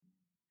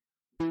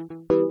Alright,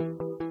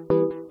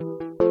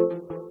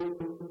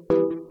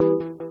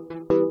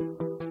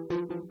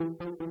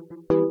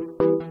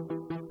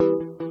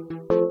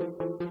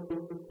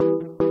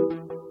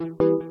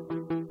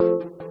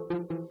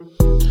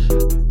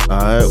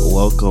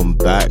 welcome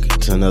back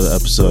to another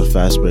episode of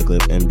Fast Break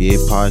Lip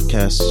NBA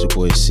Podcast. It's your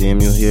boy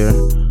Samuel here.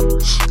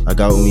 I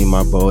got with me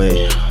my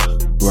boy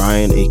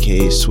Ryan,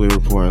 aka Sweet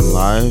Reporting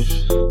Live.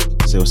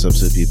 Say what's up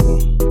to the people.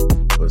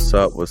 What's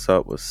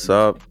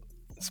up?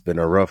 It's been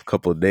a rough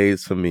couple of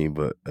days for me,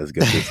 but let's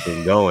get this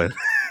thing going.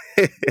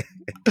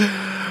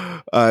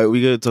 Alright,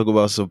 we're going to talk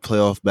about some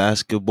playoff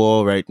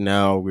basketball. Right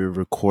now, we're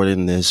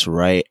recording this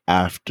right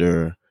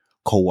after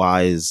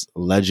Kawhi's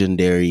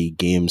legendary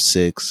Game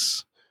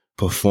 6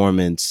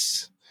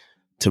 performance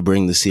to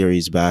bring the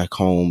series back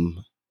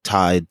home,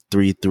 tied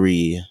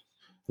 3-3,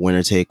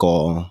 winner take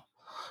all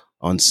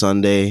on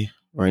Sunday.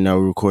 Right now,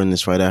 we're recording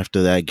this right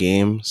after that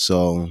game.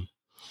 So,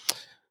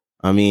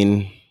 I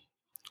mean,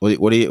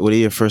 what are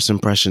your first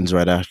impressions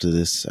right after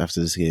this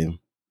game?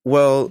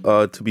 Well,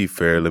 to be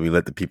fair, let me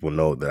let the people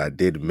know that I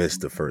did miss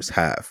the first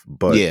half,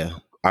 but Yeah,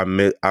 I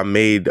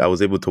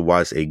was able to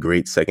watch a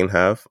great second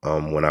half.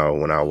 When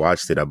I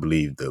watched it, I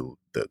believe the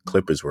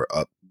Clippers were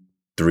up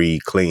 3,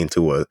 clinging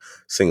to a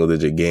single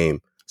digit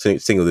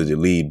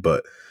lead.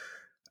 But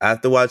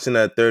after watching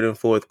that third and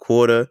fourth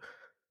quarter,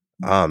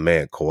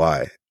 man,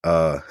 Kawhi.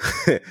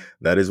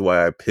 That is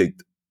why I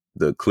picked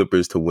the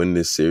Clippers to win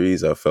this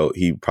series. I felt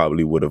he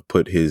probably would have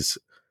put his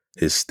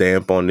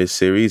stamp on this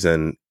series,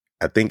 and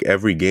I think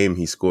every game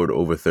he scored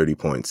over 30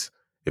 points,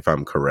 if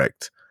I'm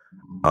correct.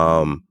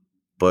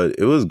 But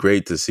it was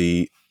great to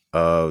see.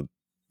 In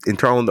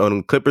terms on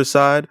the Clippers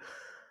side,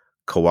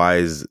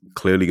 Kawhi is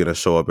clearly going to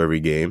show up every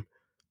game.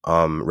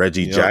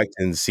 Reggie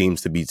Jackson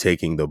seems to be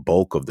taking the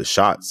bulk of the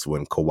shots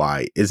when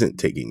Kawhi isn't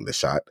taking the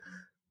shot.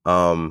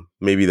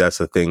 Maybe that's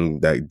a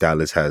thing that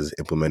Dallas has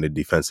implemented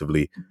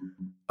defensively.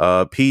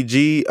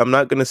 PG, I'm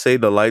not going to say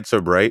the lights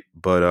are bright,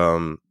 but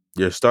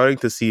you're starting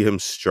to see him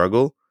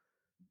struggle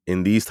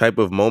in these type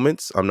of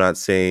moments. I'm not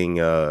saying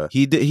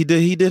he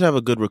did have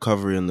a good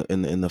recovery in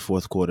the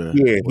fourth quarter.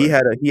 Yeah,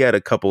 he had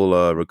a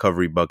couple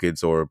recovery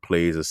buckets or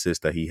plays,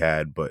 assists that he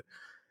had, but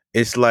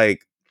it's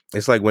like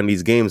when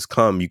these games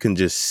come, you can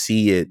just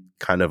see it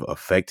kind of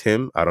affect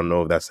him. I don't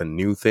know if that's a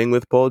new thing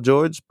with Paul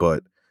George,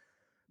 but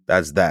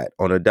that's that.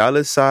 On the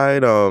Dallas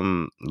side,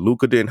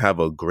 Luka didn't have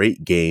a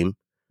great game.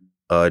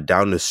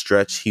 Down the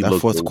stretch, that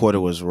fourth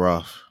quarter was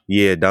rough.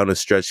 Yeah, down the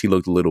stretch, he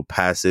looked a little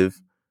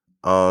passive.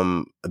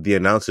 The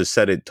announcer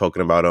said it,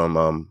 talking about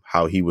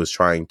how he was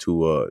trying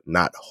to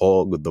not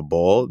hog the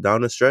ball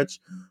down the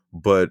stretch,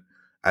 but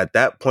at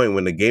that point,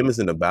 when the game is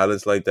in a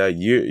balance like that,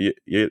 you're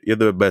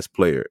the best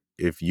player.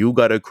 If you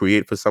got to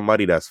create for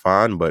somebody, that's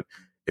fine. But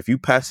if you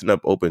passing up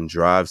open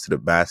drives to the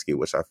basket,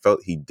 which I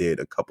felt he did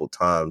a couple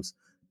times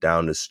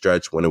down the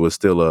stretch when it was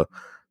still a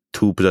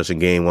 2-possession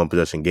game,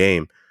 1-possession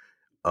game,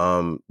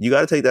 you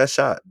got to take that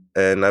shot.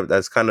 And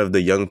that's kind of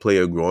the young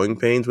player growing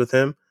pains with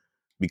him.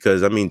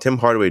 Because, I mean, Tim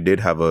Hardaway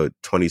did have a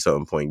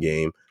 20-something point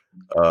game.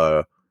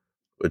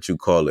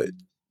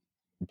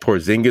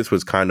 Porzingis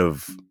was kind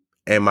of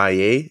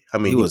MIA. I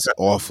mean, he was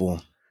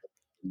awful.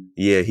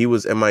 Yeah, he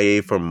was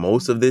MIA for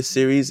most of this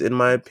series, in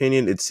my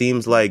opinion. It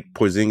seems like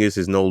Porzingis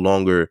is no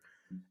longer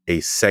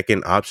a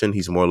second option.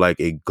 He's more like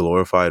a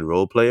glorified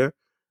role player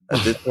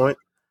at this point.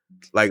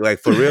 Like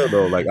for real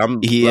though.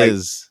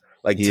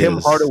 Tim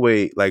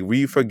Hardaway. Like,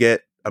 we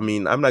forget. I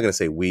mean, I'm not gonna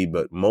say we,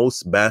 but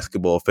most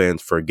basketball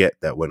fans forget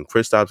that when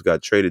Kristaps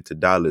got traded to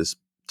Dallas,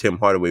 Tim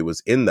Hardaway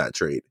was in that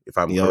trade, if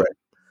I'm correct.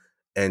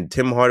 And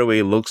Tim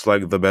Hardaway looks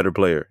like the better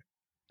player,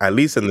 at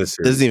least in this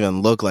series. Doesn't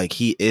even look like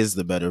he is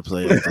the better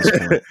player at this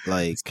point.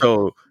 Like,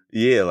 so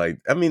yeah,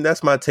 I mean,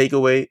 that's my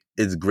takeaway.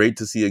 It's great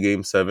to see a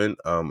Game 7.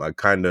 I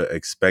kind of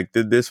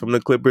expected this from the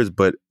Clippers,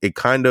 but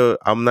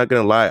I'm not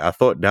gonna lie, I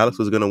thought Dallas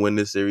was gonna win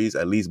this series,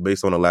 at least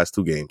based on the last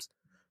 2 games.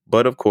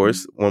 But of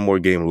course, one more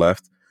game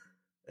left.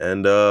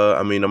 And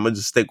I mean, I'm gonna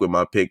just stick with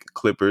my pick,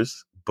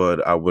 Clippers.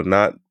 But I would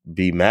not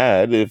be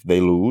mad if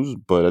they lose.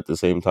 But at the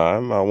same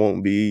time, I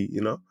won't be.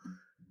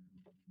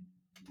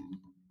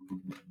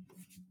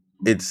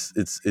 It's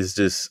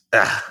just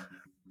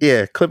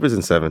yeah, Clippers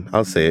in 7.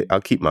 I'll say it.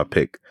 I'll keep my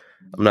pick.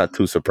 I'm not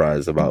too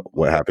surprised about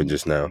what happened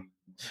just now.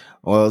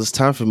 Well, it's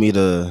time for me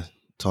to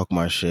talk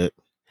my shit.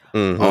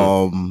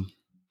 Mm-hmm.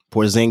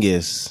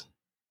 Porzingis,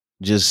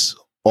 just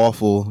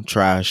awful,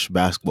 trash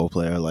basketball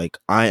player. Like,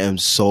 I am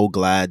so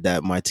glad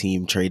that my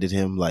team traded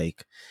him.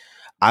 Like,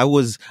 I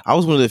was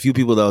one of the few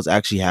people that was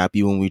actually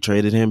happy when we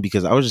traded him,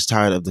 because I was just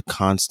tired of the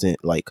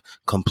constant like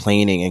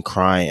complaining and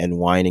crying and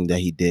whining that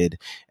he did,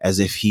 as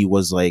if he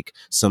was like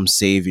some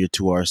savior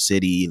to our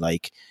city.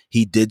 Like,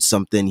 he did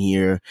something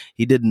here.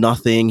 He did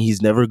nothing.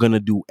 He's never going to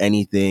do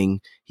anything.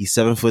 He's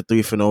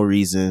 7'3" for no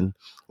reason.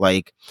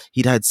 Like,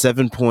 he'd had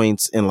 7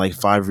 points and like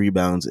 5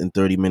 rebounds in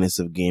 30 minutes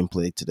of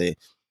gameplay today.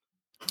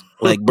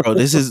 Like, bro,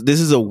 this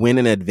is a win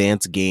in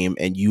advance game,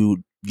 and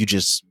you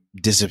just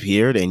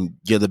disappeared, and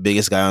you're the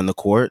biggest guy on the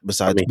court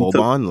besides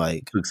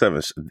Boban. Took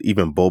 7.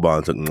 Even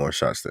Boban took more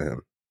shots than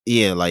him.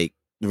 Yeah, like,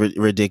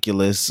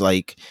 ridiculous.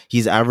 Like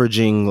he's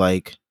averaging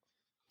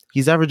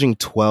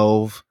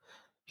 12.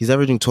 He's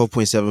averaging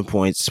 12.7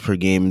 points per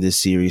game in this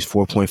series,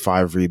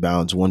 4.5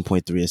 rebounds,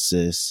 1.3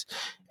 assists,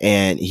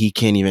 and he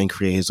can't even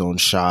create his own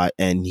shot.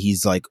 And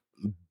he's like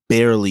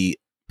barely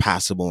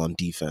passable on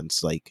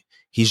defense. Like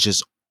he's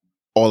just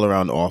all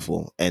around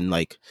awful. And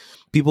like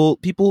people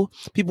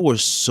were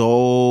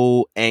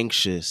so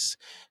anxious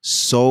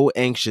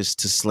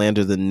to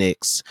slander the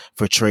Knicks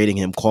for trading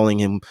him, calling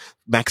him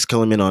Max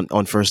Kellerman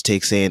on First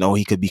Take, saying, oh,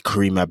 he could be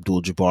Kareem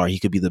Abdul-Jabbar, he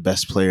could be the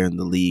best player in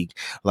the league.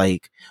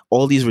 Like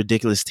all these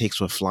ridiculous takes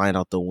were flying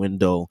out the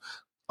window,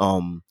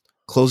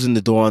 closing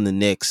the door on the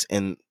Knicks.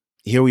 And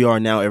here we are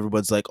now.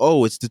 Everybody's like,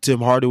 "Oh, it's the Tim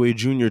Hardaway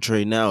Jr.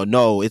 trade now."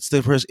 No, it's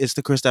the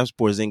Kristaps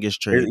Porzingis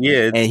trade,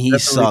 Yeah, and he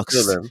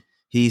sucks. Them.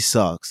 He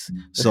sucks.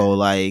 So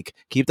like,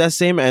 keep that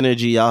same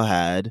energy y'all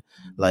had.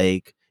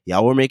 Like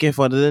y'all were making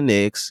fun of the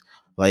Knicks.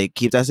 Like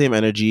keep that same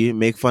energy.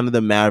 Make fun of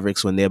the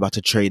Mavericks when they're about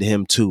to trade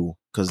him too,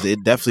 because they're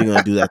definitely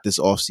gonna do that this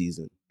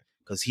offseason.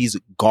 Because he's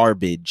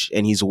garbage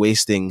and he's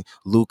wasting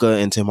Luka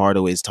and Tim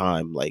Hardaway's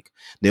time. Like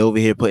they're over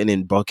here putting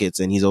in buckets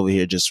and he's over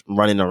here just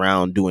running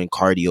around doing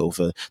cardio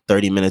for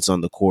 30 minutes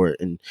on the court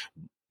and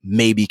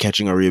maybe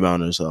catching a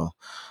rebound or so.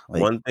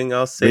 Like, one thing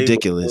I'll say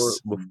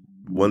ridiculous.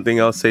 One thing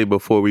I'll say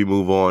before we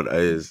move on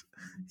is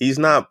he's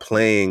not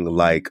playing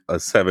like a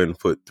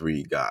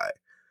 7'3" guy.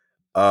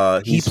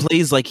 He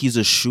plays like he's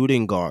a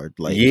shooting guard.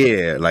 Like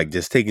like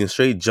just taking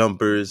straight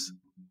jumpers.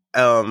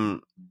 To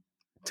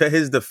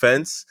his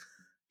defense,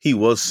 he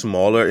was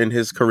smaller in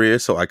his career,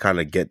 so I kind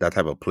of get that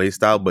type of play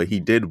style, but he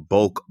did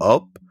bulk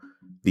up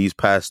these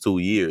past 2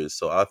 years.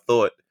 So I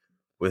thought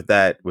with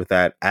that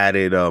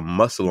added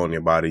muscle on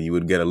your body, you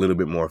would get a little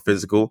bit more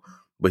physical,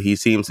 but he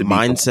seems to be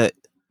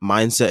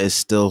mindset is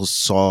still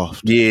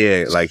soft.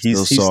 Yeah, like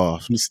he's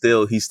soft. He's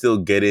still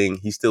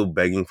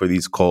begging for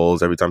these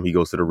calls every time he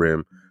goes to the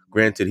rim.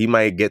 Granted, he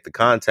might get the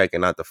contact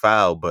and not the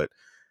foul, but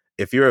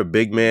if you're a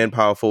big man,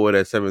 power forward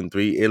at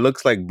 7'3", it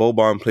looks like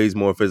Boban plays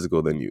more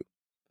physical than you.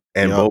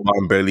 And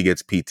Boban barely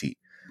gets PT.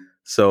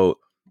 So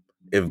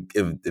if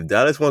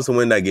Dallas wants to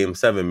win that game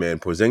 7, man,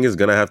 Porzingis is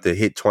gonna have to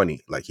hit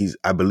 20. Like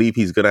I believe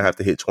he's gonna have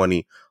to hit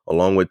 20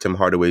 along with Tim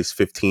Hardaway's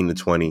 15 to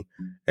 20,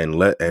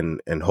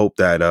 and hope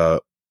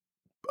that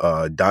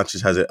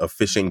Doncic has an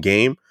efficient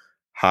game,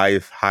 high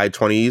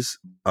 20s,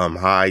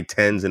 high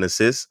 10s in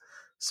assists.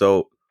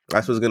 So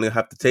that's what's gonna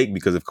have to take,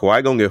 because if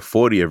Kawhi gonna get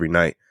 40 every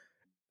night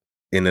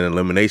in an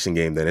elimination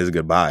game, then it's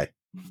goodbye.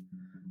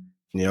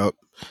 Yep.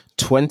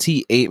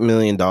 $28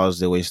 million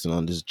they wasted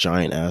on this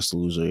giant ass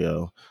loser,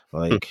 yo.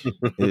 Like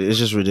it's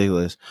just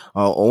ridiculous.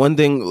 One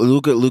thing,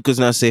 Luka's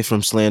not safe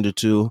from slander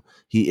too.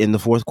 He in the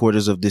fourth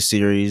quarters of this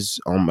series,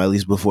 at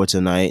least before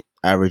tonight,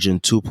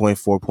 averaging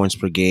 2.4 points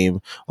per game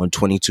on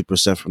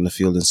 22% from the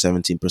field and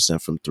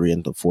 17% from three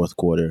in the fourth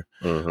quarter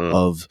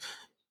of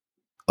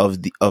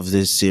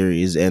this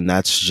series, and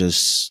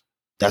that's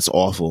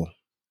awful.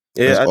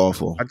 Yeah, that's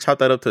awful. I chalk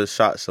that up to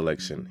shot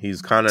selection. He's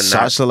kind of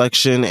shot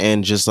selection,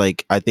 and just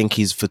like I think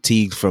he's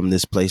fatigued from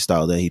this play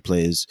style that he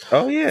plays.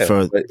 Oh yeah,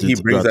 he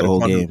brings that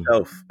upon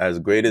himself. As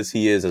great as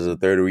he is as a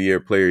third-year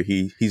player,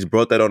 he's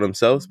brought that on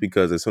himself,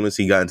 because as soon as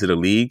he got into the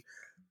league,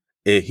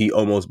 he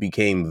almost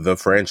became the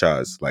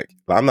franchise. Like,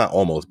 I'm not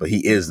almost, but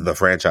he is the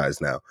franchise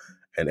now.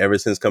 And ever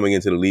since coming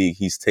into the league,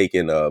 he's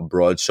taken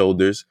broad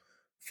shoulders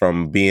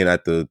from being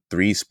at the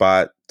 3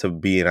 spot to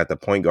being at the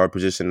point guard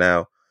position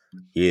now.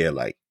 Yeah,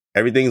 like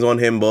everything's on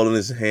him, ball in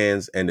his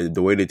hands, and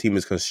the way the team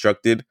is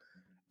constructed,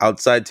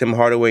 outside Tim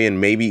Hardaway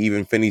and maybe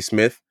even Finney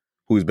Smith,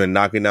 who's been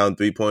knocking down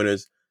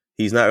 3-pointers,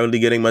 he's not really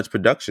getting much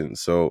production.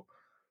 So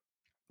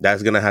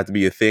that's going to have to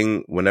be a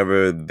thing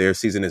whenever their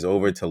season is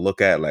over, to look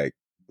at like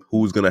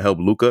who's going to help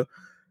Luka.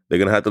 They're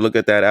going to have to look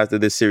at that after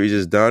this series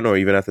is done, or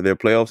even after their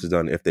playoffs is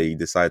done, if they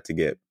decide to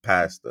get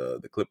past the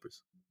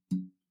Clippers.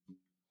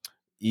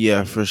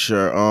 Yeah, for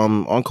sure.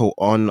 On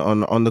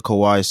the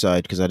Kawhi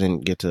side, because I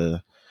didn't get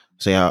to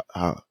say how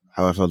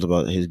I felt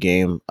about his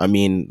game. I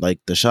mean, like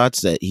the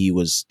shots that he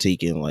was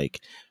taking, like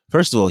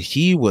first of all,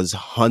 he was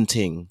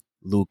hunting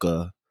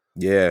Luka.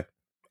 Yeah,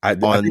 I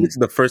think it's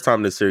the first time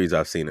in the series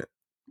I've seen it.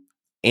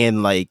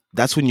 And like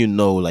that's when you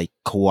know like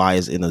Kawhi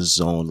is in a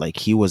zone. Like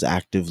he was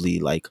actively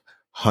like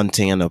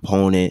hunting an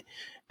opponent,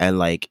 and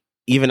like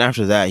even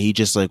after that, he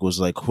just like was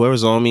like,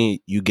 whoever's on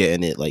me, you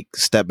getting it. Like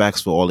step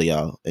backs for all of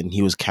y'all, and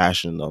he was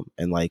cashing them.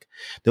 And like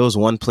there was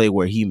one play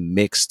where he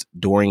mixed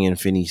Dorian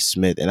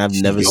Finney-Smith, and I've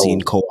never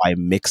seen Kawhi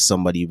mix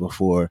somebody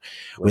before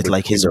with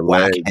like his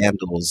whack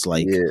handles.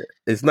 Like, yeah,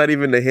 it's not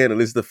even the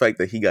handle; it's the fact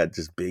that he got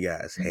just big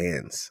ass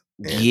hands.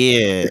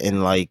 Yeah,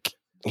 and like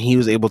he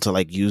was able to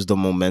like use the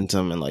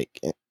momentum, and like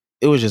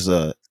it was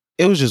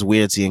just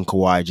weird seeing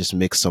Kawhi just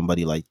mix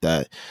somebody like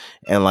that.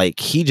 And like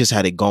he just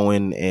had it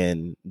going,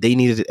 and they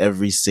needed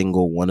every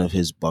single one of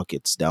his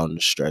buckets down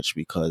the stretch,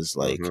 because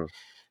like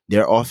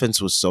their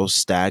offense was so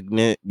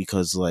stagnant,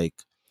 because like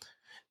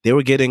they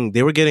were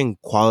getting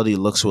quality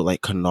looks with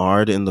like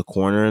Kennard in the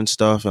corner and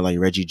stuff, and like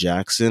Reggie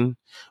Jackson,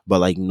 but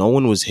like no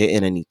one was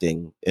hitting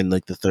anything in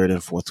like the third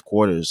and fourth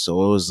quarters.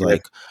 So it was Yeah,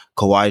 like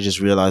Kawhi just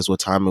realized what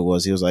time it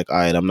was. He was like, "All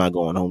right, I'm not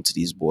going home to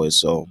these boys."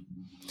 So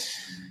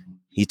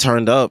he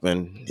turned up,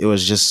 and it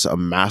was just a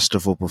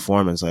masterful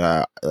performance.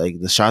 Like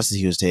the shots that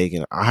he was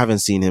taking, I haven't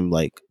seen him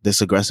like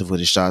this aggressive with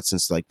his shots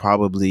since like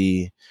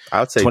probably I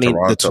would say 20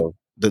 Toronto.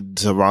 the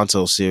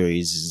Toronto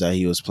series that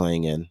he was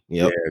playing in.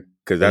 Yeah, Yep,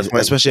 because that's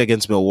when. especially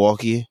against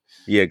Milwaukee.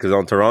 Yeah, because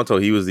on Toronto,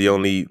 he was the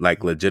only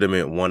like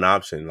legitimate one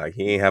option. Like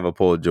he ain't have a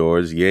Paul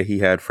George. Yeah, he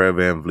had Fred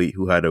Van Vliet,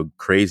 who had a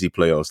crazy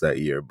playoffs that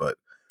year. But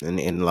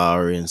And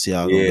Lowry and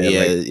Siakam. But yeah,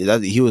 like yeah,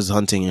 he was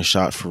hunting a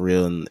shot for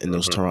real in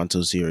those mhm.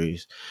 Toronto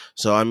series.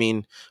 So I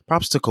mean,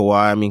 props to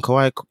Kawhi. I mean,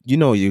 Kawhi, you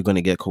know you're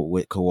gonna get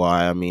with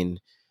Kawhi. I mean,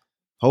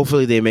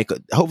 hopefully they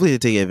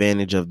take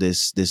advantage of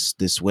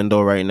this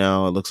window right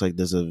now. It looks like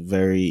there's a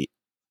very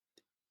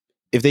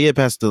if they get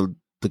past the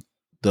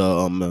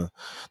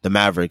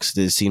Mavericks,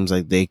 it seems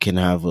like they can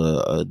have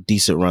a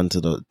decent run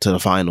to the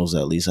finals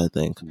at least. I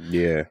think.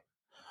 Yeah.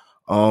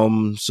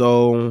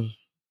 So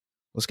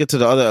let's get to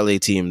the other LA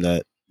team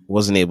that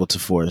wasn't able to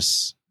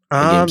force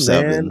a game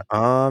seven.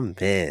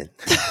 Amen.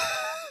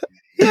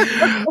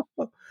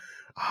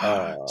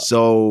 uh,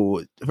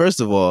 So first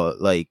of all,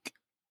 like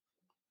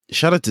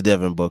shout out to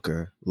Devin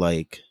Booker.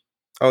 Like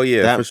oh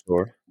yeah, that for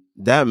sure.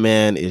 that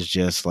man is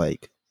just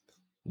like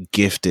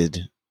gifted,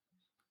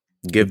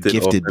 a Gifted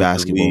gifted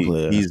basketball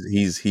offensively.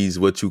 player. He's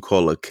what you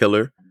call a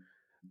killer.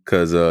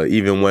 Because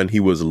even when he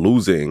was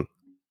losing,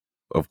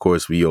 of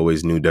course, we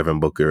always knew Devin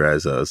Booker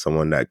as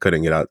someone that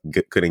couldn't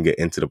get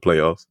into the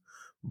playoffs.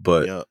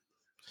 But Yeah.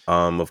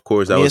 of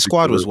course, I that mean, was his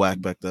squad because was of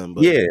whack back then,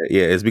 but yeah.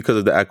 It's because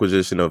of the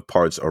acquisition of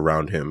parts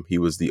around him. He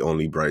was the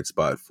only bright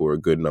spot for a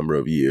good number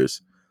of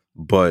years.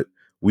 But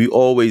we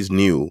always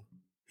knew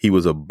he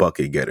was a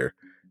bucket getter,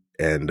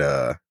 and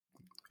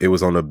it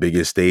was on the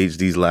biggest stage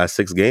these last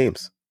 6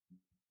 games.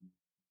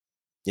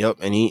 yep,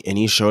 and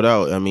he showed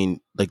out. I mean,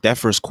 like that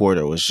first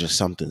quarter was just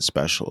something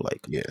special.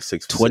 Like Yeah,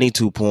 6 for 6.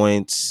 22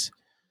 points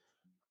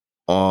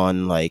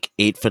on like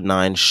 8 for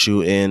 9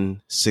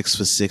 shooting, 6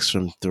 for 6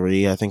 from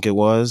three, I think it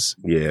was.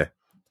 Yeah,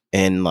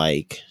 And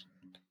like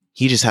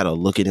he just had a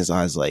look in his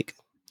eyes, like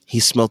he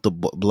smelt the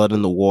blood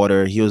in the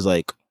water. He was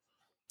like,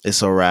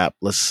 "It's a wrap.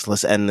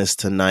 Let's end this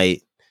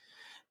tonight."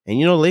 And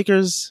you know,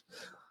 Lakers,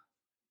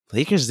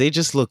 they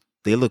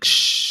look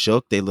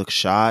shook. They look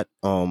shot.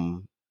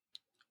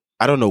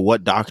 I don't know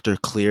what doctor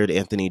cleared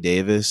Anthony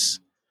Davis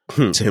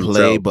to play,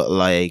 himself.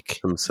 but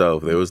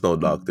Himself. There was no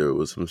doctor. It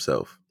was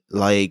himself.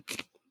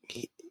 like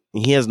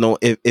he has no.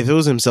 If it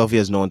was himself, he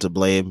has no one to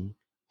blame.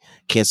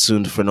 Can't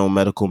sue for no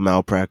medical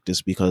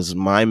malpractice because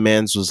my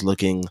man's was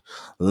looking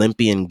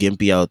limpy and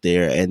gimpy out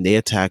there, and they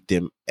attacked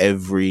him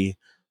every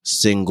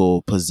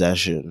single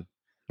possession.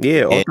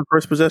 Yeah, off And, the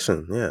first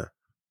possession. Yeah,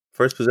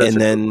 first and possession.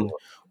 then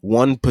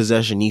one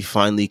possession, he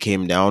finally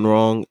came down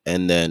wrong,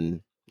 and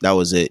then that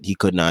was it. He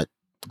could not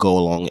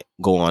go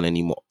on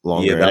any Yeah,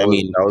 longer. And I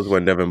mean, that was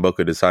when Devin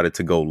Booker decided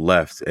to go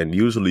left. And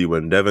usually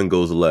when Devin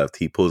goes left,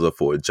 he pulls up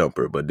for a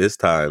jumper. But this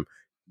time,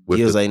 he with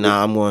was the like, switch,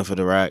 "Nah, I'm going for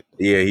the rack."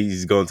 yeah,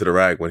 he's going to the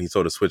rack when he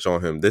saw the switch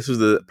on him. This was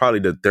probably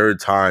the third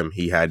time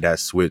he had that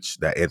switch,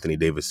 that Anthony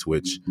Davis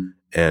switch.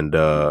 And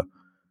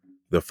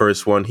the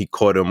first one, he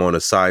caught him on a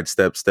side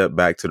step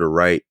back to the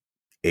right.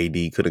 AD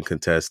couldn't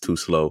contest, too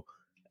slow.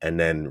 And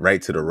then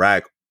right to the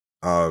rack.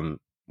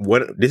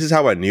 What this is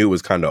how I knew it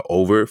was kind of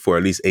over for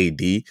at least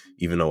AD,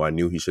 even though I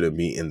knew he shouldn't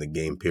be in the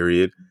game,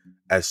 period.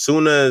 As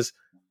soon as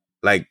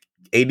like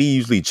AD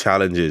usually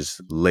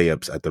challenges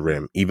layups at the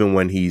rim, even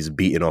when he's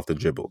beaten off the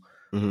dribble.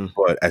 Mm-hmm.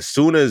 But as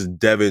soon as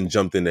Devin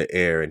jumped in the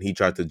air and he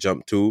tried to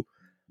jump too,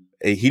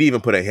 he didn't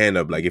even put a hand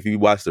up. Like if you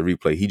watch the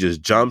replay, he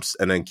just jumps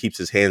and then keeps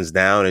his hands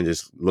down and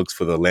just looks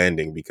for the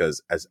landing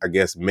because as I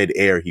guess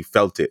midair he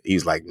felt it.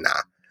 He's like,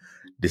 nah,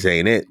 this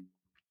ain't it.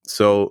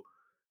 So,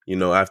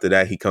 after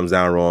that he comes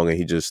down wrong and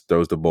he just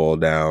throws the ball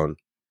down.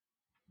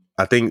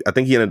 I think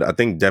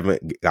Devin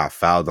got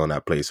fouled on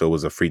that play, so it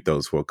was a free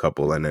throws for a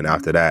couple, and then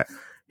after that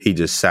he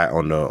just sat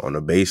on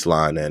the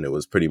baseline and it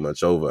was pretty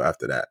much over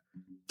after that.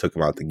 Took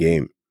him out the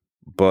game.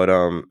 But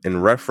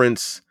in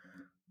reference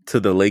to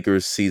the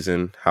Lakers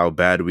season, how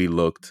bad we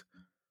looked.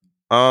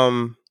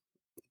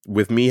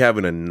 With me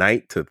having a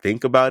night to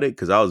think about it,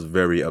 because I was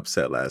very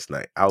upset last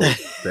night. I was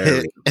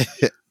very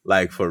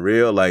like for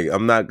real. Like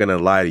I'm not gonna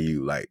lie to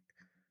you. Like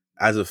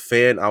as a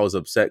fan, I was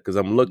upset because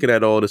I'm looking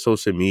at all the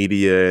social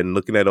media and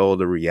looking at all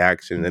the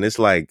reactions, and it's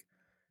like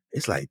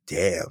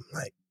damn,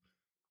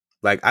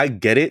 like I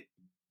get it.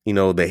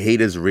 The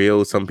hate is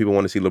real. Some people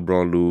want to see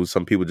LeBron lose.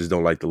 Some people just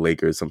don't like the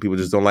Lakers. Some people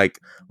just don't like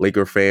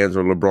Laker fans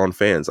or LeBron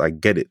fans. I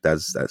get it.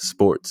 That's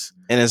sports.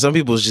 And then some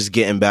people's just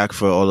getting back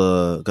for all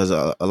the because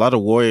a lot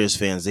of Warriors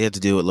fans, they had to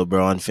deal with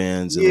LeBron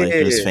fans and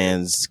Lakers Yeah.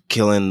 fans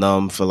killing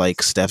them for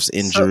like Steph's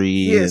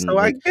injury and So I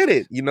like get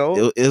it. it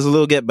was a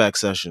little get back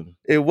session.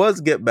 It was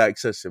get back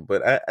session,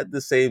 but at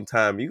the same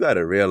time, you got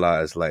to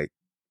realize, like,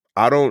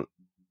 I don't.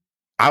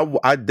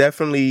 I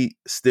definitely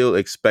still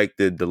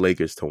expected the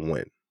Lakers to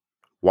win.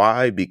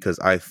 Why? Because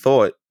I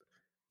thought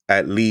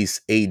at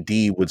least AD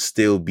would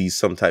still be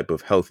some type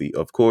of healthy.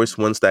 Of course,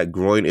 once that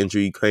groin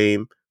injury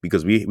came,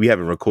 because we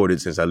haven't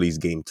recorded since at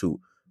least game 2.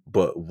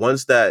 But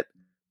once that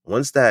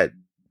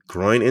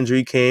groin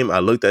injury came, I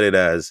looked at it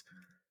as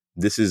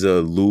this is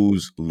a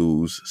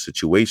lose-lose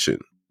situation.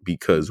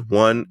 Because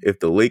one, if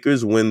the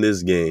Lakers win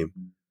this game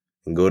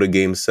and go to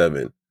game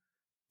 7,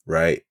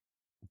 right?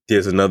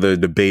 There's another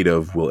debate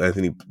of will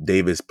Anthony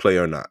Davis play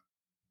or not.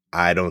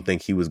 I don't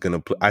think he was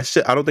gonna play.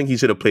 I don't think he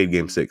should have played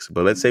game 6.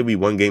 But let's say we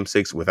won game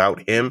 6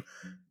 without him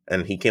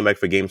and he came back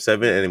for game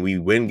 7 and we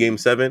win game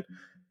 7,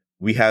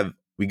 we're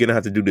gonna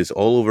have to do this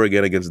all over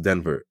again against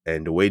Denver.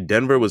 And the way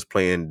Denver was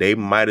playing, they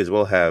might as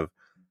well have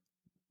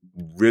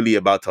really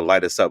about to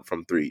light us up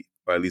from 3,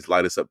 or at least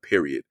light us up,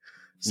 period.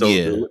 So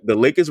Yeah. the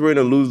Lakers were in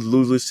a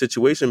lose-lose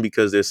situation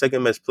because their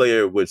second best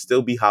player would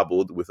still be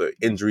hobbled with an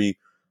injury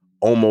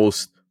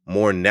almost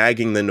more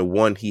nagging than the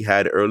one he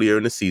had earlier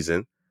in the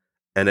season.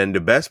 And then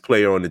the best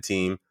player on the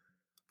team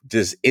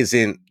just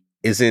isn't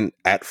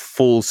at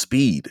full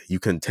speed. You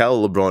can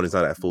tell LeBron is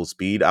not at full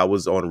speed. I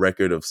was on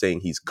record of saying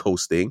he's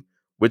coasting,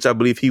 which I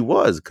believe he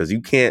was, because you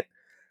can't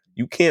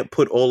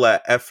put all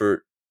that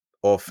effort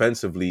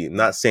offensively. I'm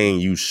not saying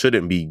you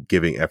shouldn't be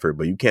giving effort,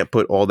 but you can't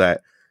put all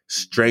that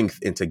strength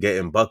into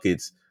getting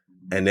buckets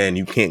and then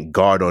you can't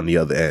guard on the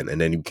other end,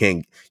 and then you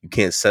can't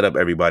set up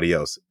everybody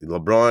else.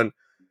 LeBron,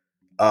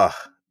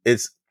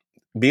 it's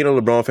being a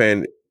LeBron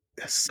fan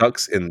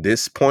sucks in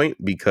this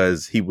point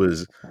because he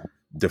was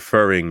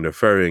deferring.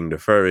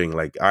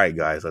 Like, all right,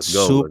 guys, let's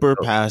go. Super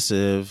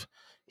passive.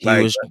 He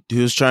Like,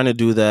 was trying to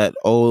do that,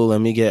 oh,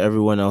 let me get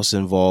everyone else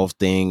involved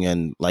thing.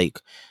 And like,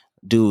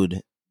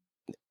 dude,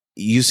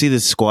 you see the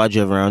squad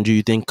you have around you.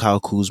 You think Kyle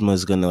Kuzma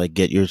is gonna like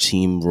get your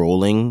team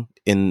rolling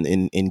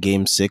in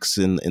game 6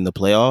 in the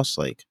playoffs?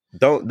 Like,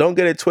 don't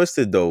get it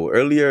twisted though.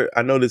 Earlier,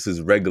 I know this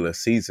is regular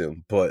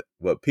season, but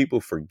what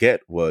people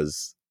forget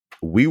was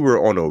we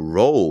were on a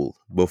roll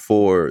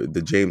before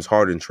the James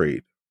Harden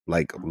trade.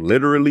 Like,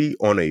 literally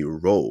on a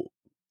roll.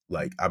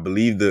 Like,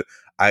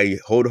 I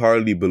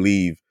wholeheartedly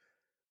believe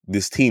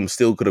this team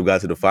still could have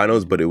got to the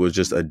finals, but it was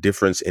just a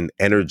difference in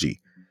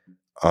energy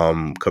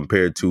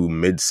compared to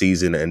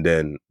mid-season and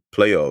then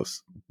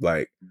playoffs.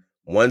 Like,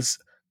 once,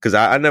 because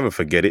I never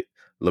forget it,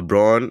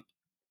 LeBron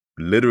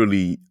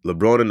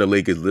and the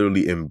Lakers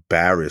literally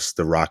embarrassed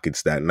the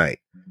Rockets that night,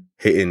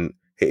 hitting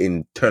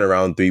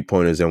turnaround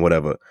 3-pointers and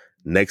whatever.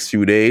 Next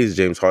few days,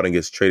 James Harden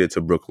gets traded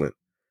to Brooklyn,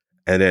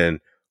 and then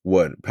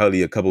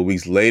probably a couple of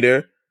weeks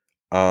later,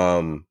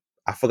 I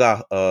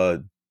forgot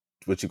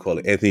what you call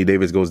it. Anthony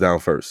Davis goes down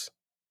first.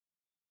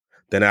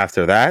 Then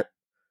after that,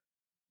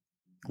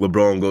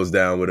 LeBron goes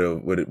down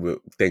with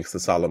thanks to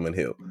Solomon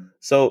Hill.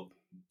 So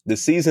the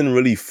season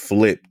really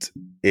flipped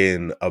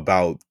in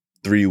about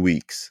 3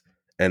 weeks.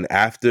 And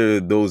after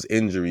those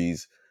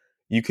injuries,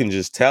 you can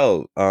just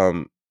tell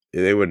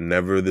they were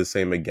never the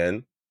same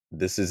again.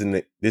 This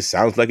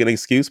sounds like an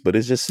excuse, but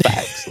it's just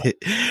facts.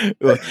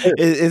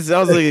 it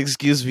sounds like an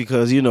excuse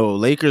because,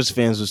 Lakers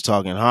fans was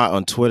talking hot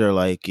on Twitter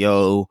like,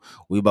 yo,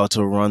 we about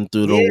to run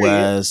through the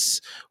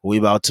West. We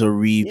about to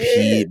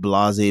repeat,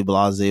 blase,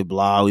 blase,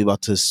 blah. We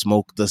about to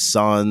smoke the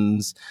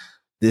Suns.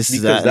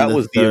 Because that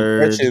was the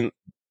impression.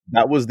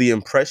 That was the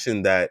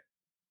impression that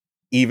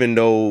even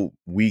though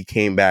we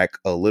came back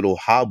a little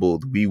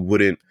hobbled, we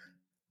weren't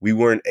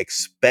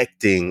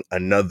expecting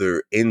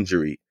another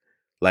injury.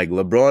 Like,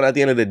 LeBron, at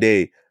the end of the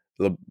day,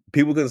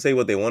 people can say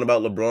what they want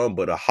about LeBron,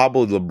 but a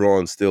hobbled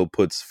LeBron still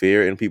puts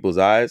fear in people's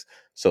eyes.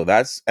 So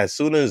that's, as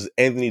soon as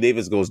Anthony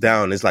Davis goes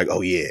down, it's like,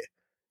 oh yeah.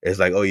 It's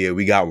like, oh yeah,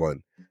 we got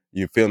one.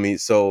 You feel me?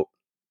 So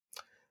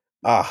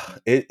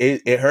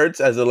it hurts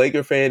as a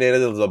Laker fan and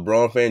as a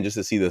LeBron fan just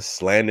to see the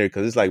slander,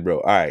 because it's like, bro,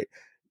 all right,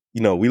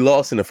 we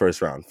lost in the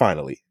first round,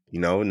 finally.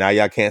 Now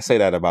y'all can't say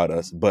that about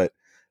us, but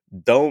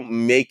don't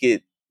make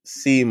it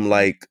seem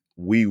like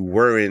we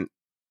weren't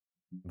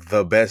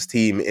the best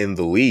team in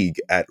the league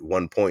at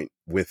one point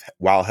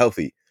while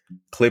healthy.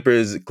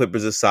 Clippers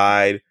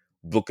aside,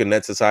 Brooklyn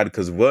Nets aside,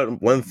 because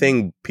one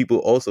thing people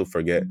also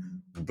forget,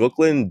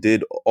 Brooklyn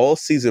did all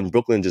season.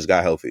 Brooklyn just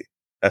got healthy.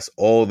 That's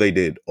all they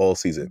did all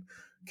season.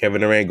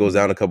 Kevin Durant goes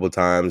down a couple of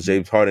times.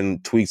 James Harden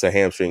tweaks a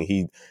hamstring.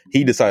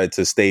 He decided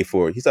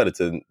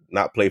to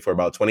not play for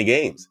about 20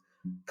 games.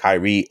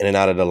 Kyrie in and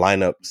out of the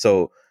lineup.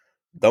 So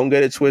don't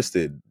get it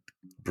twisted.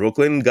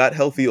 Brooklyn got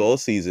healthy all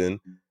season,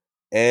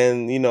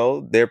 and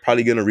they're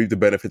probably going to reap the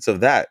benefits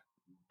of that.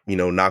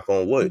 Knock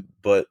on wood.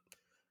 But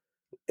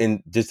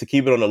just to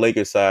keep it on the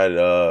Lakers side,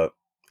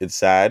 it's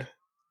sad.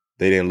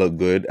 They didn't look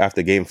good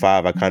after Game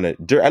 5. I kind of,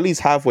 at least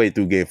halfway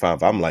through Game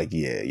 5, I'm like,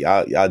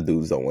 yeah, y'all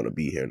dudes don't want to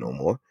be here no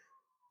more,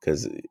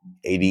 because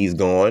AD's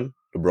gone,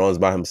 LeBron's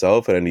by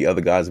himself, and then the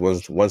other guys,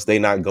 once they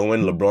not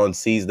going, LeBron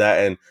sees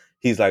that and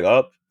he's like,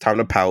 oh, time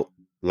to pout.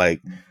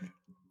 Like,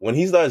 when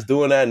he starts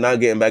doing that, not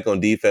getting back on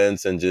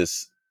defense and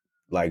just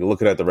like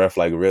looking at the ref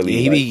like, really,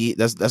 yeah,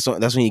 that's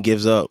when he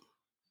gives up.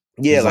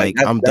 Yeah, he's like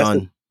I'm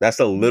done. That's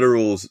a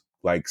literal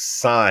like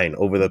sign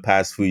over the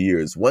past few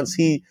years. Once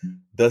he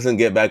doesn't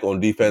get back on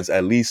defense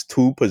at least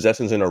 2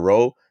 possessions in a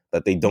row,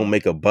 that they don't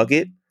make a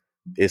bucket,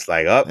 it's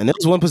like up. And there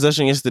was one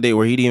possession yesterday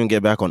where he didn't even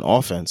get back on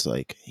offense.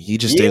 Like he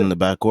just stayed Yeah, in the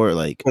backcourt.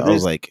 Like but I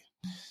was like,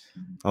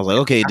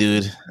 okay,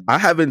 dude. I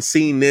haven't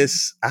seen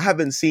this. I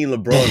haven't seen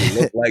LeBron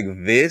look like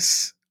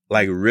this,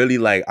 like really,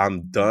 like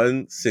I'm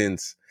done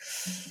since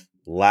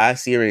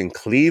last year in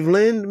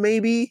Cleveland,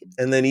 maybe,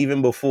 and then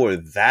even before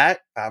that,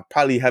 I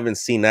probably haven't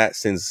seen that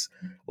since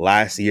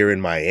last year in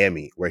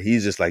Miami, where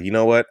he's just like, you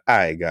know what, all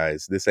right,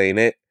 guys, this ain't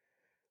it.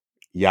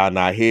 Y'all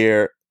not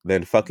here,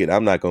 then fuck it,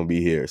 I'm not gonna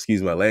be here.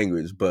 Excuse my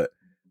language, but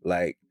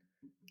like,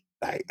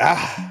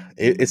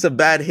 it's a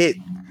bad hit.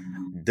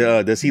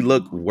 Does he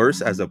look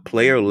worse as a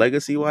player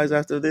legacy wise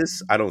after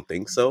this? I don't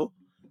think so.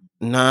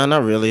 Nah,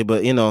 not really,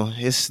 but you know,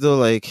 it's still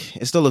like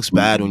it still looks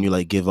bad when you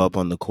like give up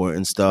on the court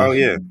and Oh stuff.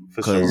 yeah,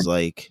 for sure. Cause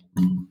like,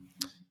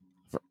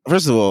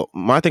 first of all,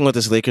 my thing with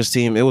this Lakers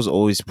team, it was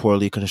always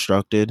poorly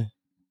constructed.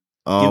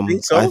 You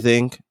think I so?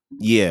 think,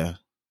 yeah,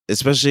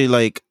 especially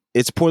like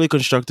it's poorly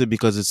constructed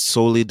because it's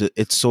solely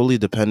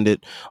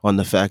dependent on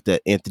the fact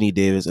that Anthony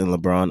Davis and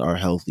LeBron are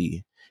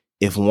healthy.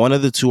 If one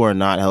of the two are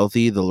not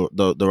healthy,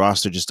 the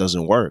roster just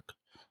doesn't work.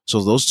 So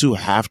those two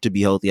have to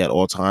be healthy at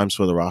all times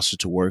for the roster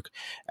to work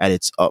at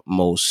its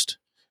utmost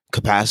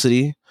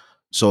capacity.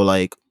 So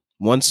like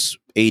once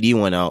AD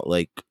went out,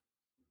 like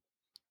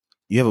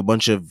you have a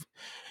bunch of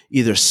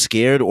either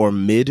scared or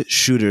mid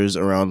shooters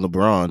around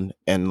LeBron,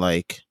 and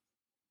like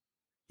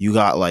you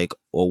got like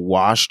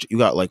washed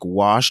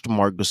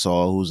Mark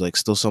Gasol, who's like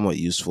still somewhat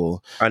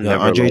useful. I You got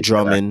never Andre liked that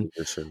Drummond.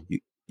 acquisition.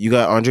 You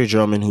got Andre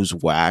Drummond, who's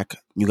whack.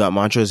 You got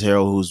Montrezl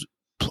Harrell, who's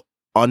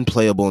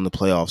unplayable in the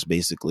playoffs,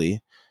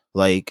 basically.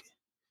 Like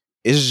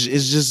it was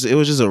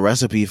just a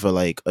recipe for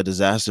like a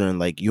disaster. And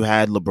like you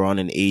had LeBron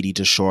and AD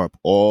to shore up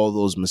all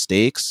those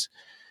mistakes.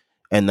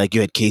 And like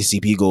you had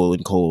KCP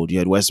going cold. You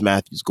had Wes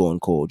Matthews going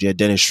cold. You had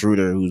Dennis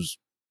Schroeder, who's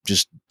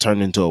just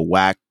turned into a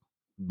whack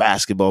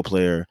basketball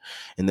player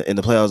in the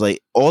playoffs.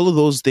 Like all of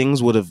those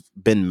things would have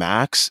been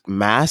masked.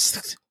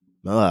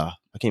 I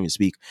can't even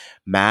speak.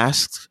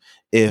 Masked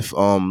if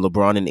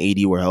LeBron and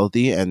AD were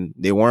healthy, and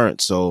they weren't.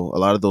 So a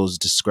lot of those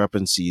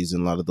discrepancies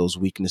and a lot of those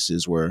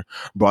weaknesses were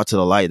brought to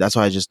the light. That's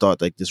why I just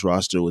thought like this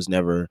roster was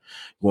never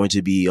going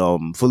to be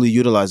fully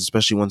utilized,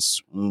 especially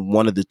once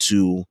one of the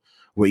two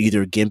were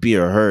either gimpy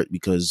or hurt,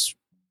 because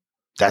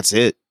that's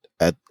it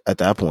at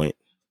that point.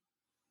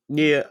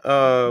 Yeah,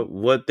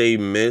 what they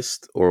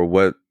missed or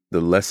what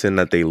the lesson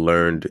that they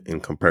learned in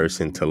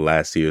comparison to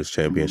last year's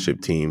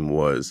championship team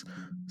was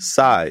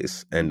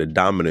size and the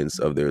dominance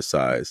of their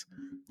size.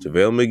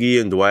 JaVale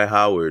McGee and Dwight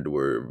Howard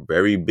were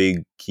very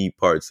big key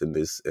parts in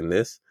this.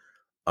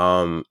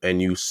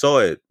 And you saw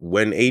it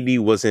when AD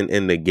wasn't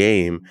in the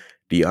game.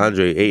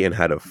 DeAndre Ayton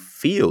had a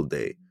field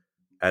day,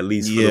 at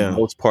least for the Yeah.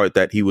 most part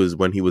that he was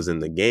when he was in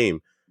the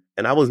game.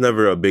 And I was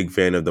never a big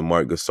fan of the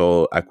Marc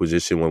Gasol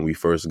acquisition when we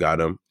first got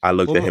him. I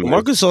looked at Well, him as,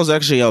 Marcus Gasol's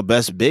actually our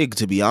best big,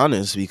 to be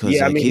honest, because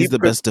yeah, I like mean, he's the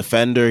best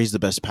defender, he's the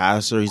best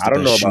passer, he's I the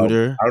don't best know about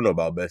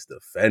shooter. best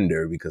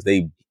defender because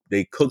they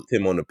cooked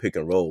him on the pick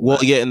and roll. Well,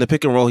 yeah, in the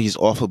pick and roll he's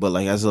awful, but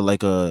like as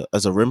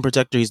a rim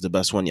protector, he's the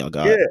best one y'all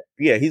Yeah, got.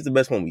 yeah, he's the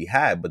best one we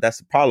had, but that's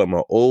the problem.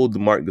 Our old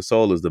Marc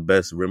Gasol is the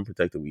best rim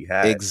protector we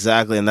had.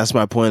 Exactly, and that's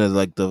my point of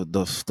like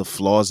the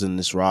flaws in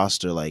this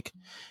roster. Like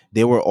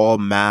they were all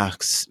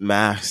masked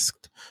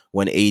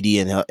when AD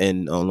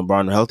and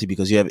LeBron are healthy,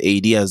 because you have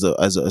AD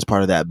as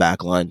part of that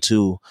back line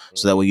too,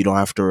 so that way you don't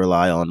have to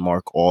rely on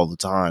Mark all the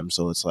time.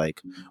 So it's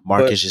like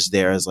Mark But is just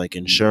there as like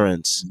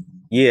insurance.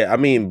 yeah, I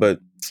mean, at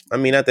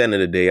the end of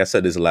the day, I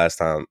said this last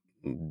time.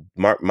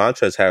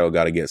 Montrezl Harrell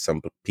got to get some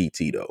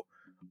PT though.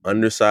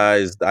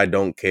 Undersized, I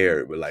don't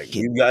care, but like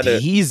you gotta.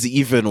 He's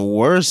even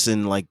worse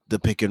in like the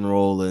pick and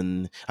roll,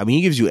 and I mean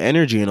he gives you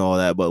energy and all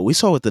that, but we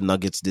saw what the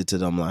Nuggets did to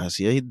them last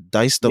year. He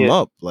diced them Yeah,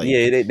 up.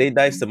 yeah, Like they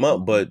diced him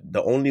up, but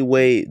the only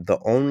way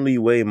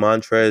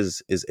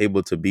Montrez is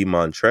able to be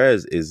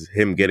Montrez is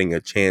him getting a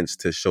chance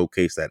to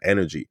showcase that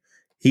energy.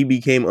 He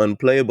became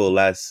unplayable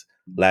last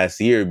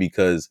year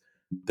because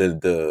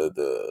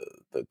the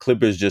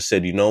Clippers just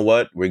said, you know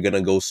what, we're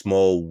gonna go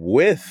small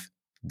with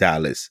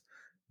Dallas.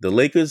 The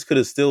Lakers could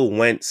have still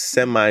went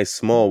semi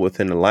small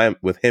within the line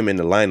with him in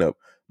the lineup,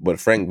 but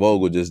Frank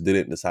Vogel just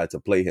didn't decide to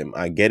play him.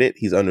 I get it,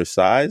 he's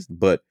undersized,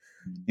 but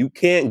you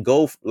can't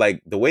go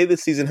like the way the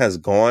season has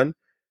gone.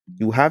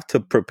 You have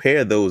to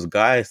prepare those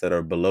guys that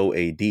are below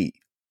AD,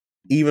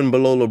 even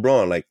below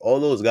LeBron. Like all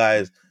those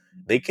guys,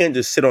 they can't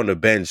just sit on the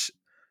bench,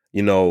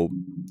 you know,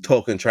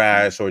 talking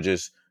trash or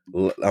just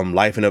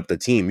lifen up the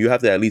team. You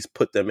have to at least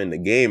put them in the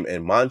game.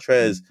 And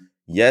Montrez,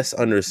 yes,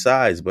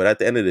 undersized, but at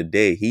the end of the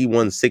day, he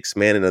won Sixth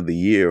Man of the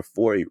Year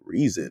for a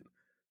reason.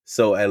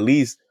 So at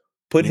least I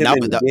put mean him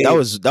in the game.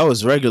 that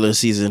was regular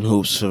season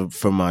hoops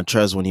for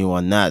Montrez when he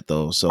won that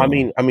though. So I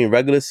mean,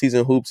 regular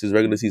season hoops is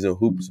regular season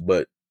hoops,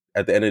 but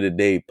at the end of the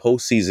day,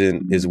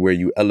 postseason is where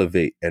you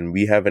elevate, and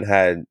we haven't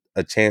had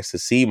a chance to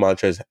see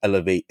Montrez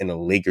elevate in a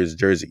Lakers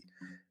jersey.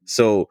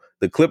 So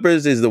the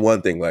Clippers is the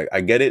one thing. Like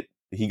I get it,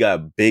 he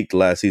got baked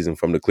last season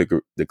from the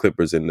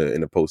Clippers in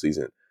the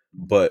postseason,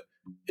 but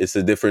it's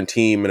a different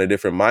team and a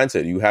different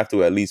mindset. You have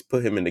to at least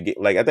put him in the game.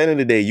 Like at the end of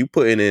the day, you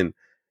putting in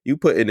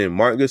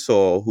Marc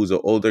Gasol, who's an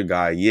older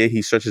guy. Yeah,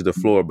 he stretches the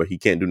floor, but he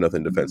can't do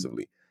nothing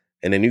defensively.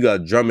 And then you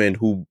got Drummond,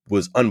 who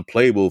was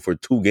unplayable for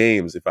 2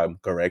 games, if I'm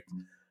correct,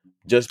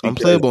 just because.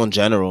 Unplayable in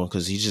general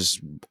because he's just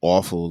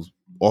awful,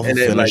 awful And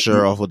then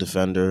finisher, awful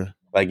defender.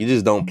 like you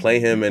just don't play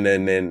him, and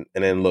then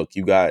look,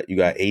 you got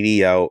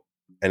AD out,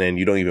 and then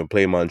you don't even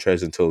play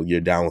Montrez until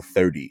you're down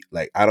 30.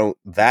 Like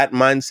that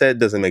mindset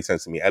doesn't make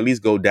sense to me. At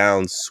least go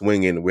down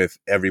swinging with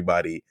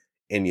everybody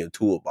in your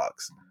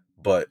toolbox.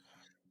 But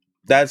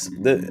that's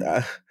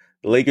the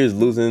Lakers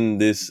losing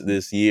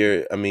this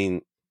year. I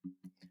mean,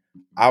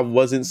 I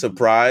wasn't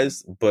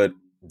surprised, but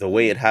the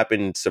way it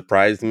happened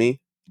surprised me.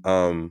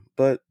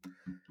 But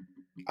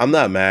I'm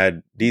not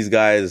mad. These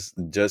guys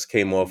just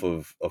came off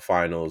of a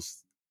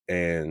finals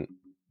and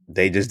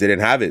they just didn't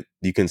have it.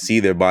 You can see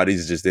their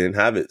bodies just didn't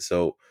have it.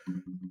 So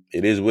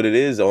it is what it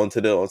is. On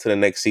to the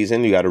next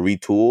season. You got to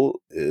retool.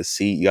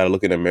 See, you got to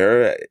look in the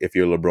mirror. If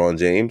you're LeBron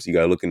James, you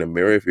got to look in the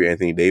mirror. If you're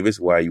Anthony Davis,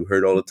 why you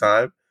hurt all the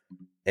time?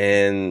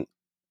 And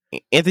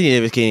Anthony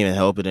Davis can't even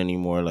help it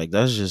anymore. Like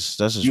that's just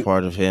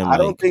part of him. I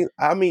don't think.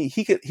 I mean,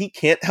 he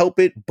can't help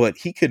it, but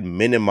he could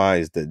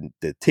minimize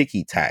the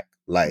ticky tack.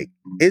 Like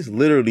it's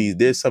literally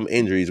there's some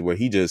injuries where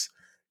he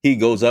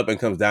goes up and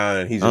comes down,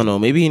 and he's. I don't know.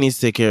 Maybe he needs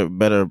to take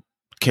better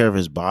care of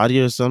his body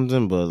or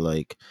something. But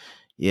like,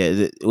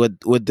 yeah,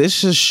 what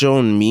this has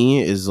shown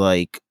me is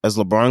like as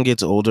LeBron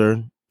gets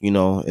older,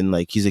 and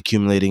like he's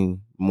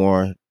accumulating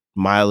more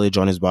mileage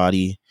on his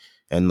body,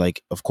 and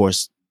like of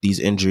course these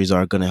injuries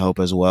are going to help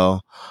as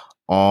well.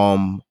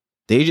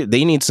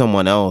 They need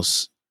someone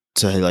else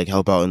to like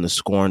help out in the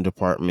scoring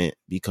department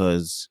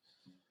because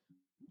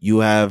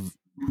you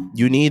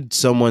need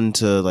someone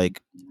to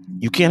like.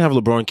 You can't have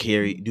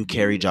LeBron do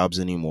carry jobs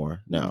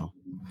anymore now.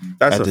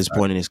 At this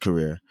point in his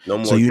career,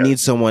 so you need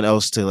someone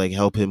else to like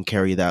help him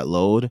carry that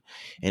load.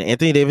 And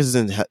Anthony Davis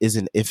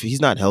isn't if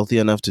he's not healthy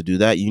enough to do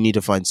that, you need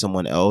to find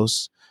someone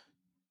else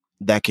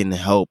that can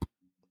help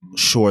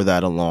shore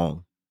that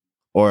along,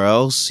 or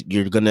else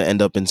you're gonna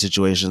end up in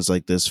situations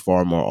like this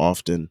far more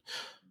often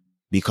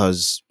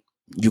because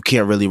you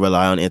can't really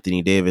rely on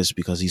Anthony Davis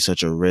because he's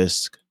such a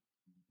risk.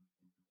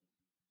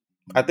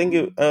 I think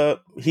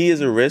he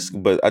is a risk,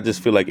 but I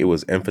just feel like it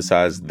was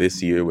emphasized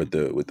this year with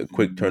the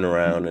quick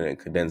turnaround and then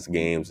condensed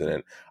games, and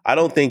then I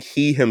don't think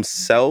he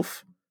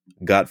himself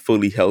got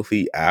fully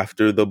healthy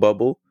after the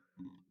bubble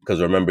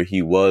because remember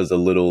he was a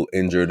little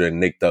injured and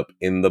nicked up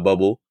in the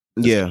bubble.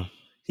 Yeah,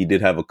 he did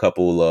have a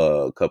couple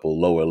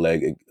lower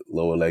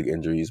leg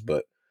injuries,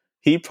 but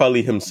he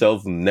probably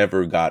himself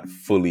never got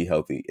fully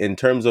healthy. In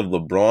terms of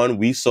LeBron,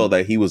 we saw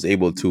that he was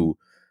able to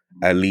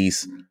at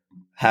least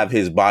have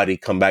his body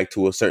come back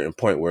to a certain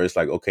point where it's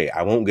like, okay,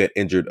 I won't get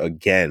injured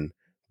again,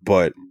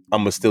 but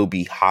I'm gonna still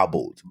be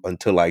hobbled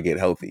until I get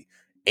healthy.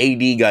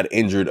 AD got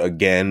injured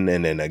again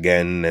and then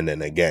again and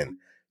then again.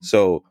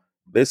 So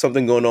there's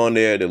something going on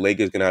there. The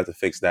Lakers gonna have to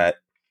fix that.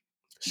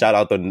 Shout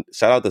out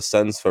the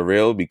Suns for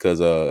real because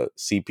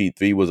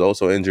CP3 was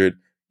also injured,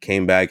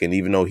 came back, and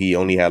even though he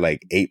only had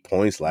like 8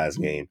 points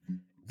last game,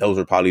 those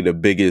were probably the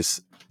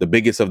biggest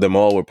of them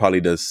all were probably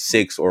the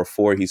 6 or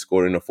 4 he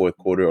scored in the fourth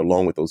quarter,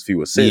 along with those few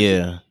assists.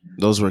 Yeah,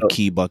 those were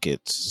key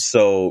buckets.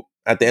 So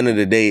at the end of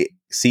the day,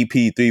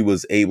 CP3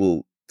 was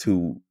able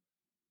to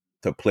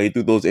play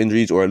through those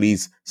injuries, or at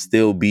least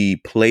still be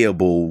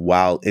playable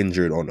while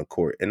injured on the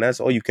court, and that's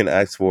all you can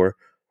ask for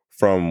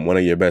from one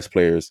of your best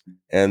players.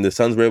 And the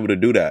Suns were able to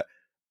do that.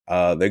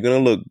 They're gonna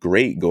look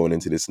great going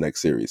into this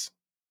next series.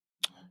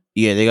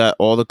 Yeah, they got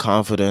all the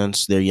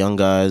confidence. Their young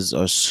guys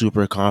are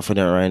super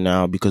confident right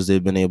now because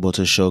they've been able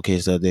to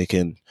showcase that they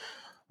can,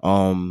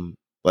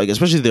 like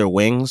especially their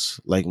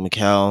wings, like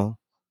Mikal,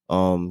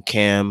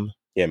 Cam,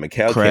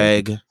 Mikal,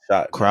 Craig,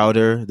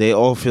 Crowder. They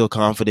all feel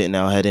confident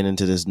now heading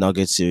into this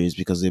Nuggets series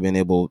because they've been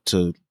able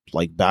to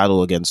like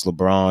battle against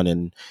LeBron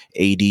and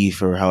AD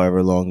for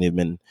however long they've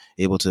been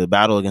able to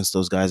battle against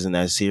those guys in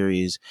that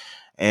series.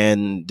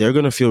 And they're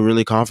going to feel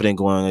really confident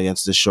going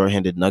against this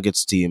shorthanded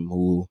Nuggets team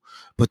who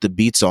put the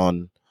beats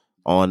on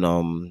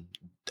Portland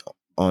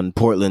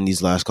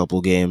these last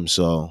couple games.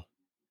 So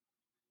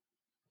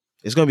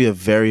it's going to be a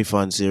very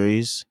fun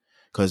series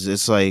because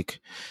it's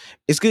like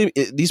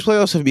these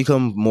playoffs have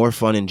become more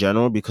fun in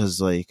general because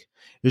like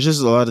there's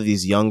just a lot of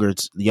these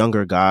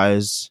younger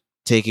guys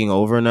taking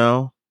over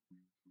now.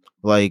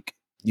 Like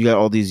you got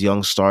all these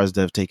young stars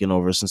that have taken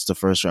over since the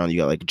first round. You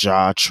got like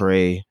Ja,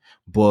 Trey,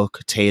 Book,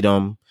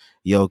 Tatum,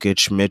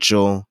 Jokic,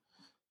 Mitchell.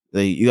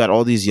 You got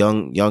all these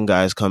young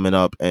guys coming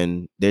up,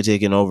 and they're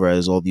taking over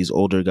as all these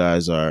older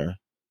guys are.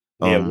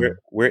 Yeah,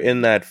 we're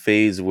in that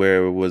phase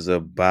where it was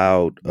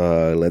about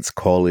let's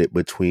call it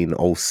between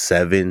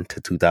 2007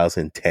 to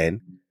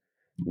 2010,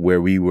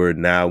 where we were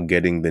now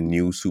getting the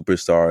new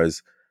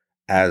superstars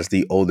as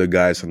the older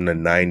guys from the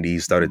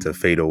 90s started to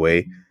fade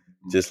away.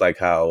 Just like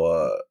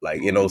how like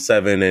in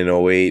 2007 and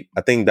 2008,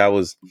 I think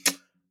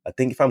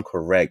if I'm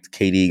correct,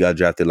 KD got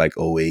drafted like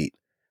 2008.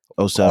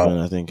 2007,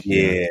 I think.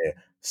 Yeah.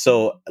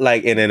 So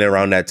like, and then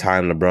around that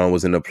time, LeBron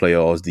was in the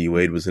playoffs, D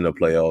Wade was in the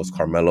playoffs,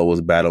 Carmelo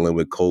was battling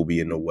with Kobe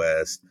in the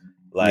West.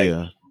 Like,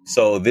 Yeah.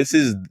 so this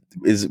is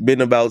it's been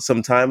about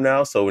some time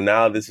now. So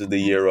now this is the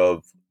year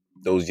of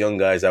those young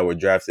guys that were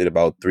drafted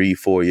about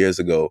 3-4 years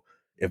ago.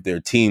 If their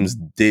teams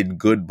did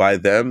good by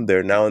them,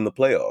 they're now in the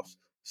playoffs.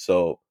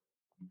 So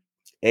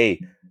hey,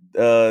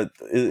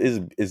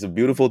 it's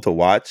beautiful to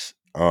watch.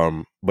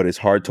 But it's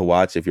hard to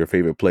watch if your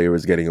favorite player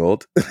is getting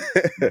old.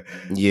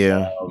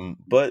 Yeah.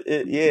 But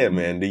yeah,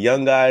 man, the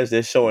young guys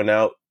they're showing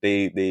out.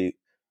 They're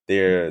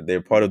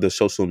part of the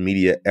social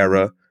media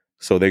era,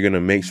 so they're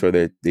gonna make sure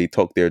that they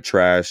talk their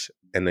trash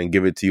and then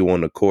give it to you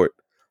on the court.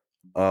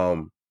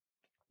 Um,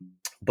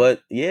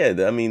 but yeah,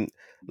 I mean,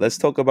 let's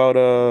talk about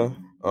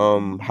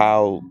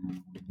how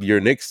your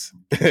Knicks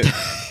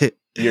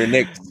your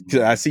Knicks. 'Cause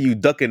I see you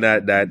ducking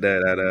that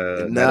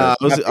Nah,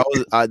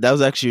 topic. that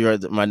was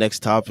actually my next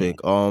topic.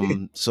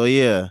 So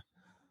yeah.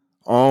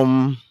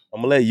 Um,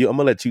 I'm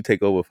gonna let you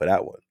take over for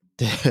that one.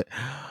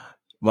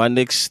 my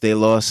Knicks, they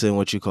lost in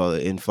what you call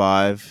it in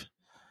five.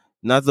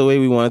 Not the way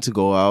we wanted to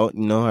go out.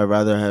 You know, I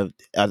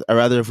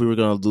rather if we were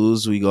gonna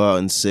lose, we go out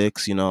in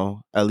six. You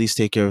know, at least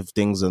take care of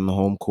things on the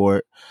home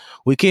court.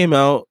 We came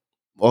out.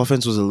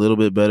 Offense was a little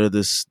bit better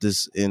this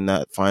in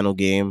that final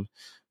game,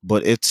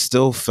 but it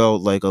still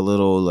felt like a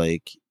little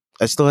like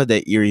I still had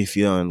that eerie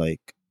feeling like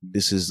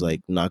this is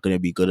like not gonna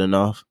be good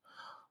enough.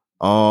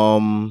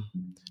 Um,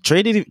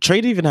 Trey didn't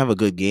even have a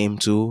good game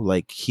too.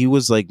 Like he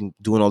was like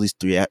doing all these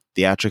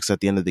theatrics at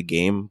the end of the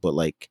game, but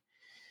like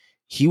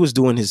he was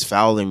doing his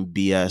fouling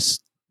BS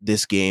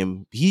this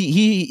game.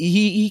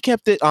 He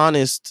kept it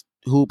honest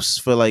hoops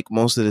for like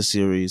most of the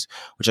series,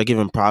 which I give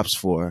him props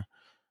for.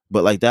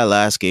 But like that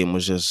last game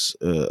was just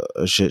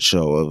a shit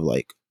show of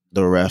like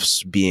the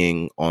refs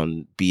being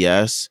on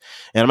BS.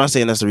 And I'm not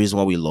saying that's the reason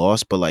why we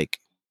lost, but like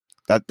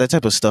that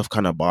type of stuff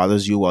kind of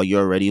bothers you while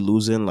you're already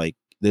losing. Like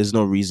there's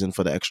no reason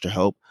for the extra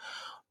help.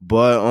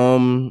 But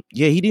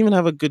yeah, he didn't even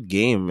have a good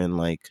game, and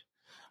like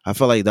I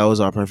felt like that was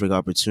our perfect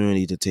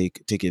opportunity to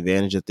take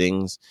advantage of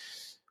things.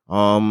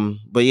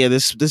 But yeah,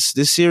 this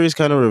series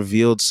kind of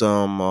revealed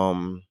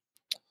some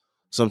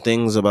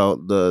things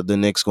about the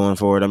Knicks going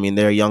forward. I mean,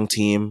 they're a young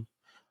team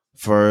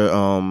for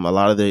a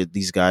lot of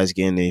these guys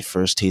getting their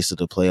first taste of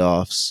the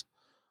playoffs.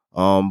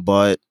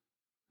 But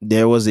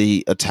there was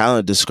a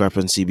talent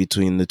discrepancy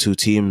between the two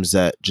teams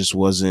that just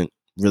wasn't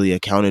really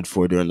accounted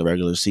for during the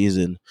regular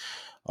season.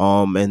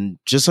 And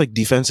just like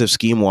defensive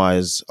scheme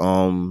wise,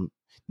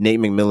 Nate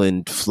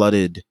McMillan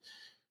flooded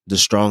the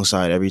strong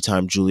side every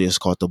time Julius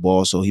caught the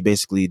ball. So he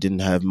basically didn't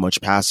have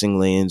much passing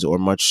lanes or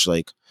much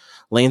like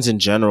lanes in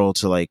general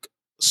to like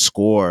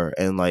score.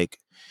 And like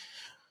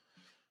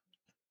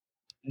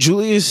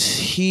Julius,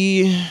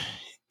 he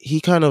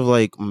kind of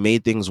like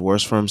made things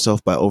worse for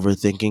himself by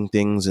overthinking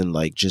things and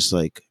like just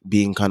like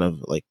being kind of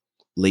like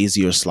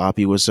lazy or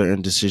sloppy with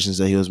certain decisions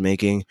that he was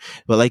making.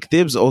 But like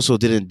Thibs also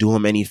didn't do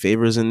him any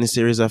favors in this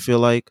series, I feel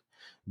like,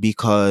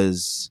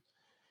 because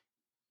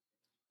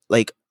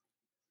like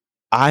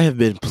I have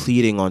been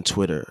pleading on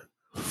Twitter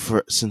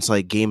for since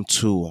like game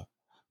two,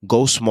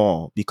 go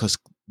small because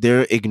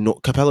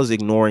Capella's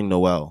ignoring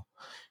Noel.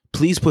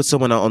 Please put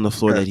someone out on the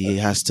floor that he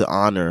has to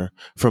honor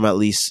from at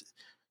least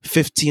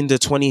 15 to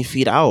 20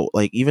 feet out.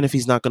 Like even if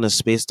he's not gonna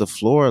space the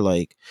floor,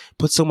 like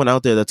put someone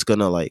out there that's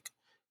gonna like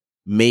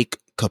make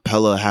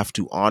Capella have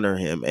to honor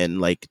him. And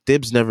like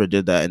Thibs never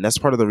did that. And that's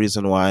part of the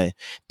reason why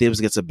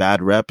Thibs gets a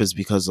bad rep is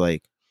because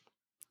like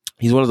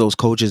he's one of those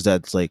coaches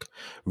that's like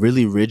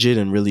really rigid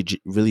and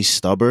really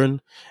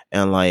stubborn,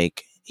 and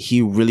like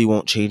he really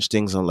won't change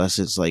things unless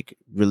it's like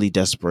really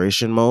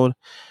desperation mode.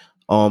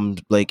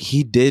 Like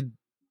he did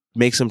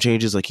make some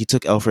changes, like he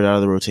took Alfred out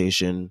of the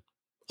rotation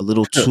a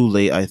little too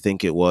late, I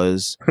think it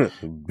was, Really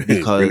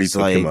because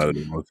took him like out of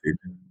the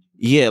rotation.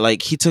 yeah,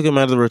 like he took him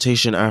out of the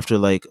rotation after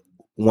like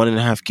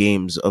 1.5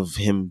 games of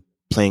him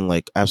playing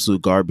like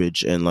absolute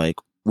garbage, and like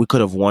we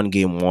could have won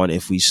game one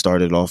if we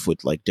started off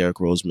with like Derrick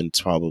Rose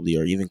minutes probably,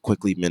 or even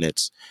quickly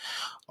minutes.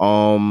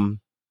 Um,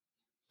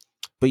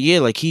 but yeah,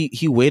 like he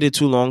waited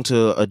too long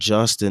to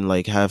adjust and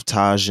like have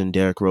Taj and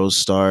Derrick Rose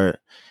start.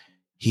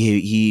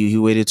 He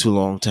waited too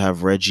long to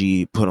have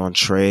Reggie put on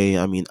Trey.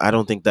 I mean, I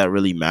don't think that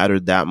really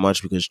mattered that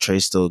much because Trey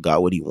still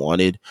got what he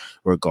wanted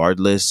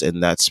regardless,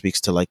 and that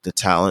speaks to like the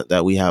talent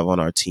that we have on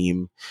our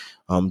team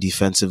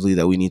defensively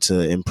that we need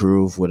to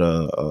improve with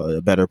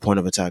a better point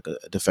of attack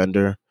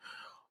defender.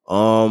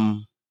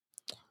 Um,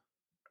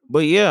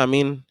 but yeah, I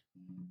mean,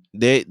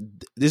 they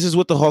this is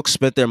what the Hawks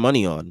spent their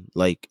money on.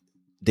 Like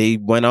they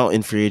went out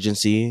in free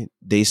agency,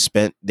 they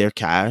spent their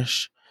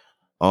cash.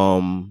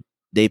 Um,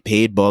 they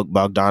paid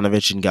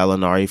Bogdanovich and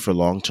Gallinari for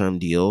long term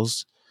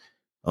deals.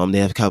 They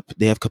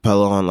have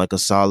Capella on like a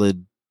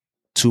solid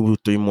 2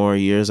 3 more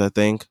years, I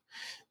think.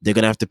 They're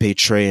gonna have to pay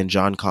Trey and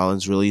John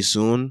Collins really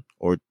soon,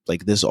 or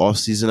like this off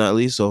season at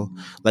least. So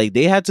like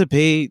they had to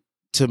pay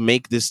to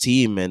make this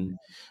team, and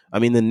I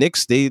mean the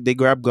Knicks they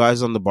grab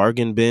guys on the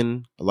bargain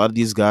bin. A lot of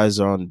these guys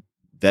are on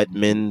vet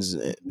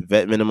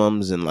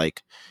minimums, and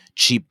like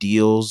cheap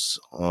deals.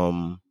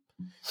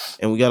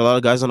 and we got a lot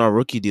of guys on our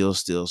rookie deals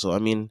still. So I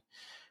mean,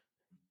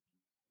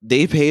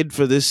 they paid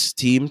for this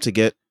team to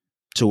get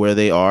to where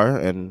they are,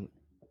 and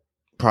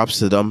props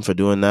to them for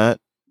doing that.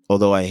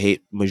 Although I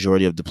hate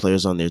majority of the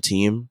players on their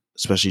team,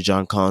 especially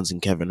John Collins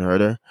and Kevin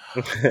Herter,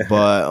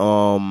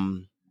 but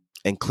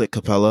and Clint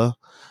Capella,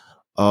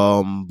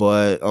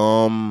 but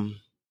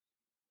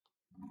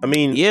I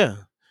mean, yeah,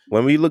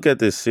 when we look at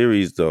this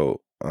series,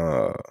 though,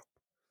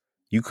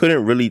 you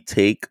couldn't really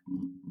take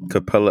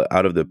Capella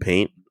out of the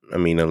paint. I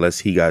mean, unless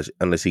he got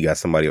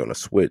somebody on a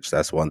switch,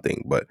 that's one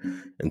thing. But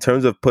in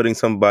terms of putting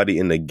somebody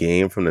in the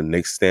game from the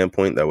Knicks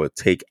standpoint that would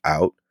take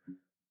out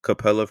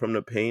Capella from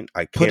the paint,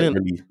 I can't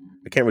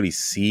really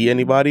see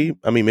anybody.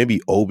 I mean,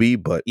 maybe Obi,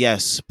 but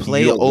yes,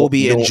 play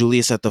Obi and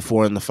Julius at the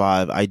 4 and the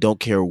 5. I don't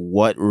care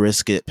what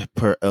risk it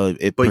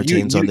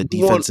pertains on the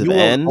defensive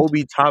end.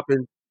 Obi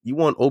topping. You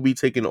want Obi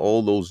taking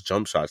all those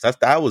jump shots. That's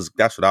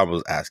what I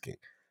was asking,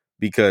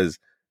 because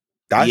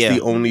that's the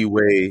only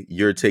way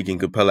you're taking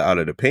Capella out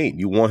of the paint.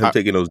 You want him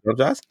taking those jump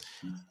shots?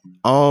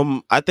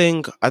 I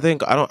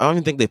don't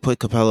even think they put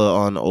Capella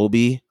on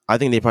Obi. I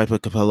think they probably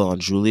put Capella on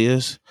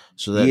Julius.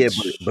 So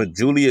that but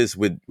Julius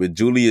with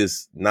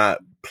Julius not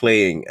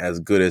playing as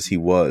good as he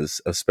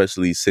was,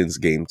 especially since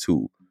game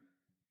 2,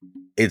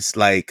 it's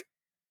like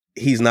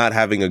he's not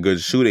having a good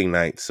shooting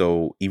night.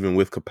 So even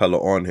with Capella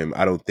on him,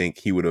 I don't think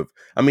he would have.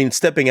 I mean,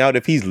 stepping out,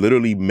 if he's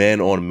literally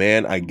man on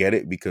man, I get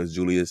it, because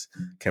Julius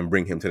can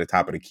bring him to the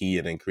top of the key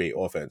and then create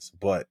offense.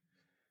 But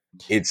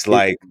it's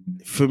like,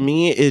 for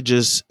me, it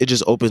just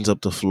opens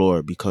up the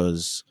floor,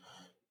 because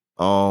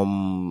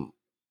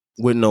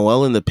with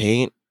Noel in the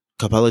paint,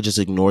 Capella just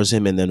ignores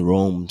him and then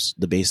roams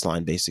the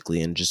baseline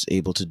basically, and just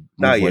able to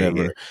move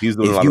whatever. Yeah. He's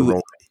doing a lot of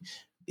roaming.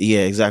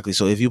 Yeah, exactly.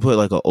 So if you put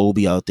like an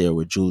Obi out there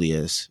with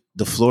Julius,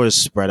 the floor is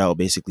spread out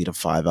basically to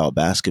 5-out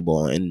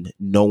basketball, and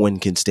no one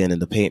can stand in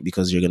the paint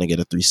because you're gonna get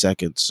a 3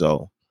 seconds.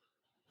 So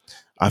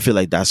I feel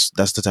like that's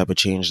the type of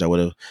change that would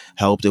have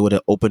helped. It would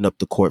have opened up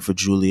the court for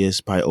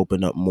Julius, probably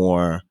opened up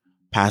more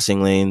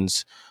passing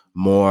lanes,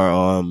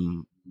 more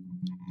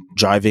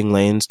driving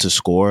lanes to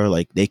score.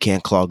 Like, they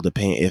can't clog the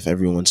paint if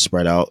everyone's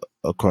spread out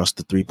across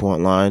the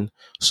 3-point line.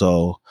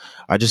 So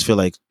I just feel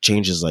like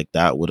changes like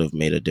that would have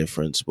made a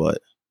difference. But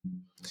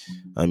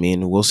I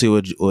mean, we'll see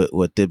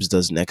what Thibs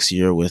does next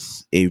year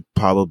with a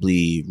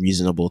probably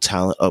reasonable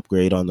talent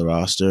upgrade on the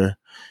roster.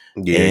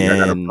 Yeah, I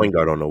got a point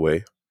guard on the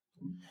way.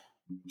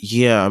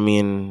 Yeah, I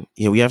mean,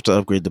 we have to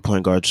upgrade the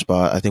point guard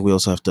spot. I think we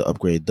also have to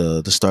upgrade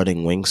the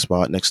starting wing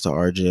spot next to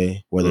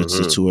RJ, whether it's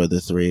the 2 or the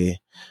 3.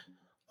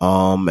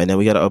 And then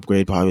we got to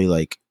upgrade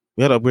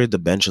the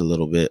bench a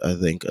little bit, I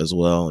think, as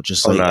well.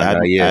 Just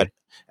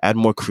add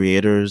more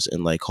creators,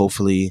 and like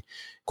hopefully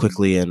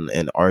Quickly and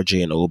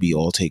RJ and Obi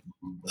all take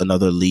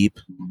another leap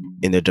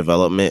in their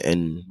development,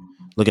 and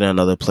looking at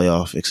another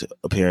playoff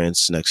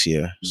appearance next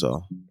year.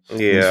 So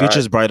the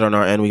future's bright on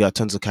our end. We got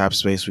tons of cap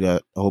space. We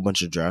got a whole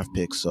bunch of draft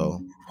picks.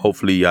 So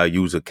hopefully I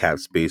use a cap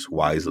space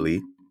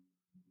wisely.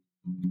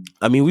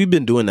 I mean, we've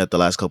been doing that the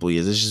last couple of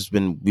years. It's just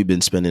we've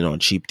been spending on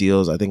cheap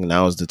deals. I think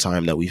now is the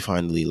time that we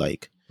finally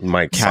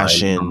might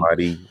cash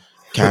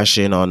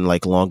in on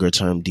like longer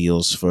term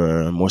deals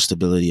for more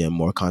stability and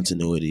more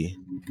continuity.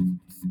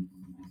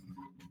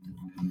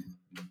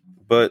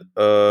 But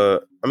I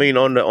mean,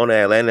 on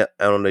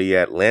the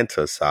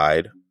Atlanta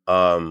side,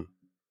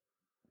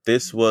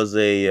 this was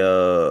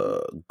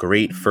a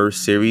great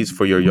first series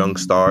for your young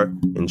star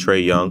in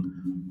Trae Young.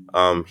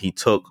 He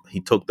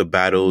took the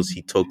battles,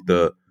 he took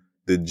the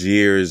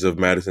jeers of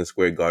Madison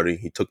Square Garden,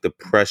 he took the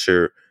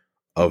pressure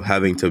of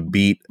having to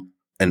beat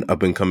an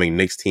up and coming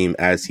Knicks team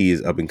as he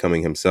is up and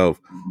coming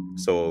himself.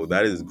 So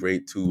that is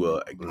great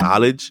to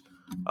acknowledge.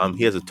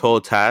 He has a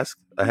tall task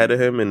ahead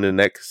of him in the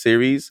next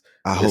series.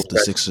 I hope the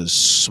Sixers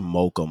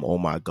smoke him. Oh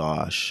my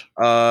gosh.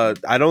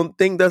 I don't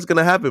think that's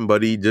gonna happen,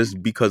 buddy,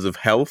 just because of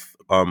health.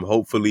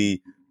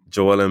 Hopefully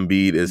Joel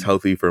Embiid is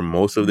healthy for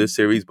most of this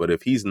series, but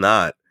if he's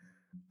not,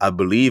 I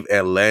believe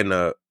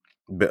Atlanta,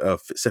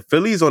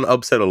 Philly's on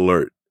upset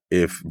alert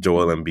if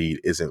Joel Embiid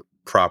isn't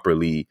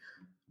properly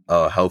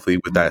healthy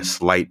with that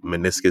slight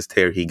meniscus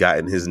tear he got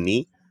in his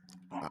knee.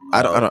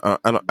 I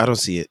don't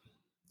see it.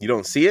 You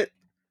don't see it?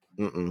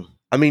 Mm-mm.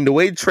 I mean, the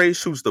way Trae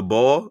shoots the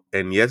ball,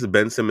 and yes,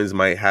 Ben Simmons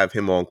might have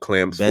him on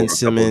clamps for a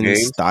couple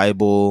games.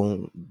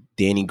 Thibault,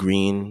 Danny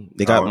Green,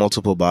 they got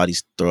multiple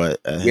bodies throw at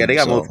him. Yeah, they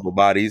got multiple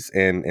bodies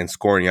and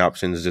scoring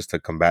options just to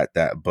combat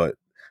that. But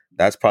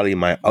that's probably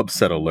my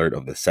upset alert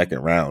of the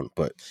second round.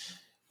 But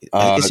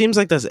it seems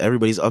like that's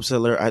everybody's upset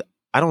alert.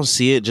 I don't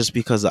see it just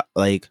because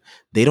like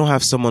they don't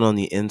have someone on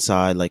the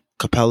inside like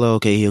Capella.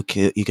 Okay,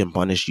 he can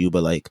punish you,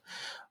 but like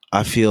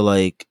I feel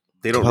like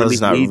they don't really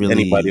need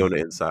anybody on the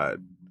inside.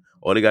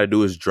 All they got to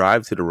do is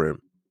drive to the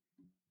rim.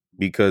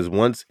 Because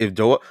if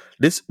Joel,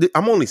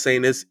 I'm only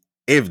saying this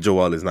if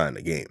Joel is not in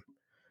the game.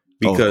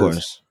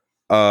 Because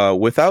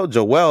without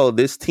Joel,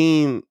 this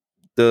team,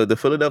 the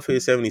Philadelphia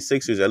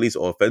 76ers, at least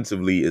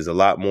offensively, is a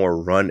lot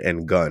more run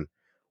and gun,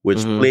 which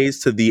plays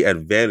to the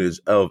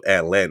advantage of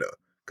Atlanta.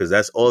 Because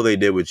that's all they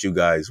did with you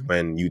guys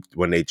when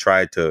they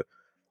tried to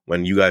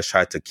when you guys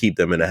tried to keep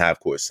them in a half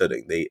court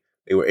setting. They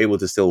were able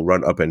to still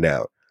run up and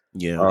down.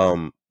 Yeah.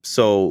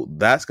 So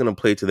that's going to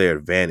play to their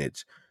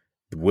advantage.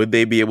 Would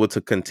they be able to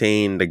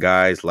contain the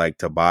guys like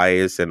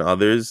Tobias and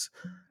others?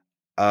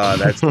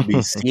 That's to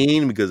be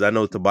seen, because I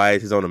know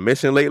Tobias is on a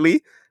mission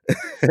lately.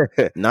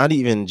 Not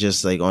even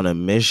just like on a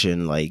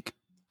mission. Like,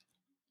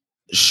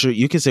 sure,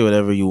 you can say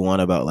whatever you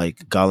want about like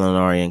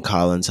Gallinari and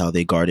Collins, how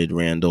they guarded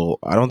Randall.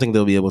 I don't think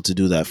they'll be able to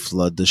do that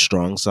flood the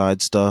strong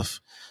side stuff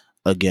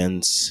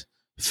against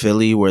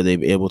Philly, where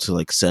they're able to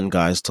like send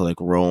guys to like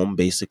roam,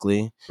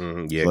 basically.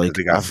 Yeah, because Like,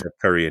 they got Steph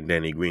Curry and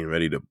Danny Green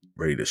ready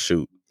to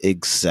shoot.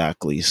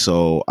 exactly.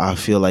 So I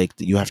feel like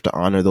you have to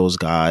honor those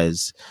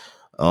guys.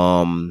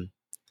 And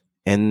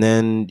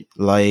then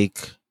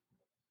like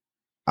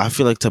I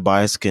feel like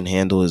Tobias can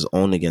handle his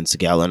own against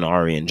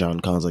Gallinari and John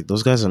Collins. Like,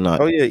 those guys are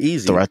not Oh yeah,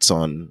 easy threats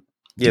on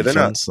Yeah,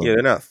 defense.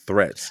 they're not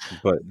threats,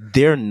 but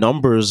Their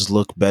numbers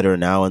look better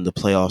now in the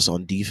playoffs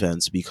on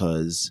defense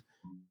because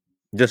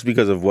just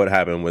because of what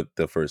happened with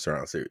the first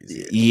round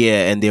series.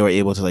 yeah, and they were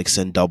able to like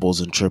send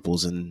doubles and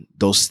triples, and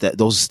those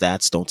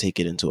stats don't take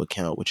it into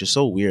account, which is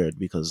so weird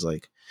because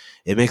like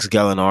it makes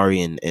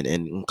Gallinari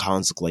and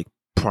Collins look like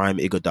prime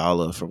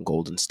Iguodala from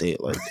Golden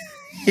State. Like,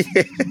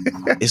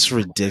 it's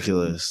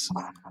ridiculous.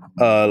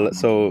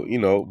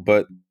 So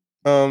but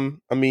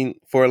I mean,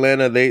 for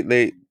Atlanta,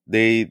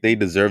 they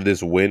deserve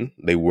this win.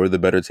 They were the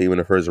better team in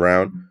the first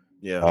round.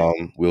 Yeah.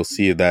 We'll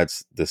see if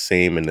that's the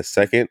same in the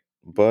second.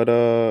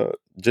 But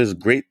just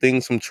great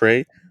things from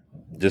Trey.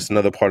 Just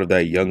another part of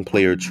that young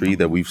player tree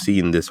that we've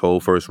seen this whole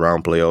first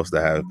round playoffs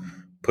that have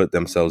put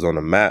themselves on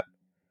the map.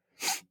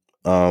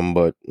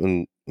 But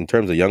in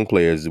terms of young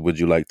players, would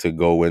you like to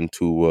go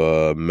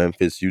into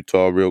Memphis,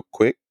 Utah real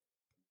quick?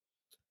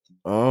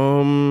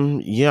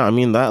 Yeah, I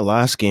mean that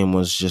last game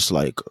was just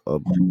like a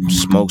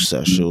smoke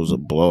session. It was a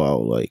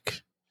blowout,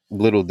 like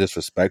Little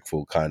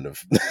disrespectful, kind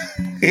of.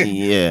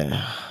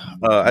 yeah.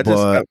 I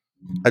But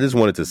just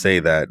wanted to say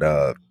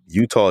that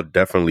Utah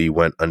definitely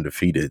went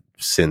undefeated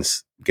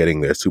since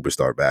getting their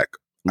superstar back.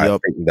 I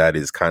yep. think that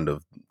is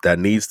that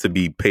needs to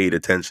be paid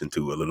attention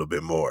to a little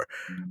bit more.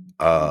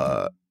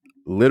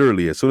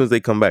 Literally, as soon as they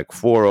come back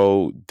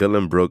 4-0,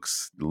 Dylan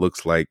Brooks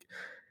looks like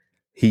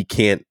he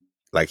can't,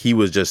 like he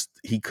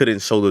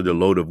couldn't shoulder the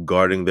load of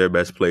guarding their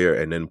best player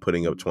and then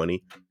putting up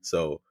 20.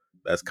 So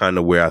that's kind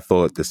of where I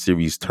thought the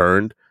series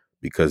turned,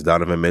 because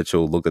Donovan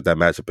Mitchell looked at that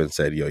matchup and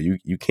said, yo,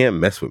 you can't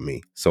mess with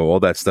me. So all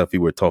that stuff we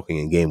were talking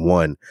in game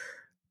one,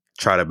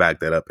 try to back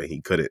that up, and he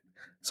couldn't.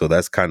 So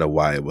that's kind of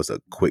why it was a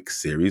quick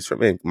series for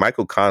me.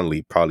 Michael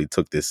Conley probably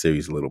took this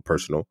series a little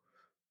personal.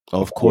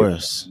 Of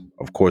course,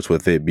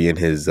 with it being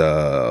his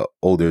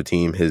older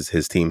team, his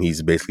team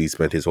he's basically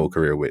spent his whole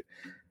career with.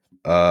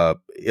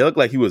 It looked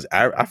like he was.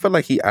 I felt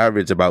like he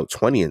averaged about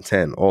 20 and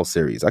 10 all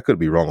series. I could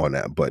be wrong on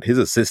that, but his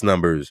assist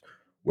numbers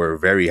were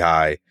very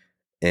high,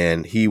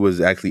 and he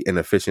was actually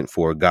inefficient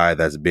for a guy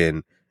that's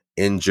been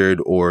injured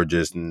or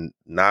just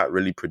not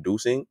really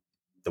producing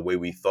the way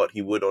we thought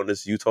he would on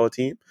this Utah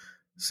team.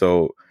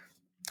 So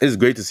it's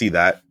great to see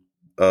that.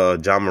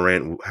 John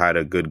Morant had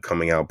a good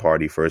coming out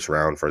party first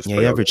round, first yeah, playoff.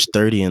 he averaged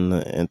 30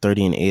 and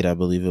 30 and 8, I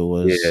believe it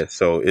was. Yeah,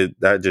 so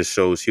that just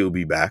shows he'll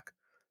be back.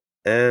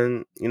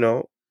 And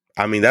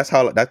I mean, that's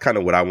kind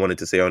of what I wanted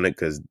to say on it,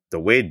 because the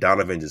way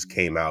Donovan just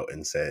came out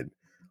and said,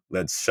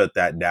 "Let's shut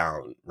that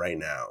down right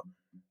now,"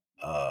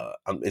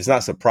 it's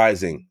not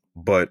surprising.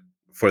 But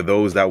for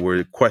those that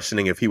were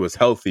questioning if he was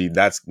healthy,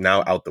 that's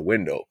now out the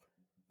window.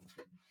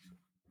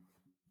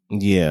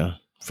 Yeah,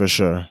 for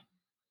sure.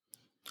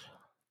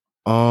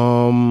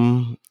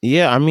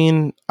 Yeah, I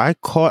mean, I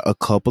caught a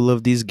couple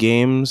of these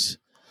games.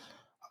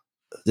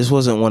 This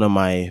wasn't one of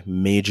my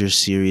major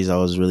series I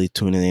was really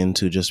tuning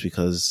into, just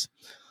because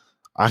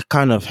I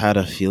kind of had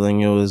a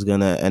feeling it was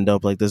gonna end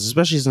up like this,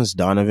 especially since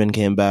Donovan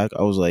came back.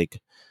 I was like,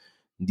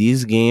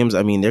 these games,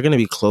 I mean, they're gonna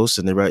be close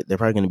and they're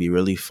probably gonna be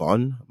really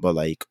fun, but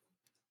like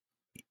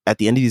at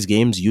the end of these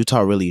games,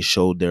 Utah really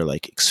showed their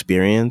like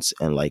experience,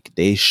 and like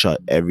they shut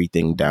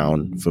everything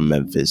down from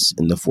Memphis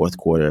in the fourth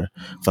quarter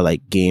for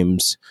like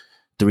games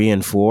 3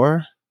 and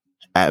 4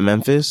 at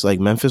Memphis. Like,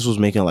 Memphis was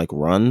making like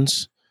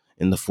runs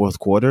in the fourth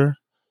quarter,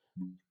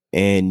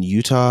 and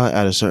Utah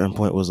at a certain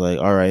point was like,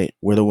 all right,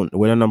 we're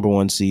the number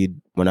one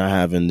seed, we're not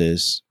having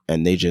this.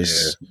 And they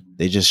just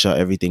shut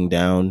everything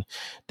down.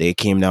 They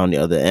came down the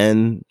other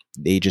end,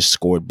 they just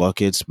scored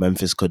buckets.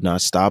 Memphis could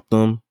not stop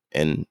them,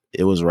 and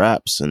it was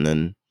wraps. And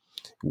then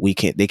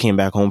they came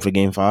back home for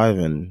game 5,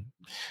 and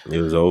it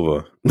was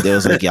over. They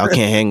was like, y'all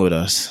can't hang with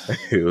us.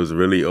 It was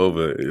really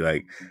over.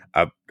 Like,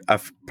 I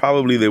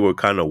probably they were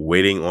kind of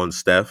waiting on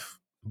Steph,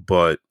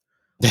 but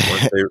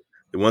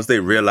once they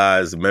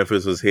realized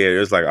Memphis was here, it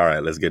was like, all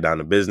right, let's get down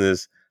to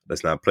business.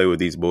 Let's not play with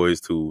these boys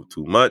too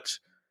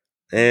much.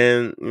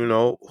 And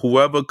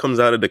whoever comes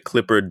out of the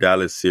Clipper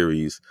Dallas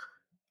series,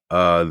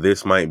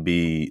 this might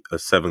be a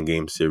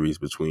 7-game series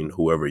between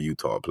whoever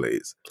Utah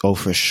plays. Oh,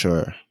 for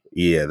sure.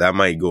 Yeah, that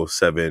might go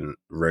 7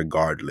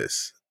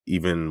 regardless,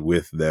 even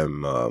with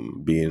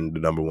them being the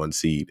number one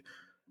seed.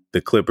 The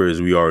Clippers,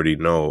 we already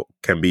know,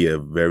 can be a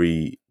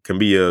very can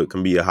be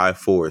a high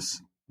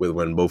force with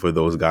when both of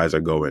those guys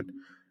are going.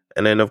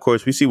 And then of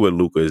course we see what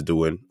Luka is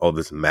doing, all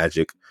this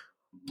magic.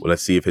 Well,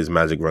 let's see if his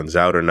magic runs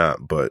out or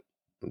not. But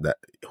that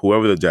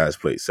whoever the Jazz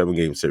plays,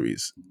 7-game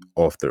series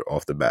off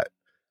the bat.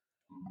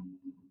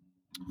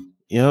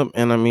 Yep,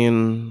 and I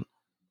mean,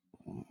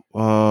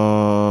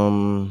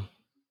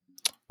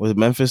 with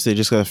Memphis, they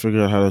just got to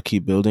figure out how to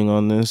keep building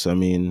on this. I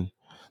mean,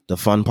 the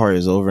fun part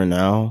is over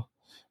now.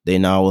 They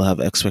now will have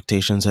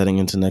expectations heading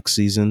into next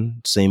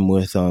season. Same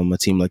with a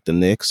team like the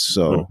Knicks.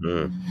 So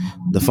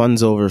the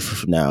fun's over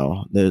for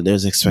now.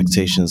 There's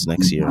expectations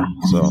next year.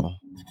 So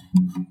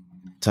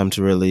time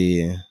to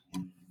really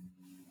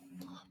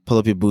pull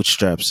up your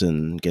bootstraps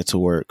and get to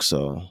work.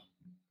 So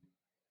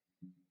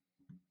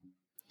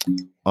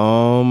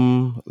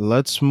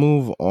let's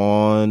move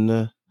on.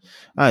 All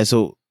right,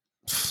 so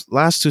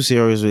last two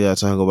series we got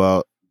to talk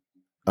about.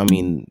 I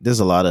mean,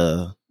 there's a lot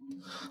of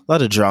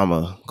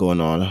drama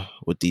going on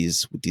with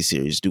these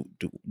series. Do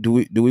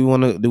we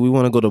want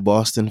to go to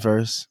Boston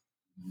first?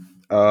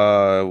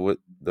 With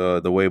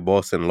the way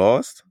Boston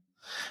lost?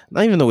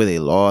 Not even the way they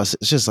lost.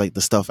 It's just like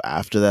the stuff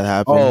after that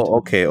happened. Oh,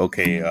 okay.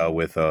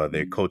 With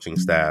their coaching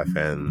staff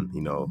and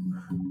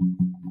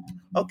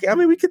Okay, I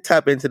mean we could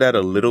tap into that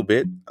a little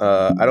bit.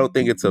 I don't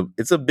think it's a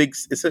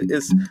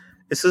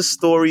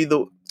story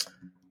though.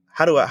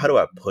 How do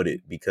I put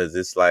it? Because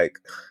it's like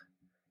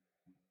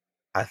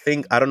I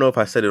don't know if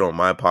I said it on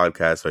my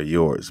podcast or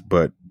yours,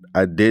 but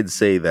I did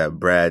say that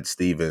Brad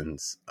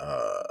Stevens,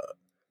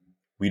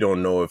 we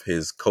don't know if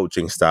his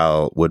coaching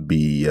style would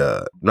be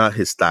not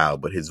his style,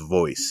 but his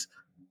voice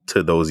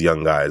to those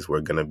young guys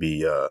were going to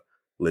be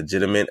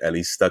legitimate, at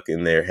least stuck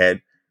in their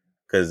head.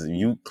 Because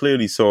you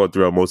clearly saw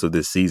throughout most of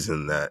this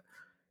season that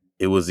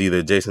it was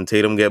either Jason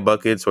Tatum get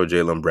buckets or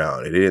Jaylen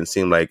Brown. It didn't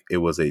seem like it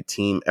was a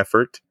team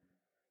effort.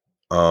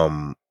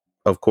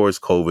 Of course,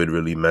 COVID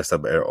really messed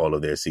up all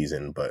of their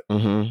season, but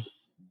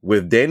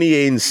with Danny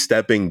Ainge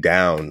stepping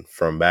down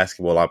from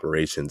basketball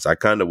operations, I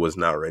kind of was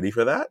not ready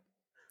for that.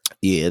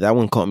 Yeah, that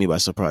one caught me by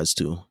surprise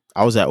too.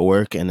 I was at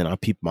work and then I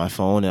peeped my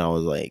phone and I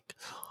was like,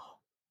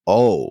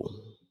 oh,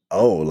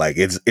 like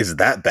it's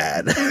that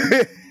bad.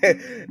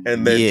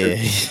 And then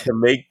to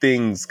make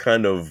things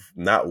kind of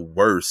not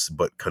worse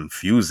but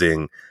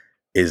confusing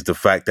is the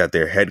fact that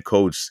their head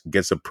coach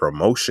gets a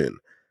promotion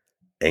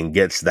and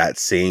gets that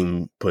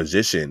same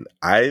position.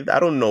 I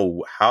don't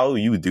know how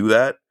you do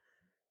that.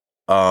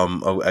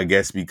 I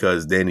guess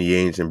because Danny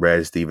Ainge and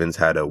Brad Stevens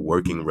had a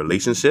working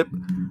relationship,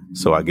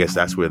 so I guess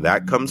that's where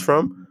that comes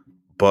from.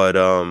 But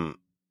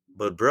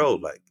bro,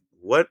 like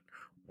what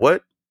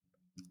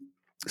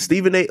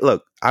Stephen A.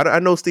 Look, I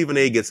know Stephen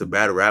A. gets a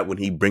bad rap when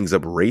he brings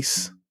up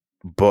race,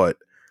 but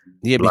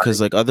yeah, because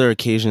like other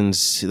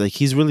occasions, like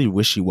he's really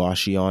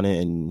wishy-washy on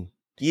it, and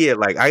yeah,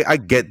 like I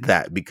get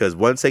that because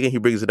 1 second he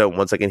brings it up,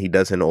 1 second he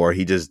doesn't, or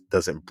he just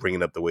doesn't bring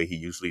it up the way he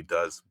usually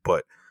does.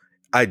 But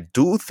I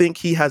do think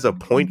he has a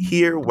point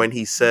here when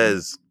he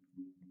says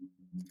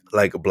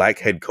like black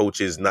head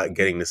coaches not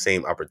getting the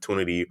same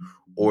opportunity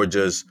or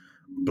just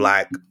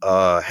black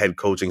head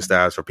coaching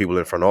staffs for people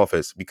in front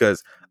office,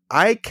 because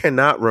I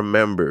cannot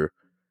remember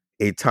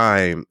a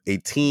time a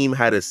team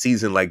had a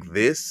season like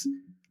this.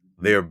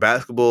 Their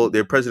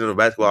president of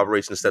basketball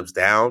operations steps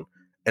down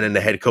and then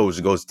the head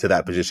coach goes to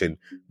that position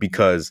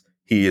because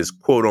he is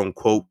quote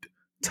unquote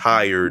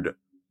tired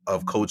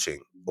of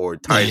coaching or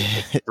tired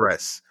of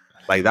stress.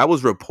 Like that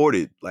was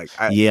reported. Like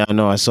I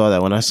know. I saw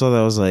that. When I saw that,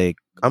 I was like,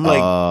 I'm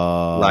like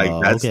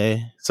that's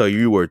okay. So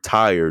you were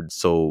tired,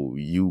 so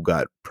you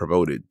got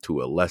promoted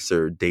to a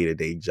lesser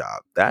day-to-day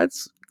job.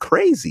 That's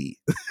crazy.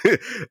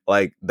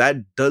 Like that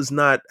does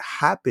not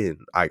happen.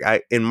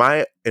 Like in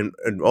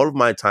all of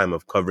my time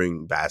of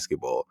covering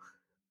basketball,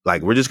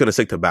 like we're just gonna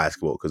stick to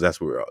basketball because that's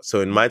where we're at.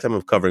 So in my time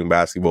of covering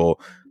basketball,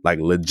 like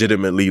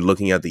legitimately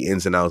looking at the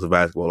ins and outs of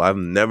basketball, I've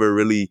never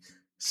really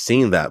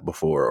seen that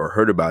before or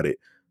heard about it.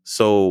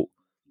 So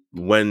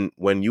when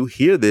you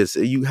hear this,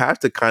 you have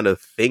to kind of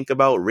think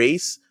about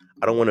race.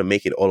 I don't want to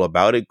make it all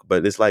about it,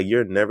 but it's like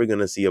you're never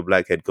gonna see a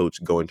black head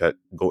coach go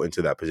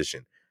into that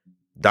position.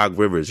 Doc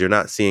Rivers, you're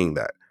not seeing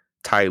that.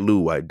 Ty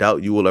Lue, I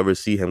doubt you will ever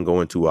see him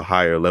go into a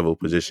higher level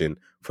position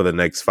for the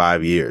next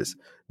 5 years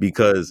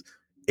because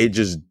it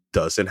just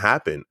doesn't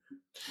happen.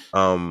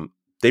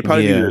 They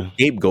probably need a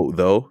scapegoat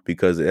though,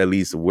 because at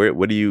least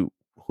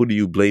who do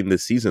you blame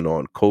this season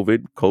on?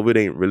 COVID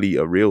ain't really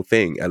a real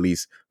thing, at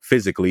least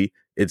physically.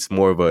 It's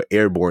more of an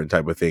airborne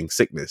type of thing,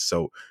 sickness.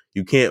 So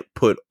you can't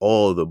put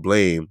all the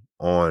blame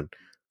on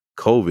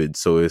COVID.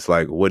 So it's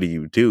like, what do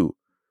you do?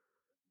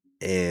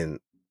 And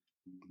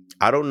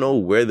I don't know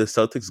where the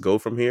Celtics go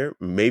from here.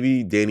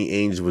 Maybe Danny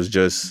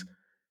Ainge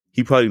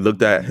he probably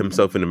looked at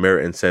himself in the mirror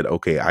and said,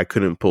 okay, I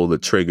couldn't pull the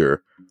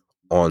trigger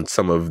on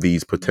some of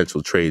these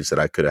potential trades that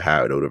I could have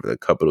had over the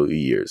couple of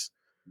years.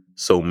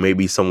 So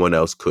maybe someone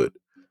else could.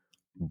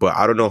 But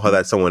I don't know how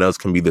that someone else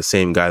can be the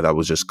same guy that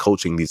was just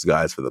coaching these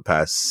guys for the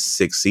past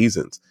 6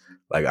 seasons.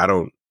 Like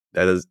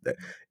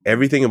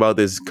everything about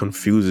this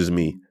confuses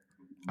me.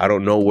 I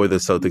don't know where the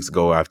Celtics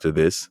go after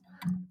this.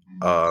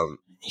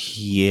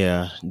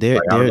 Yeah, they're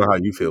Like I don't they're know how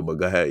you feel, but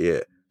go ahead.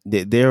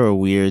 Yeah, they're a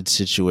weird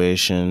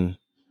situation.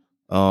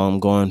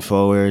 Going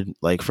forward,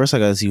 like first I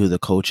gotta see who the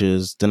coach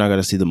is, then I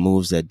gotta see the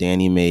moves that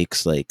Danny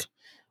makes. Like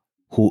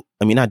who?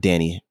 I mean, not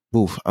Danny.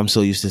 Oof, I'm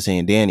so used to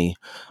saying Danny.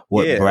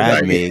 What yeah,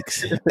 Brad right.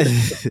 makes.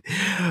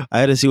 I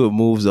had to see what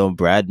moves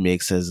Brad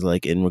makes as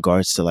like in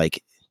regards to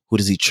like who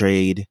does he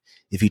trade?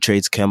 If he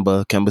trades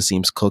Kemba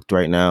seems cooked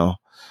right now.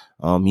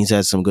 He's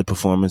had some good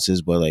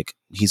performances, but like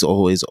he's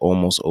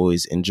almost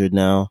always injured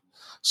now.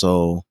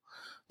 So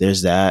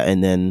there's that,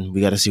 and then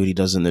we got to see what he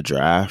does in the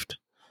draft.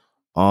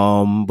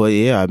 But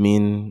yeah, I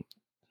mean,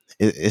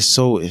 it's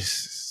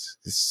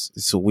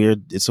a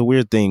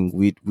weird thing.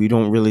 We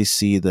don't really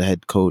see the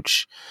head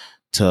coach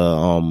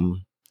to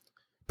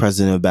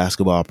president of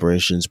basketball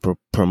operations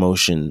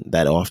promotion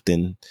that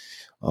often.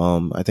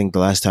 I think the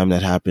last time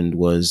that happened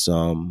was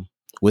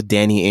with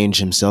Danny Ainge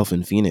himself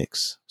in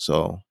Phoenix.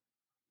 So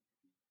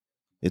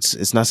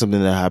it's not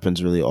something that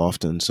happens really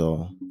often.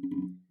 So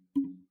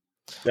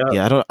Yeah,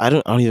 yeah, I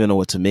don't even know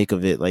what to make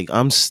of it. Like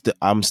I'm still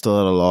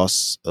at a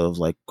loss of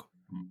like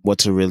what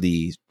to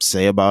really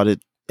say about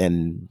it,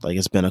 and like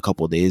it's been a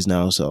couple of days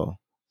now. So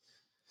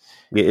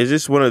yeah. It's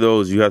just one of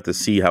those you have to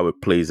see how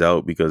it plays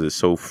out because it's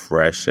so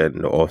fresh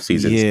and the off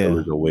season still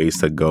yeah, is a ways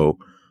to go.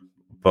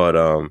 But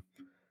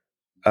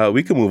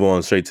we can move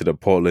on straight to the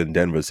Portland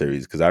Denver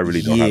series because I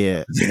really don't have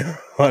yeah. to say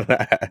on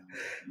that.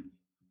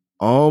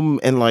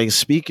 And like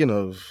speaking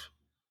of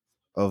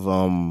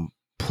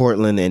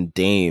Portland and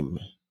Dame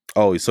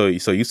Oh, so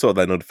you saw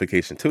that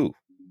notification too?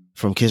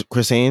 from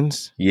Chris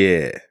Haynes,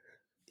 Yeah.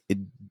 it,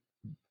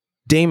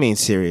 Dame ain't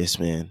serious,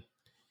 man.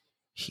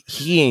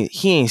 He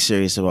ain't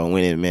serious about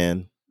winning,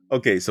 man.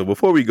 Okay, so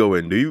before we go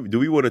in, do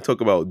we want to talk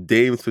about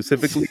Dame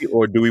specifically,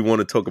 or do we want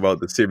to talk about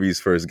the series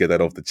first? Get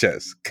that off the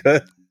chest.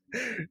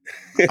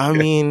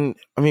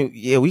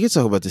 Yeah, we could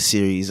talk about the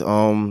series.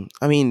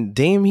 I mean,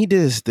 Dame, he did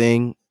his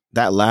thing.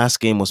 That last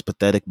game was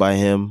pathetic by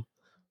him.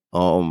 I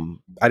didn't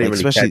Like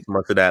really catch especially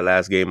much of that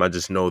last game. I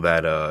just know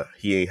that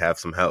he ain't have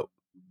some help.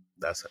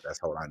 That's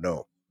all I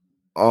know.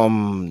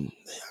 um,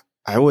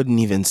 I wouldn't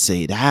even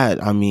say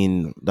that. I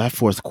mean, that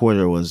fourth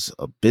quarter was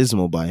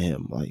abysmal by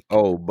him. Like,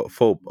 Oh, but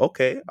folk,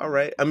 okay, all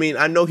right. I mean,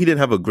 I know he didn't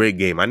have a great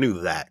game. I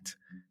knew that,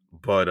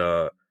 but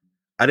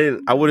I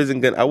didn't. I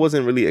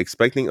wasn't really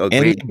expecting a and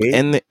great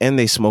game. and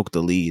they smoked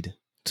the lead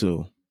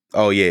too.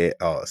 Oh yeah.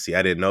 Oh, see,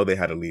 I didn't know they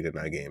had a lead in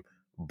that game.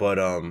 But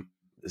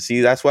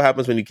see, that's what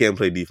happens when you can't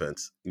play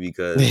defense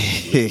because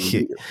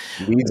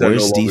leads are no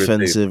Worst longer safe.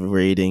 defensive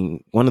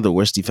rating, one of the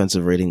worst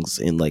defensive ratings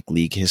in like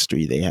league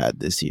history they had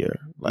this year.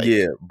 Like,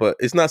 Yeah, but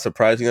it's not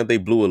surprising that they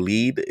blew a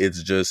lead.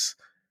 It's just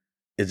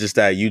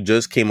that you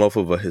just came off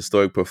of a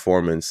historic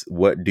performance.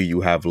 What do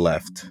you have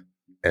left?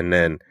 And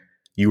then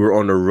you were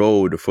on the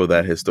road for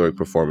that historic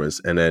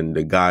performance, and then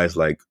the guys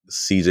like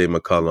CJ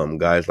McCollum,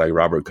 guys like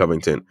Robert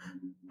Covington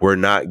were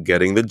not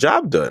getting the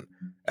job done,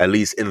 at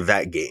least in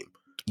that game.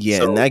 yeah,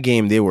 in So that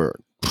game they were.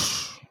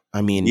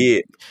 I mean, yeah,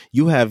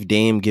 you have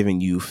Dame giving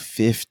you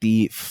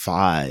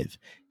 55,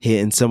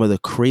 hitting some of the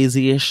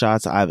craziest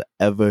shots I've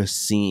ever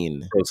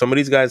seen. so some of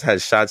these guys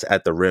had shots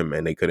at the rim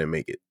and they couldn't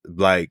make it.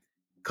 Like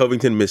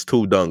Covington missed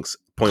 2 dunks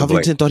point blank.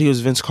 Covington thought he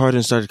was Vince Carter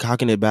and started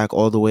cocking it back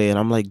all the way, and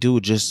I'm like,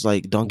 dude, just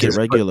like dunk it Just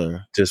put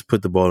regular. just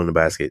put the ball in the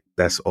basket.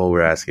 That's all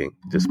we're asking.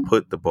 Just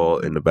put the ball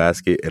in the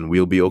basket and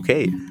we'll be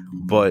okay.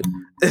 But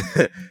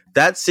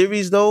that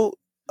series though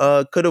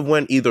could have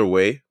went either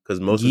way because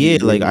most of Yeah,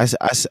 these like games,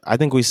 I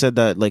think we said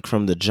that like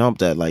from the jump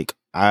that like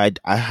I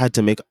had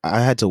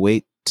to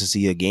wait to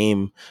see a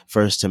game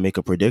first to make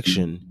a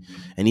prediction,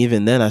 and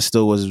even then I yeah,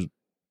 still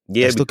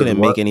because couldn't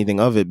make anything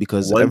of it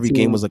because one every game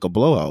team was like a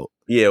blowout.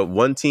 yeah,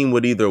 one team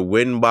would either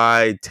win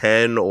by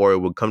 10 or it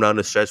would come down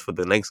the stretch for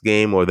the next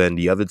game, or then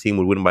the other team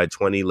would win by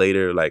 20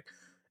 later. Like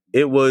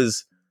it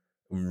was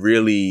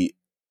really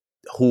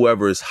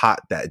whoever's hot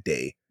that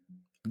day.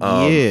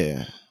 Um,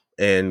 Yeah,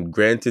 and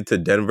granted to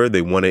Denver,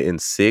 they won it in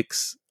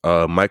 6.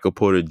 Michael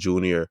Porter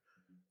Jr.,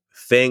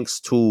 thanks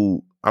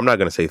to, I'm not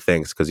going to say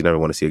thanks because you never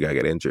want to see a guy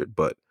get injured,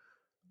 but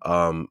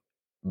um,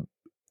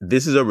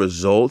 this is a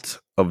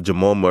result of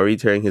Jamal Murray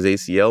tearing his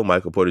ACL.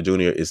 Michael Porter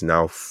Jr. is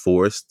now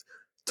forced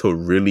to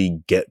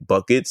really get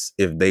buckets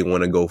if they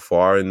want to go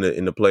far in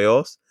the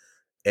playoffs,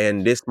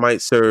 and this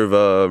might serve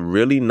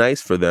really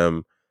nice for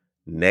them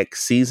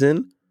next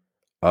season.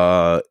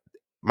 Uh,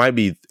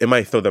 it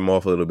might throw them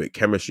off a little bit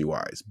chemistry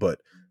wise, but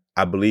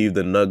I believe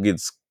the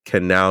Nuggets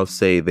can now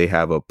say they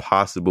have a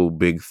possible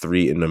big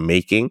 3 in the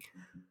making.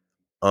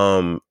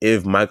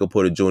 If Michael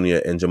Porter Jr.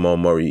 and Jamal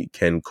Murray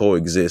can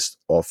coexist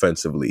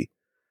offensively.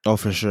 oh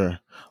for sure.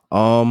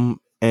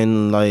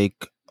 And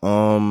like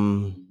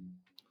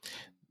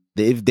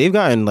they've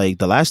gotten like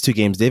the last two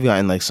games they've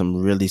gotten like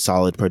some really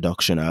solid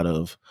production out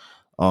of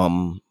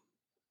um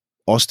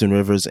Austin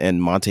Rivers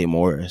and Monte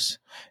Morris.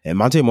 And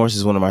Monte Morris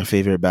is one of my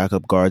favorite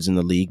backup guards in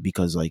the league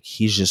because like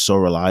he's just so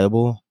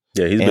reliable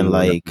Yeah, he's been and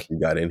lit up since like he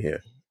got in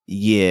here.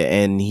 yeah,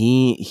 and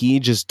he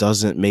just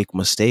doesn't make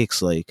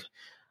mistakes. Like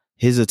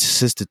his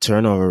assist to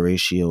turnover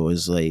ratio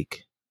is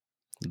like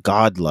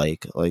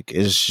godlike. Like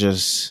it's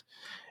just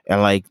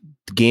And like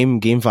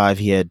game 5,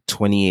 he had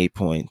 28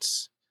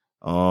 points.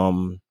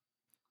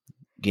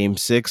 Game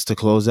 6 to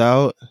close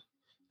out,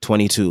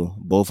 22,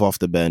 both off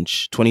the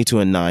bench, 22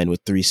 and 9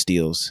 with 3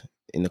 steals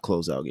in the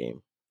closeout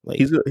game. Like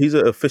He's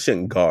an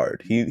efficient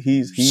guard.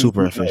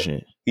 super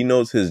efficient. He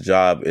knows his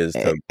job is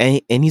to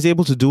And he's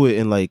able to do it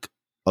in like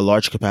a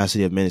large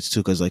capacity of minutes too,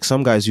 because like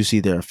some guys you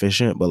see they're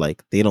efficient, but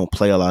like they don't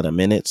play a lot of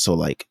minutes, so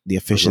like the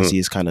efficiency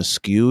is kind of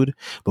skewed.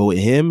 But with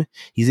him,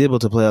 he's able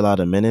to play a lot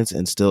of minutes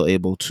and still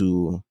able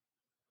to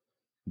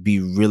be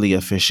really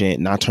efficient,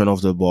 not turn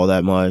over the ball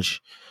that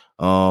much.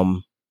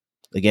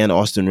 Again,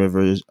 Austin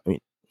Rivers. I mean,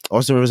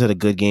 Austin Rivers had a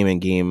good game in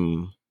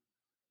game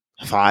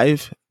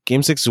 5.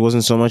 Game 6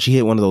 wasn't so much. He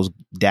hit one of those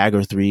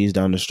dagger threes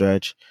down the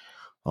stretch.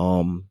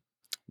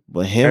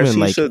 But him as and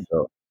he like should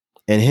though.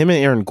 and him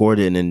and Aaron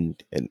Gordon and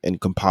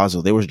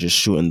Campazzo, they were just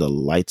shooting the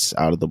lights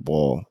out of the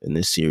ball in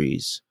this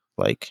series.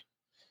 Like,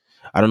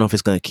 I don't know if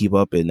it's gonna keep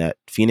up in that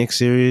Phoenix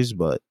series,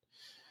 but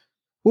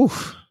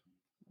oof,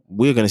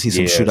 we're gonna see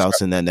some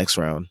shootouts in that next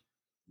round.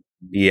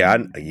 Yeah,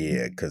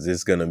 because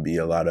it's gonna be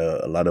a lot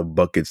of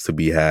buckets to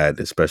be had,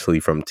 especially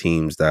from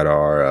teams that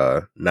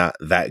are not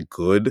that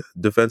good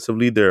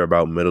defensively. They're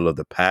about middle of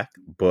the pack,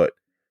 but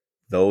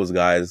those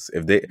guys,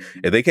 if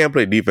they can't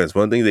play defense,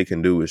 one thing they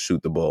can do is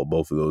shoot the ball.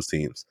 Both of those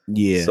teams,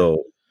 Yeah.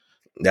 So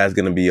that's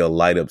gonna be a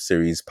light up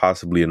series,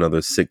 possibly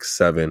another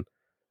 6-7.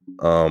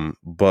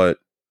 But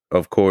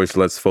of course,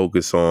 let's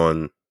focus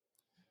on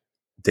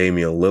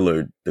Damian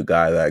Lillard, the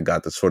guy that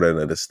got the short end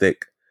of the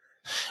stick.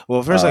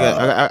 Well, first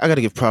I got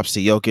to give props to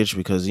Jokic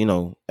because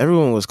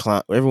everyone was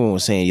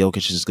saying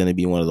Jokic is going to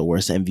be one of the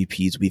worst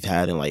MVPs we've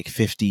had in like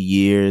 50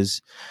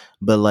 years,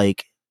 but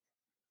like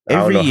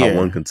every I don't know year, how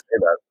one can say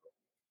that.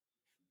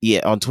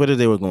 Yeah, on Twitter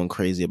they were going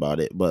crazy about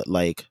it, but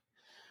like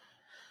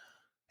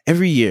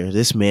every year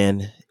this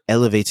man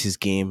elevates his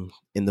game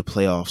in the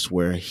playoffs,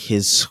 where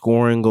his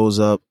scoring goes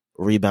up,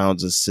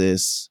 rebounds,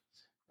 assists,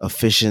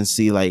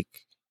 efficiency. Like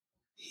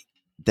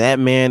that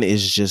man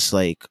is just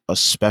like a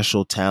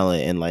special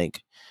talent, and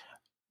like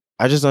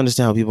I just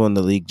understand how people in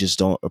the league just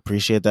don't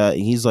appreciate that.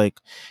 He's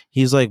like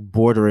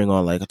bordering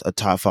on like a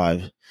top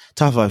five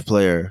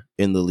player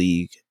in the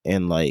league,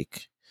 and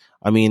like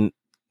I mean,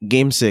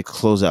 game 6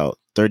 closeout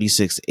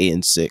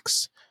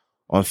 36-8-6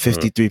 on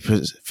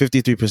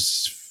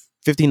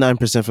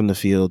 59% from the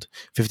field,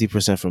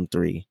 50% from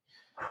 3.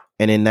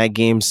 And in that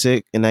game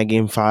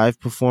 5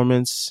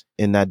 performance,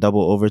 in that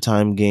double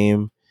overtime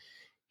game,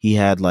 he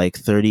had like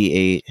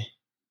 38,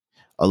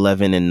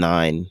 11 and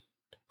 9,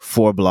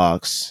 4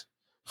 blocks,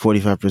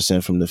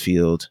 45% from the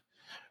field,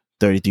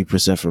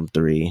 33% from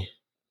 3.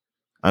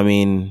 I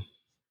mean,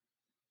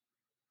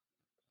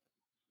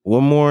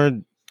 what more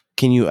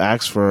can you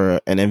ask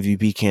for an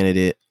MVP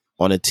candidate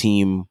on a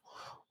team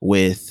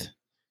with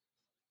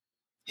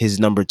his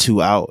number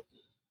 2 out?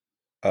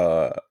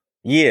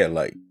 Yeah,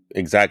 like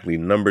exactly.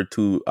 Number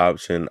 2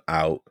 option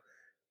out.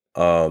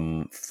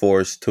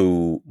 Forced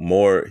to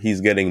more. He's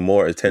getting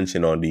more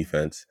attention on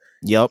defense.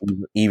 Yep.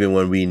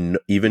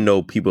 Even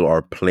though people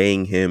are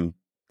playing him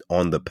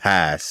on the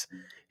pass,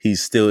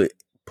 he's still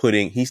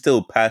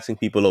passing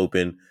people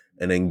open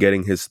and then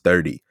getting his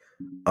 30.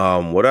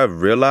 What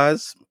I've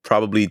realized,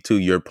 probably to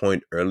your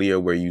point earlier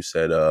where you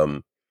said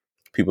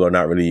people are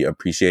not really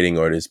appreciating,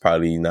 or is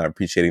probably not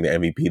appreciating the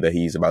MVP that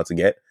he's about to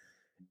get,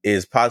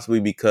 is possibly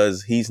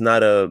because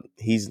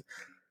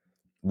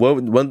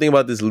one thing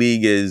about this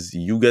league is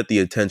you get the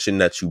attention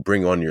that you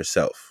bring on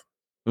yourself,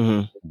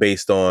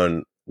 based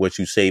on what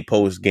you say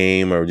post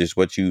game, or just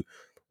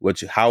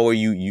how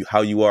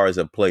you are as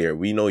a player.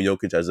 We know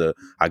Jokic as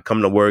I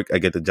come to work, I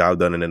get the job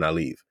done, and then I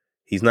leave.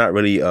 He's not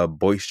really a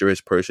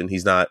boisterous person.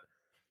 He's not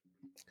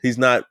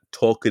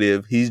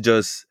talkative. He's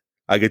just,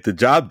 I get the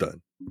job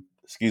done.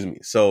 Excuse me.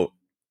 So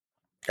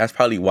that's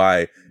probably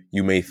why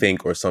you may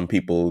think, or some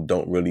people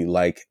don't really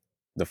like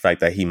the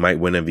fact that he might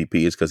win MVP,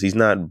 is because he's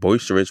not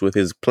boisterous with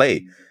his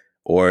play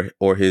or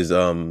his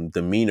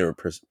demeanor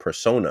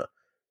persona.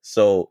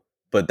 So,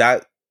 but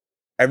that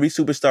every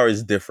superstar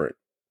is different.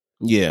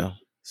 Yeah.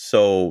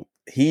 So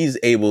he's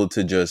able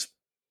to just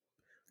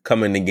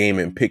come in the game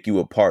and pick you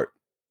apart.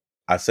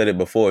 I said it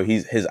before.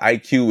 His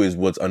IQ is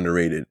what's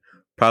underrated.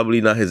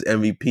 Probably not his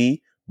MVP,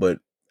 but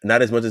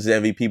not as much as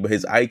his MVP, but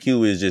his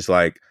IQ is just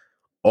like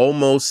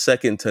almost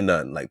second to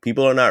none. Like,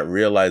 people are not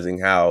realizing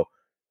how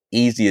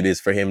easy it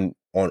is for him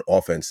on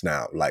offense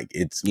now. Like,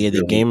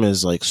 the game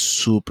is like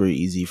super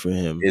easy for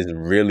him. It's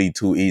really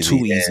too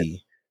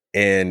easy.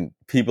 And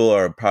people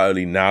are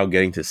probably now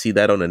getting to see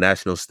that on the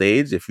national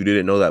stage. If you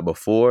didn't know that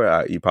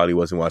before, you probably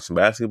wasn't watching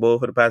basketball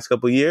for the past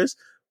couple of years.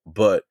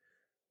 But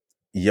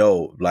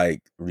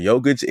like,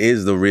 Jokic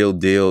is the real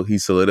deal.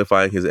 He's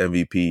solidifying his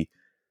MVP.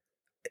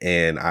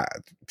 And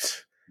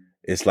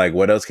it's like,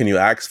 what else can you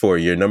ask for?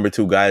 Your number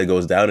 2 guy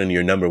goes down and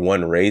your number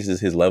 1 raises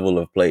his level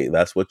of play.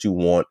 That's what you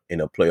want in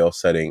a playoff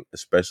setting,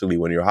 especially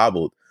when you're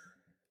hobbled.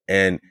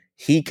 And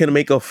he can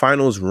make a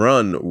finals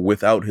run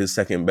without his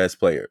second best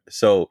player.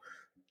 So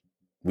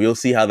we'll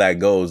see how that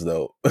goes,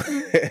 though.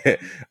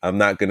 I'm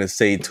not going to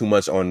say too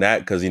much on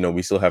that because,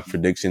 we still have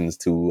predictions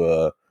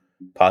to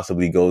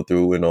possibly go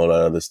through and all that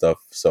other stuff.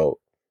 So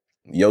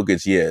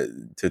Jokic, yeah,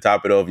 to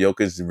top it off,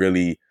 Jokic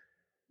really,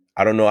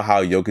 I don't know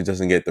how Jokic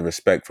doesn't get the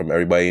respect from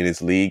everybody in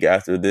his league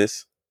after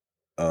this,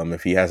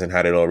 if he hasn't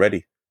had it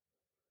already.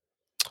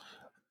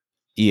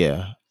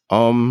 Yeah.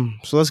 So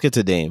let's get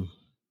to Dame.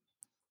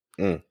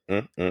 Mm,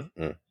 mm, mm,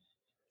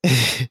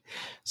 mm.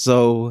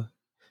 So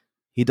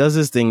he does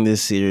this thing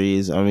this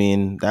series. I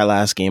mean, that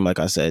last game, like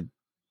I said,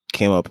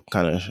 came up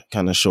kind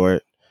of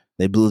short.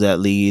 They blew that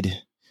lead.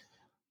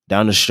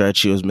 Down the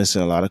stretch, he was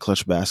missing a lot of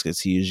clutch baskets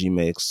he usually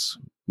makes.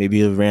 Maybe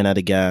he ran out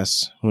of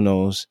gas. Who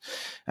knows?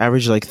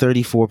 Averaged like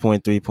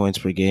 34.3 points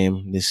per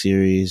game this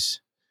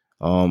series.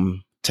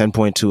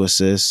 10.2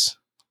 assists.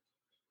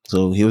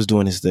 So he was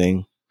doing his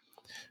thing.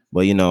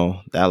 But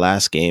that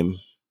last game,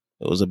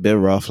 it was a bit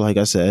rough, like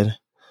I said.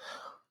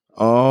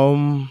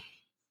 And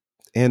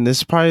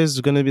this probably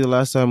is going to be the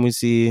last time we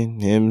see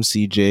him,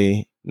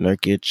 CJ,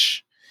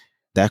 Nurkic,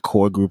 that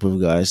core group of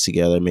guys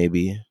together.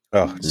 Maybe,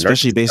 Oh,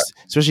 especially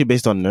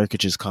based on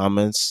Nurkic's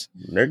comments.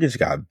 Nurkic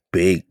got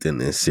baked in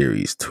this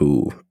series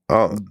too.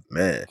 Oh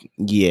man,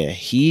 Yeah,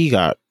 he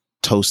got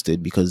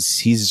toasted because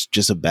he's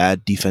just a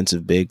bad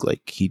defensive big.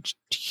 Like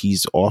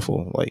he's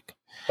awful. Like,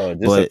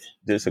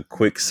 just a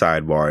quick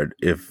sidebar.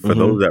 If for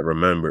those that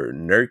remember,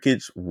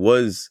 Nurkic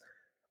was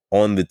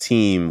on the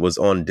team, was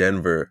on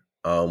Denver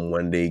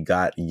when they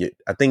got.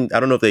 I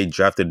don't know if they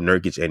drafted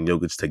Nurkic and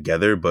Jokic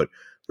together, but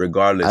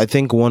regardless, I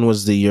think one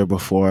was the year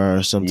before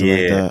or something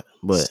like that.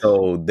 But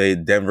so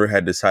Denver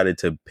had decided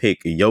to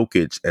pick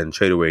Jokic and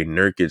trade away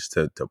Nurkic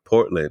to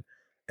Portland,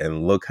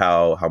 and look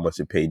how much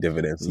it paid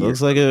dividends.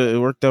 Looks like it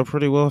worked out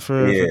pretty well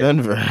for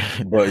Denver.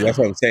 But that's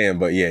what I'm saying.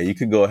 But yeah, you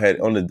could go ahead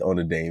on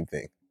the Dame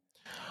thing.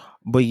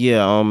 But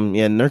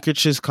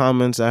Nurkic's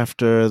comments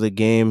after the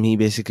game, he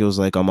basically was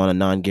like, "I'm on a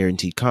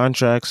non-guaranteed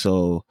contract,"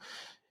 so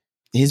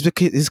his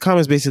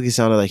comments basically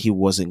sounded like he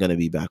wasn't going to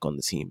be back on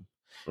the team.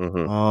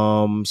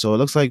 Mm-hmm. So it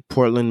looks like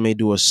Portland may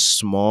do a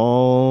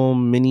small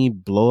mini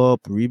blow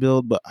up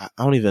rebuild, but I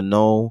don't even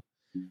know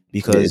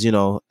because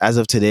as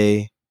of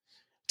today,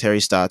 Terry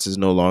Stotts is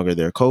no longer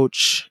their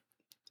coach.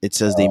 It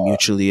says they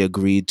mutually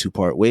agreed to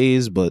part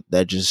ways, but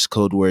that just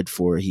code word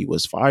for he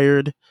was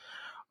fired.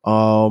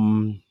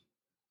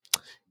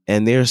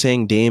 And they're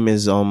saying Dame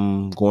is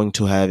going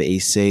to have a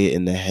say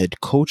in the head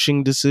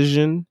coaching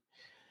decision.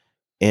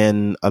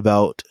 And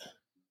about,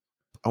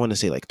 I want to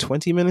say like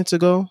 20 minutes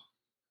ago,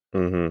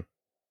 Damian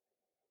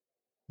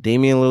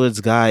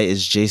Lillard's guy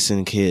is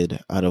Jason Kidd,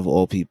 out of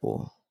all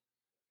people.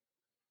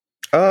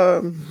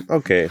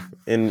 Okay.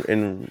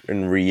 In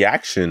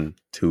reaction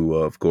to,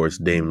 of course,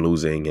 Dame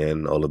losing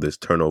and all of this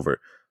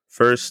turnover,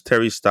 first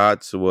Terry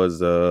Stotts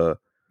was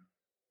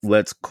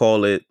let's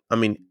call it. I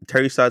mean,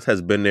 Terry Stotts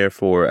has been there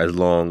for as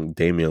long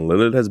Damian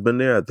Lillard has been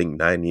there. I think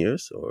 9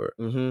 years, or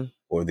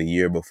the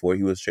year before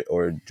he was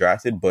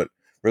drafted. But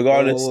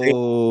regardless,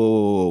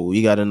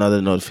 we got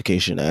another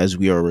notification as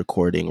we are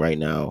recording right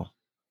now.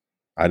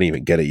 I didn't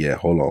even get it yet.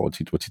 Hold on, what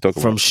you talking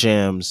from about?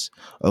 Shams?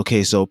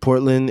 Okay, so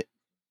Portland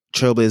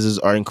Trailblazers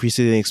are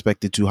increasingly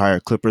expected to hire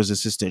Clippers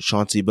assistant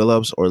Chauncey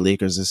Billups or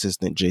Lakers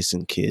assistant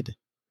Jason Kidd.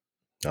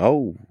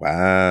 Oh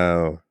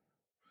wow!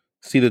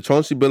 See, the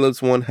Chauncey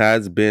Billups one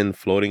has been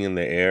floating in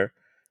the air.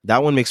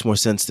 That one makes more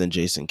sense than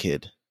Jason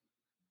Kidd.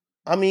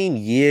 I mean,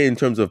 yeah, in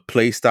terms of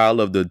play style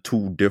of the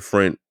two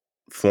different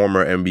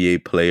former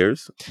NBA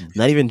players.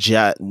 Not even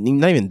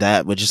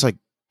that, but just like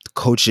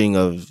coaching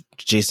of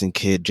Jason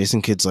Kidd.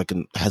 Jason Kidd's like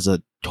has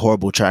a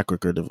horrible track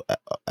record of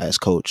as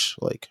coach.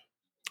 Like,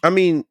 I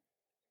mean,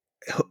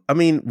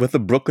 with the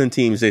Brooklyn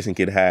teams Jason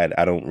Kidd had,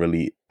 I didn't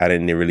really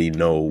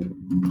know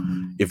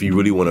if you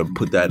really want to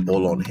put that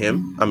all on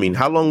him. I mean,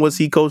 how long was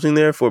he coaching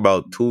there for?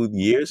 About 3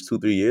 years,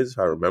 if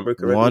I remember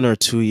correctly. 1 or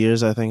 2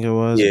 years, I think it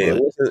was. Yeah,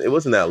 it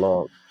wasn't that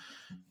long.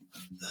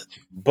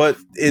 But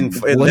in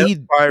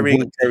them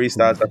firing Terry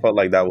Stotts, I felt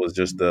like that was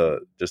just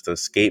a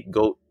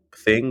scapegoat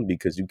thing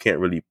because you can't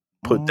really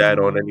put that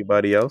on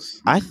anybody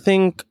else. I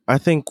think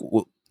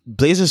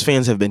Blazers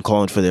fans have been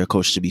calling for their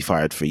coach to be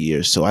fired for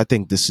years, so I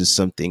think this has been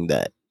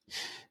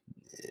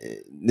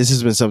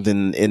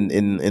something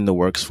in the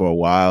works for a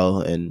while,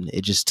 and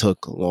it just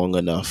took long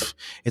enough.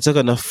 It took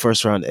enough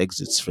first round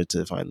exits for it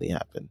to finally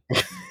happen.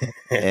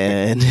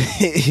 And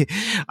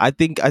I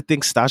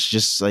think Stotts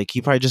just like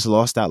he probably just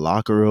lost that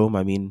locker room.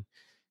 I mean,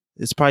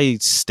 it's probably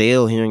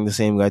stale hearing the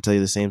same guy tell you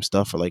the same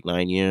stuff for like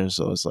 9 years.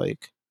 So it's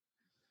like,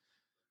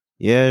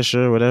 yeah,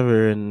 sure,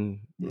 whatever. And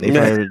they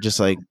probably just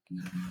like,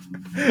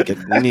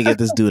 we need to get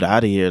this dude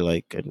out of here.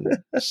 Like,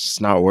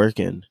 it's not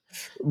working.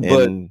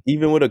 But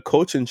even with a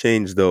coaching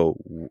change, though,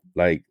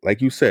 like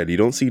you said, you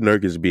don't see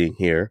Nurkic being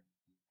here.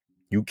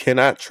 You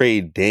cannot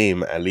trade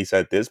Dame, at least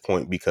at this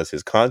point, because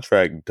his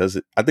contract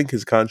doesn't. I think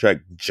his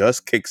contract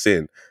just kicks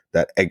in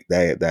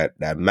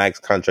that max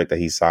contract that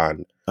he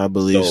signed. I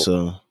believe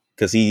so.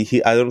 Because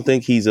I don't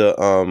think he's a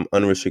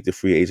unrestricted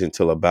free agent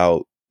till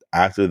about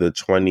after the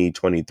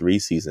 2023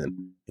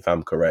 season, if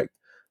I'm correct.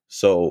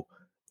 So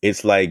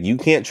it's like you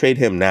can't trade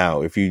him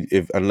now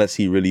unless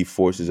he really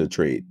forces a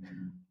trade.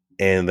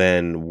 And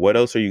then what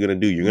else are you going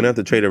to do? You're going to have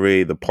to trade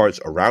away the parts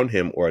around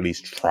him, or at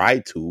least try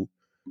to.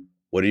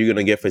 What are you going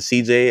to get for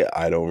CJ?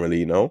 I don't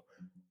really know.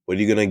 What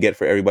are you going to get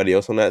for everybody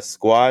else on that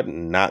squad?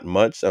 Not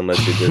much,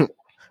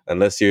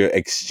 unless you're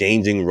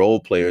exchanging role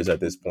players at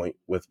this point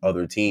with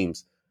other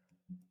teams.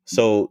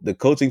 So the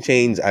coaching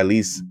change, at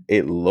least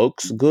it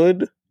looks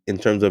good in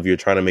terms of you're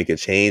trying to make a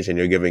change and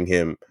you're giving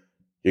him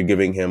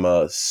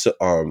a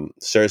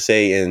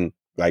Cersei and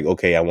like,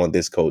 okay, I want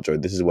this coach, or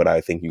this is what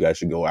I think you guys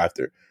should go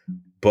after.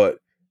 But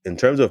in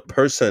terms of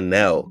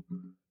personnel,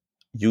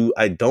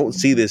 I don't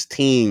see this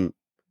team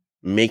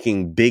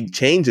making big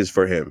changes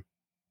for him.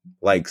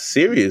 Like,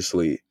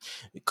 seriously.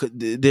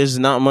 There's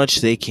not much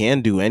they can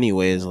do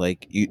anyways.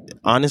 Like,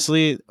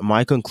 honestly,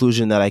 my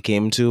conclusion that I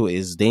came to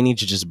is they need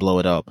to just blow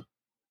it up.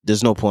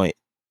 There's no point.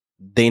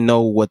 They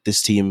know what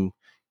this team,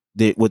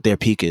 what their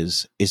peak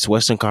is. It's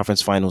Western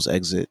Conference Finals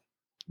exit.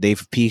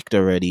 They've peaked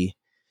already.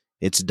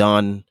 It's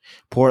done.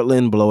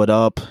 Portland, blow it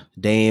up.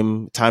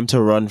 Dame, time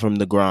to run from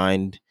the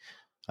grind.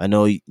 I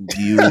know you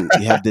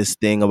have this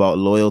thing about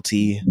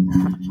loyalty.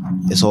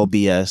 It's all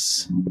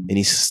BS. It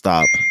needs to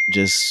stop.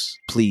 Just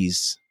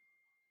please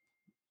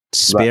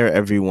spare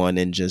everyone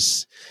and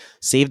just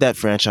save that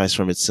franchise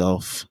from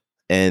itself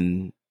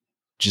and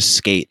just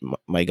skate,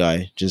 my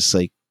guy. Just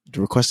like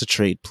request a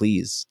trade,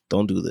 please.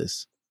 Don't do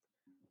this.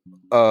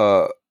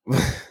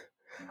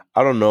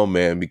 I don't know,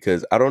 man,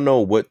 because I don't know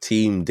what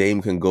team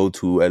Dame can go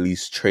to, at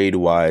least trade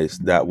wise,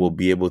 that will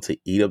be able to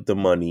eat up the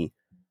money.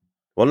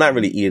 Well, not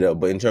really eat it up,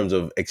 but in terms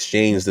of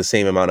exchange the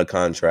same amount of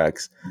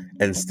contracts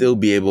and still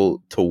be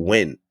able to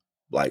win.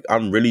 Like,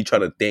 I'm really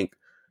trying to think.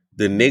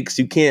 The Knicks,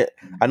 you can't.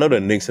 I know the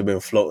Knicks have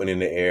been floating in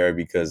the air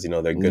because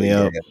they're good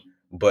again,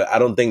 but I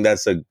don't think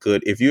that's a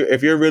good. If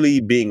you're really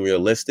being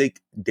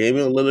realistic,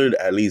 Damian Lillard,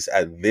 at least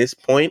at this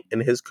point in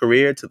his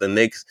career, to the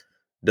Knicks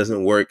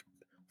doesn't work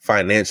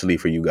financially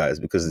for you guys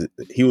because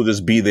he will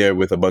just be there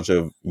with a bunch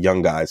of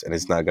young guys and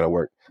it's not going to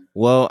work.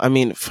 Well, I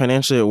mean,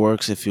 financially it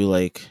works if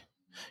you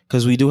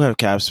because we do have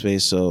cap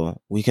space, so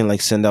we can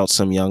send out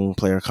some young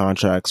player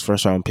contracts,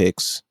 first round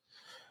picks,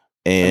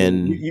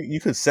 and you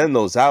could send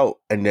those out,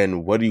 and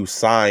then what do you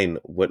sign?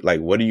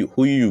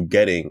 Who are you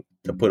getting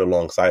to put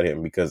alongside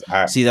him? Because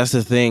see, that's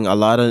the thing. A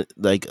lot of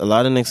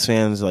Knicks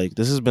fans,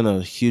 this has been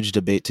a huge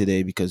debate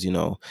today because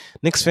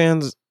Knicks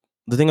fans.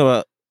 The thing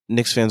about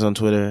Knicks fans on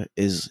Twitter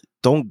is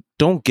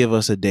don't give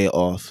us a day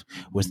off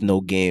with no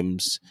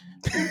games,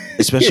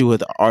 especially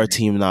with our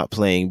team not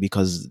playing,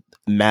 because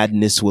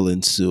madness will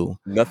ensue.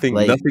 Nothing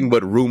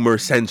but rumor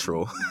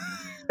central.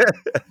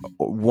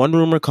 One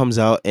rumor comes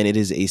out and it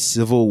is a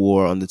civil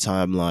war on the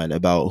timeline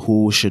about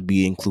who should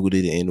be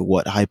included in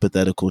what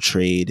hypothetical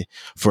trade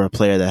for a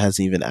player that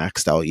hasn't even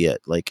axed out yet.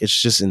 It's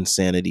just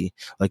insanity.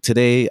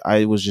 Today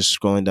I was just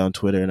scrolling down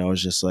Twitter and I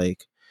was just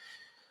like,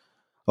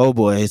 oh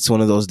boy, it's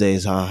one of those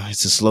days, huh?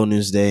 It's a slow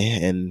news day,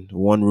 and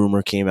one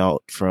rumor came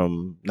out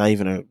from not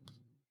even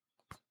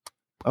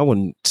I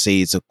wouldn't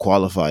say it's a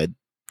qualified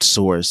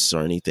source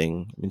or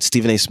anything. I mean,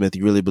 Stephen A. Smith,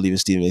 you really believe in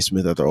Stephen A.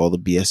 Smith after all the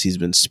BS he's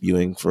been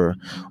spewing for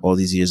all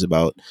these years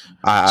about?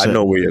 I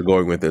know where you're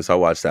going with this. I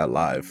watched that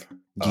live.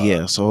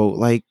 Yeah, so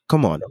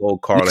come on. The whole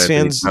Karl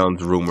Anthony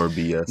Towns rumor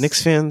BS.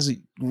 Knicks fans,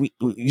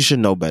 you should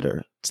know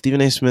better.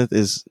 Stephen A. Smith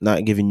is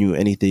not giving you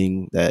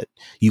anything that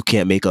you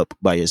can't make up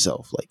by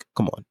yourself.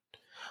 Come on.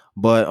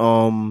 But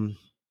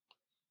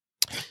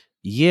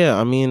yeah,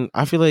 I mean,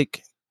 I feel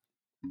like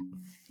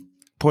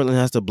Portland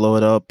has to blow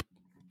it up.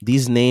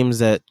 These names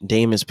that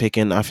Dame is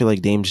picking, I feel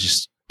like Dame's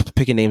just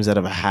picking names out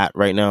of a hat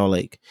right now.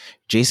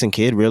 Jason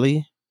Kidd,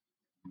 really?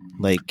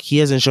 He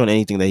hasn't shown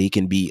anything that he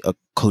can be a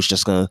coach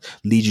that's gonna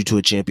lead you to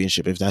a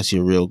championship if that's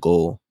your real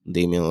goal,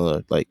 Damian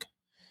Lillard.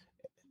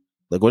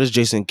 What is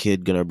Jason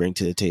Kidd gonna bring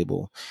to the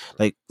table?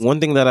 One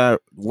thing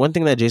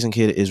that Jason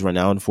Kidd is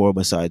renowned for,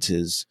 besides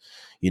his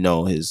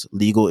his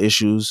legal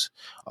issues,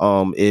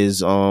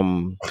 is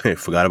I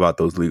forgot about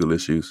those legal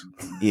issues.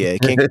 Yeah,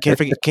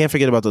 can't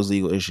forget about those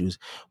legal issues.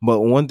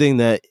 But one thing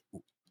that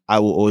I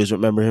will always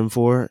remember him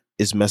for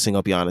is messing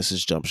up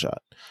Giannis's jump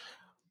shot.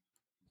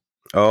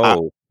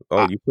 You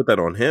put that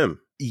on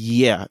him.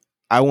 Yeah,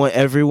 I want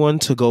everyone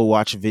to go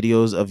watch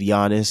videos of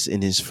Giannis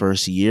in his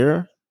first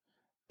year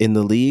in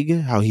the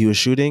league, how he was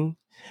shooting,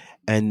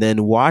 and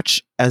then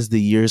watch as the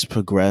years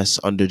progress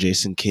under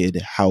Jason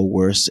Kidd how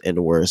worse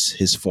and worse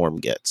his form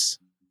gets.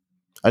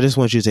 I just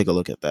want you to take a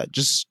look at that.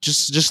 Just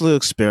a little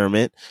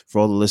experiment for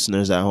all the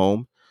listeners at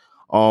home.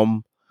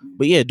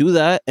 But yeah, do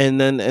that and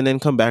then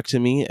come back to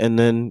me, and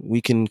then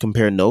we can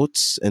compare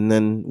notes, and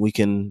then we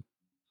can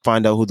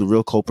find out who the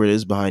real culprit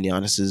is behind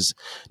Giannis's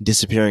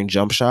disappearing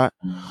jump shot.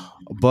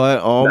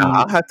 But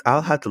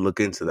I'll have to look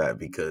into that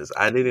because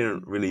I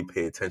didn't really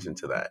pay attention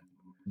to that.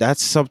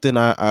 That's something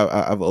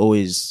I've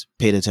always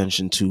paid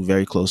attention to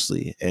very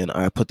closely, and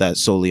I put that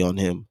solely on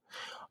him.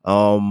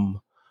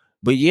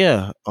 But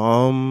yeah,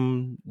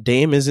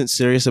 Dame isn't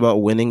serious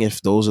about winning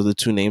if those are the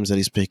two names that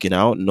he's picking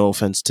out. No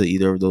offense to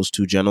either of those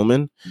two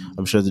gentlemen.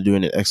 I'm sure they're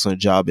doing an excellent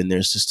job in their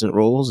assistant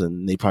roles,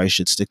 and they probably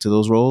should stick to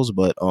those roles.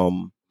 But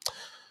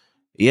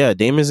Yeah,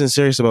 Dame isn't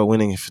serious about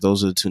winning if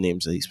those are the two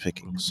names that he's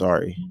picking.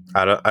 Sorry.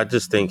 I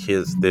just think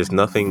there's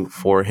nothing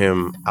for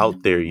him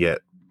out there yet.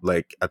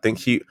 Like I think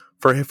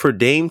for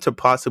Dame to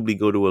possibly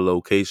go to a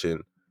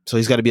location. So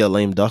he's got to be a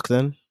lame duck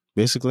then,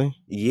 basically.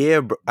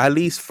 Yeah, at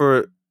least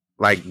for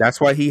like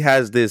that's why he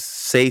has this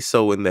say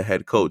so in the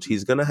head coach.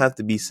 He's gonna have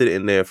to be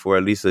sitting there for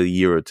at least a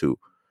year or two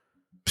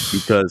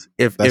because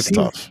if That's he's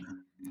tough.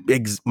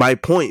 my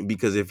point,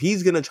 because if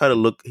he's gonna try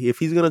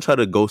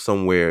to go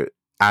somewhere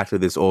after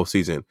this all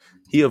season,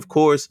 he of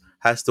course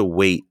has to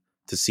wait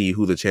to see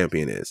who the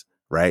champion is,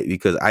 right?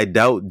 Because I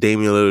doubt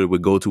Damian Lillard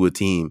would go to a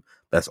team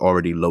that's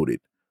already loaded.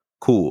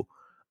 Cool.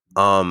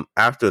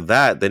 After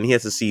that, then he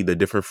has to see the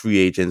different free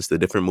agents, the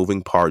different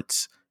moving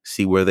parts,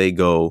 see where they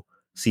go,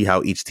 see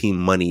how each team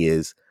money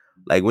is.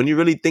 Like when you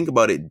really think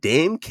about it,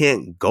 Dame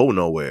can't go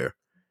nowhere.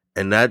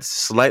 And that's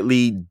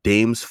slightly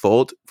Dame's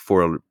fault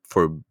for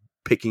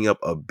picking up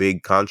a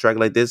big contract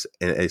like this,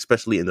 and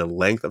especially in the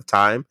length of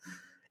time.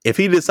 If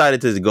he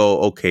decided to go,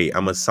 okay,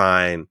 I'm gonna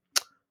sign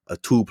a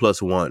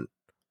 2+1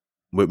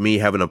 with me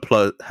having a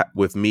plus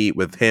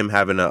with him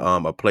having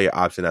a player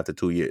option after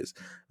 2 years,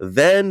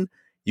 then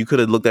you could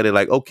have looked at it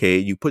like, okay,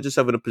 you put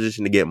yourself in a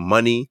position to get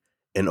money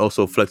and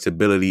also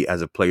flexibility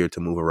as a player to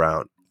move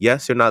around.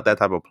 Yes, you're not that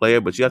type of player,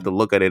 but you have to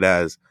look at it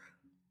as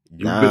you've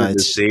been Nah, in the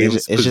same it's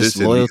just position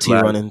these loyalty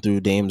last. running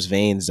through Dame's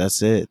veins.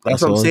 That's it. That's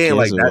That's what I'm all he saying.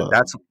 cares Like that.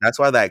 about. That's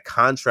why that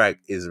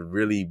contract is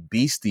really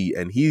beastie,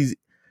 and he's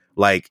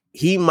like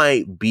he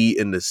might be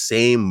in the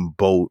same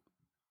boat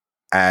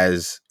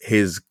as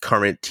his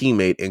current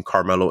teammate in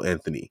Carmelo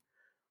Anthony.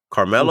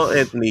 Carmelo Oof.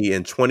 Anthony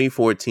in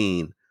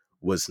 2014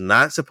 was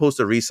not supposed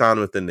to re-sign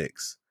with the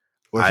Knicks.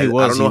 Or if he I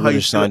was, don't he know how would you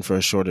have feel. signed for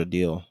a shorter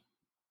deal.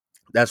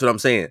 That's what I'm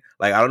saying.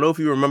 Like I don't know if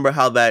you remember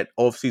how that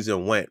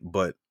offseason went,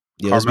 but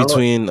Yeah, it was Carmelo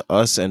between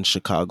us and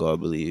Chicago, I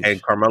believe.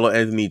 and Carmelo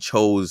Anthony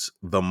chose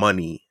the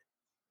money.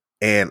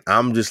 And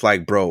I'm just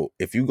like, bro,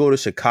 if you go to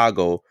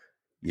Chicago,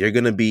 you're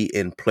going to be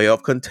in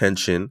playoff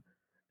contention,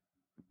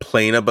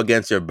 playing up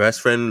against your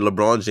best friend,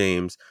 LeBron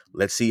James.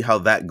 Let's see how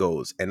that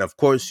goes. And of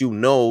course,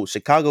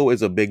 Chicago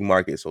is a big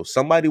market. So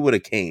somebody would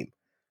have came.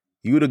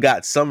 You would have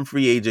got some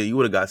free agent. You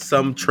would have got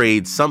some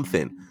trade,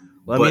 something.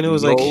 Well, I mean, But it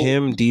was like no,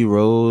 him, D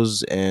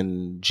Rose,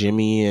 and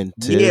Jimmy and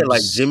yeah,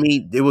 like Tibbs.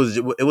 Jimmy, it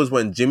was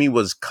when Jimmy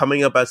was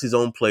coming up as his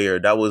own player.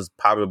 That was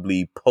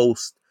probably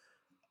post.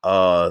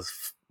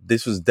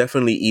 This was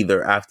definitely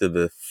either after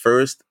the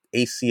first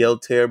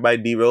ACL tear by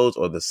D Rose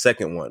or the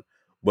second one.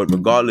 But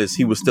regardless,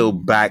 he was still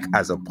back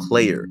as a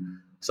player.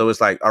 So it's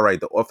like, all right,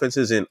 the offense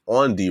isn't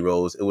on D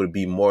Rose. It would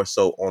be more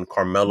so on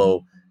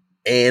Carmelo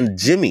and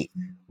Jimmy.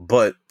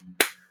 But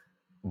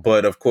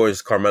of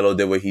course, Carmelo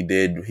did what he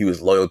did. He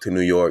was loyal to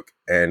New York,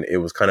 and it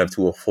was kind of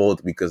to a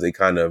fault because they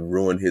kind of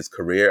ruined his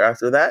career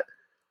after that.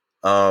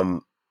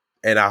 Um,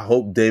 and I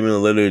hope Damian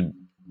Lillard,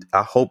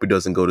 I hope it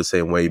doesn't go the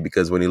same way,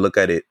 because when you look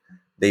at it,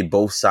 they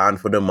both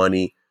signed for the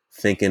money,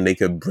 thinking they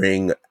could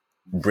bring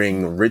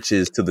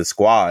riches to the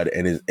squad,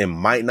 and it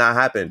might not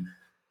happen.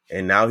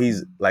 And now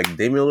he's like,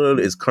 Damian Lillard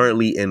is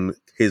currently in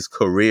his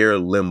career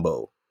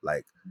limbo.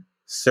 Like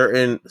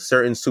certain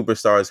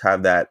superstars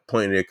have that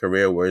point in their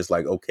career where it's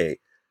like, okay,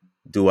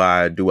 do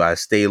I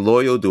stay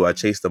loyal? Do I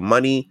chase the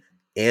money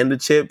and the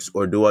chips,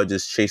 or do I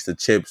just chase the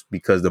chips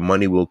because the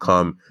money will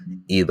come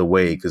either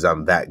way because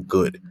I'm that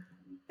good?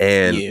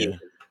 And Yeah.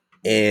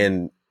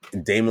 and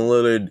Damian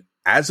Lillard,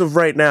 as of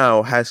right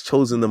now, has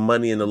chosen the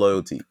money and the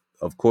loyalty.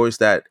 Of course,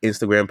 that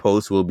Instagram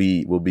post will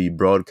be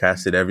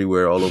broadcasted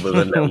everywhere, all over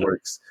the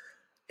networks.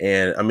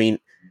 And I mean,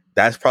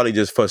 that's probably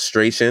just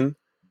frustration,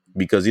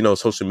 because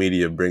social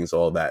media brings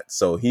all that.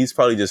 So he's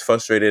probably just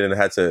frustrated and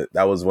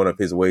that was one of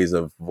his ways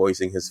of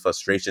voicing his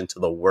frustration to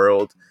the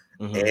world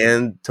Mhm.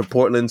 and to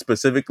Portland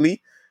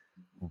specifically.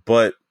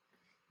 But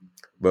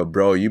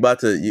bro,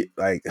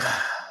 like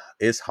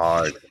it's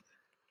hard.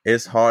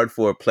 It's hard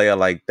for a player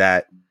like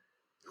that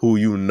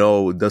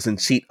who doesn't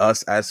cheat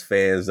us as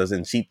fans,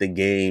 doesn't cheat the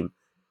game.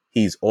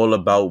 He's all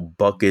about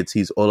buckets.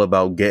 He's all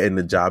about getting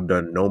the job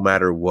done no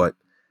matter what.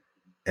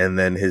 And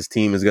then his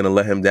team is going to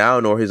let him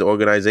down, or his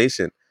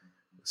organization,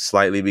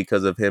 slightly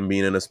because of him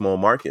being in a small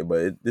market.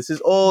 But this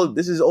is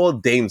all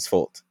Dame's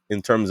fault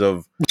in terms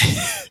of,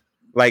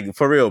 like,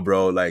 for real,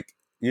 bro. Like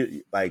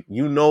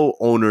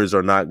owners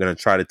are not going to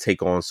try to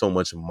take on so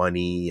much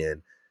money,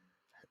 and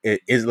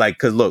it's like,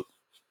 because look,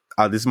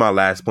 this is my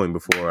last point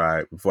before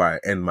I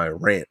end my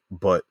rant.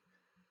 But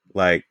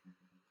like,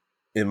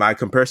 in my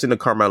comparison to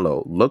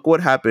Carmelo, look what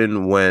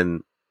happened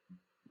when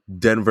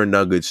Denver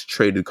Nuggets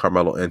traded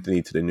Carmelo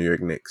Anthony to the New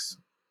York Knicks.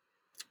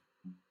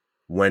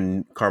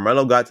 When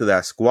Carmelo got to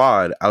that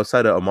squad,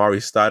 outside of Amari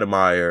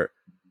Stoudemire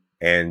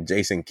and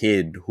Jason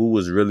Kidd, who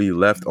was really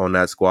left on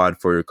that squad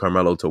for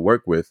Carmelo to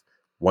work with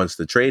once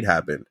the trade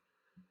happened?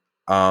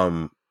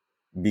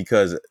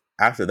 Because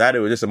after that, it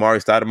was just Amari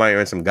Stoudemire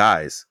and some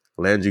guys.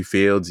 Landry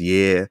Fields,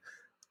 yeah.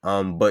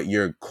 But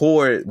your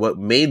core, what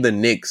made the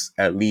Knicks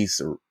at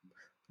least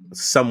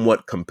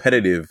somewhat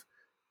competitive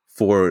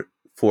for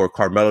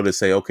Carmelo to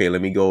say, okay,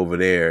 let me go over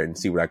there and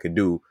see what I could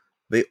do.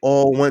 They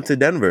all went to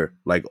Denver.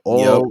 Like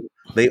Yep.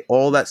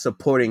 all that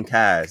supporting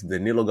cast,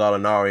 Danilo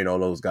Gallinari and all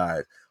those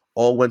guys,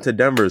 all went to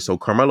Denver. So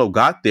Carmelo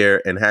got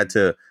there and had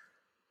to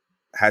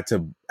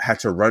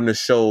run the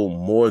show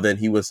more than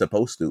he was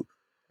supposed to.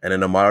 And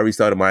then Amari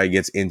Stoudemire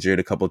gets injured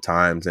a couple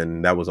times,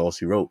 and that was all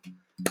she wrote.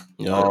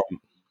 Yeah.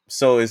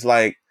 So it's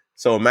like,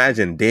 so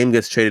imagine Dame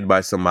gets traded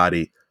by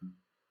somebody,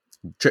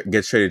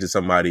 gets traded to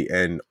somebody,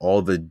 and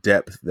all the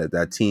depth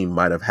that team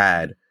might have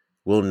had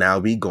will now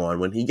be gone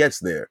when he gets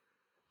there.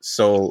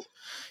 So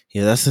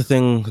Yeah, that's the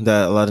thing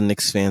that a lot of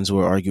Knicks fans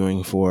were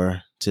arguing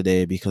for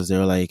today, because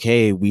they're like,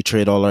 "Hey, we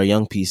trade all our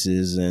young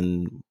pieces,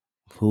 and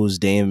who's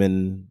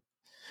Damon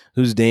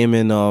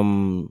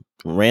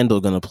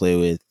Randall gonna play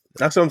with?"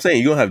 that's what I'm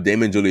saying. You don't have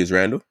Damon Julius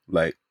Randle,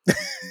 like,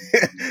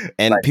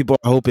 And people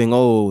are hoping,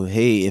 oh,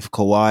 hey, if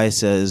Kawhi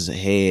says,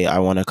 "Hey, I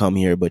want to come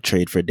here, but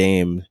trade for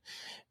Dame,"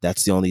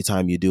 that's the only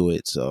time you do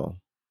it. So,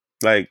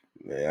 like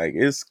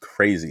it's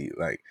crazy.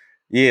 Like,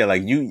 yeah,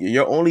 like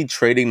you're only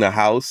trading the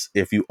house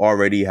if you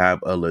already have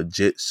a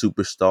legit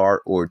superstar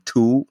or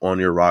two on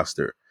your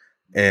roster.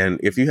 And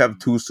if you have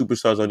two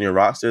superstars on your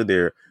roster,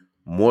 they're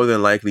more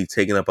than likely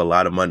taking up a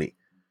lot of money.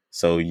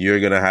 So you're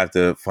going to have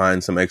to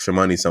find some extra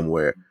money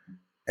somewhere.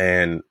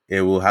 And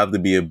it will have to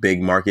be a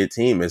big market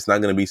team. It's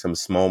not going to be some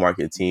small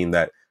market team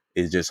that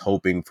is just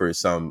hoping for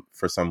some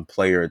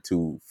player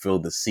to fill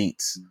the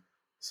seats.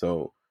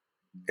 So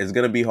it's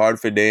gonna be hard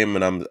for Dame,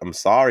 and I'm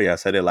sorry I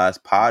said it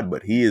last pod,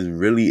 but he is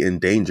really in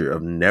danger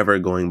of never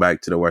going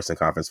back to the Western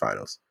Conference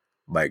Finals,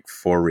 like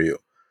for real.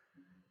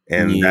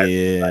 And that,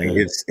 like,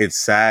 yeah, it's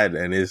sad,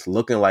 and it's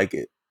looking like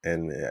it,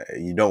 and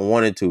you don't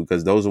want it to,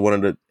 because those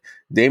are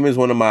Dame is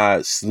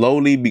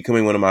slowly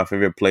becoming one of my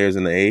favorite players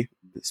in the A,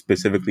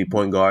 specifically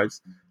point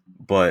guards.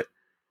 But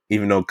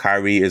even though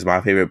Kyrie is my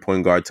favorite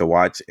point guard to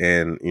watch,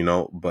 and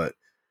but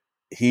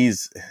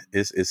it's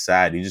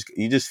sad.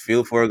 You just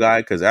feel for a guy,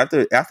 because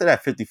after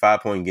that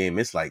 55-point game,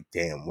 it's like,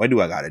 damn, what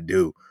do I got to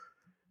do?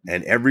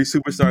 And every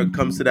superstar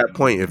comes to that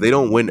point. If they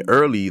don't win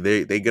early,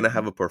 they're gonna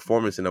have a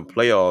performance in the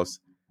playoffs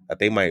that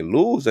they might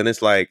lose, and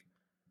it's like,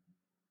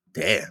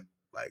 damn,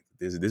 like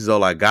this is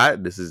all I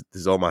got. This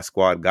is all my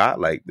squad got.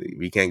 Like,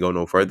 we can't go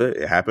no further.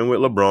 It happened with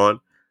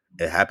LeBron.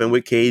 It happened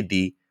with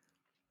KD.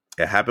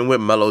 It happened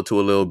with Melo to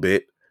a little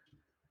bit.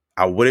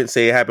 I wouldn't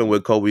say it happened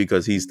with Kobe,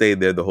 because he stayed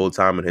there the whole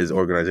time and his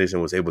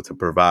organization was able to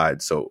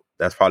provide. So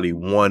that's probably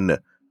one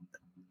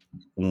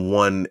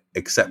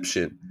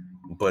exception.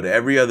 But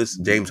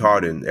James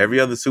Harden, every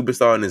other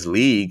superstar in this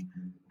league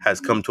has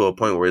come to a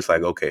point where it's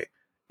like, okay,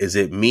 is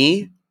it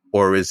me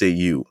or is it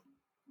you?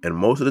 And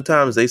most of the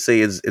times they say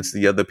it's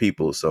the other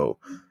people. So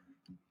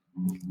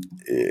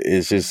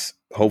it's just,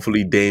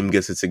 hopefully Dame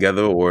gets it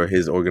together, or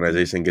his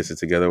organization gets it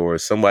together, or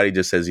somebody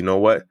just says, you know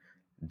what,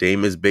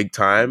 Dame is big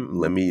time.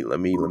 Let me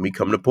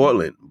come to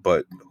Portland.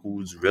 But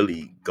who's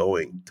really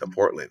going to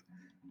Portland?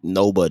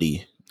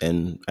 nobody,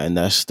 and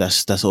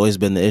that's always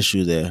been the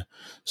issue there.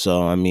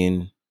 So, I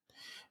mean,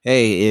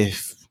 hey,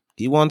 if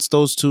he wants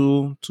those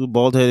two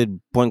bald headed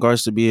point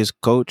guards to be his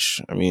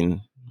coach, I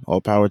mean,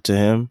 all power to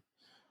him.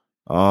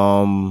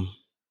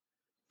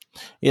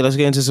 Yeah, let's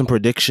get into some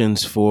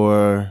predictions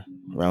for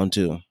round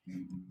 2.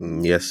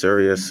 Yes,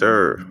 sir. Yes,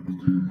 sir.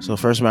 So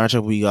first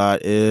matchup we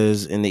got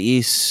is in the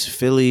East,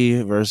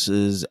 Philly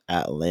versus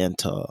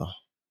Atlanta.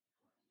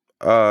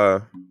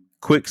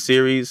 Quick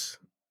series.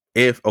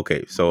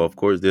 So of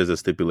course there's a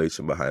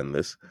stipulation behind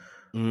this.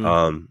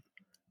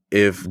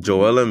 If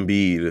Joel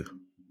Embiid,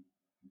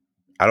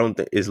 I don't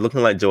think it's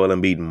looking like Joel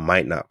Embiid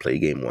might not play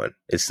game 1.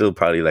 It's still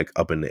probably like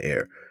up in the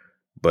air,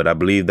 but I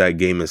believe that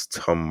game is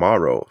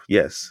tomorrow.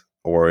 Yes,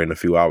 or in a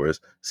few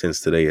hours, since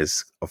today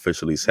is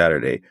officially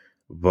Saturday.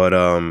 But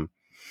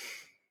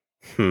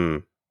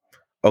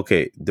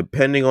okay,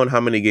 depending on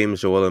how many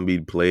games Joel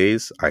Embiid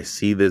plays, I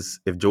see this.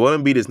 If Joel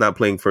Embiid is not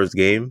playing first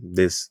game,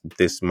 this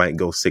might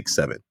go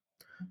 6-7.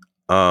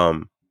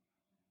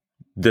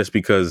 Just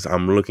because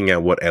I'm looking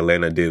at what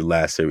Atlanta did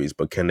last series,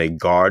 but can they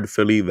guard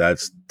Philly?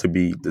 That's to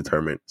be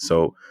determined.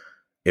 So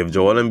if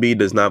Joel Embiid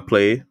does not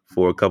play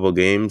for a couple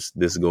games,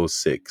 this goes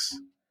 6.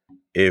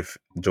 If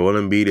Joel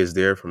Embiid is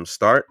there from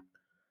start,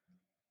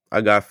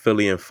 I got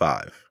Philly in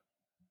 5.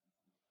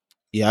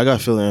 Yeah, I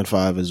got Philly in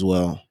 5 as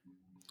well.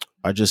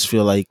 I just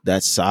feel like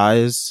that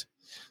size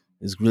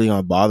is really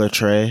gonna bother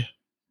Trey.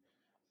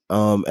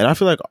 And I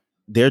feel like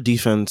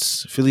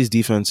Philly's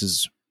defense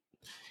is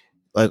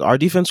like, our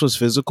defense was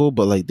physical,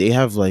 but like they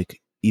have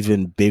like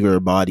even bigger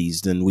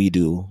bodies than we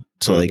do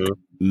to like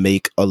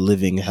make a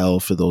living hell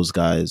for those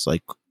guys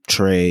like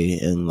Trey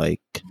and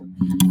like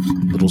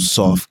little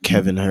soft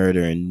Kevin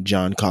Herter and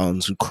John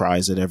Collins, who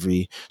cries at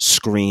every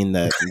screen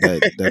that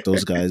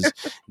those guys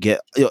get.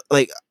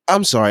 Like,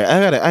 I'm sorry,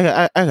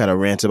 I gotta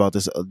rant about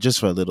this just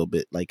for a little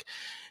bit. Like,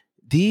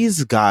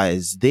 these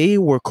guys, they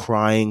were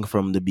crying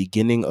from the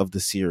beginning of the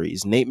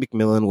series. Nate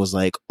McMillan was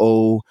like,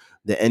 "Oh,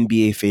 the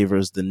NBA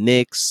favors the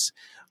Knicks.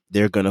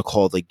 They're gonna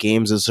call the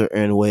games a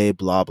certain way,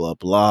 blah blah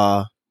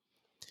blah."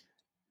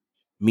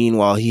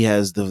 Meanwhile, he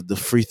has the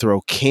free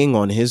throw king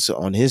on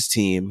his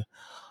team,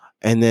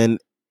 and then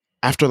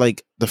after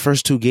like the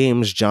first two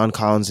games, John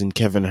Collins and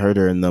Kevin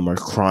Herter and them are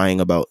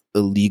crying about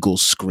illegal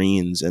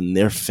screens, and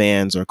their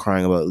fans are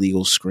crying about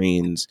illegal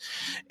screens,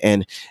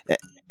 and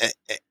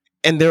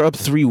and they're up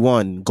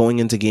 3-1 going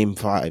into game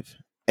 5,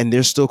 and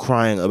they're still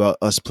crying about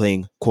us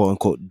playing quote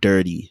unquote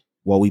dirty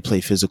while we play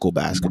physical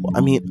basketball.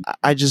 I mean,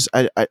 I just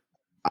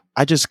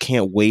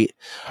can't wait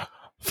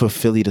for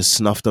Philly to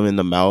snuff them in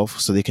the mouth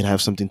so they can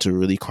have something to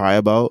really cry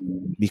about,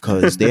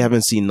 because they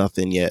haven't seen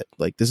nothing yet.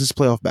 Like, this is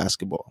playoff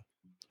basketball.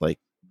 Like,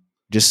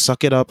 just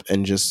suck it up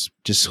and just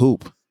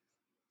hoop.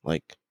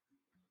 Like,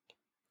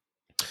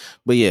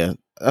 but yeah,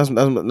 that's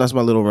my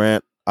little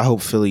rant. I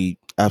hope Philly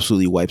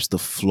absolutely wipes the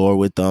floor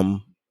with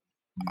them.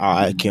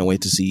 I can't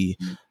wait to see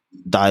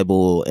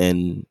Thibault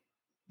and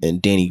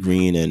Danny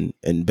Green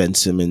and Ben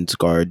Simmons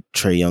guard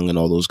Trae Young and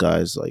all those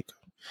guys. Like,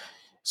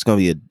 it's gonna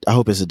be I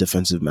hope it's a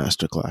defensive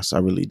masterclass. I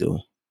really do.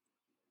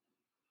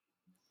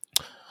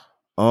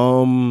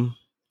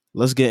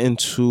 Let's get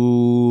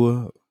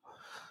into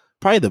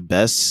probably the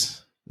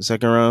best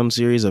second round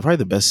series, or probably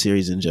the best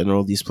series in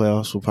general these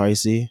playoffs we'll probably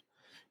see,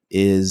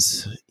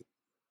 is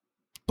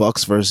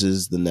Bucks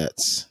versus the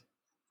Nets.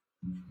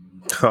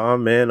 Oh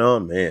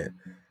man.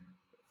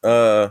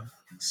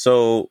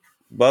 So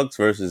Bucks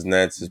versus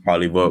Nets is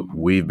probably what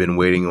we've been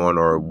waiting on,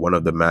 or one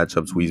of the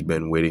matchups we've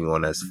been waiting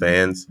on as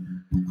fans.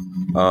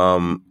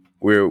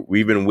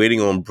 We've been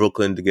waiting on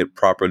Brooklyn to get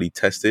properly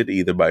tested,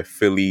 either by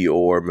Philly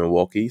or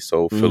Milwaukee.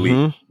 So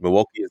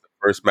Milwaukee is the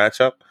first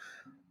matchup.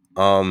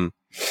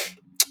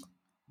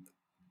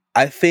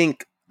 I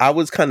think I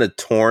was kind of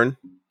torn,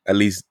 at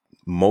least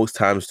most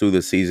times through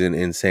the season,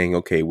 in saying,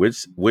 okay,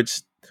 which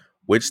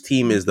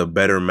team is the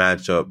better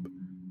matchup,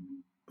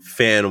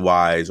 fan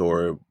wise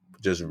or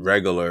just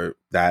regular,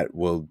 that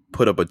will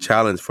put up a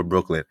challenge for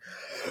Brooklyn.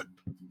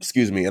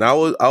 Excuse me. And I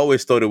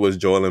always thought it was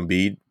Joel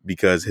Embiid,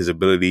 because his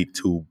ability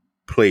to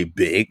play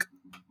big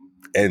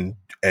and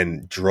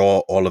draw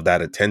all of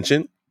that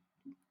attention.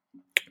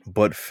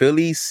 But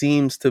Philly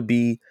seems to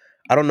be,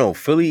 I don't know,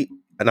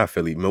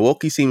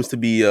 Milwaukee seems to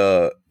be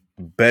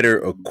better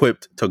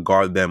equipped to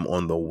guard them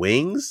on the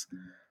wings.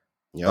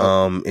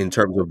 Yep. In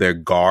terms of their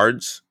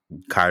guards,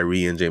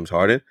 Kyrie and James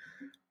Harden.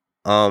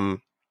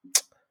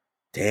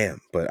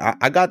 Damn, but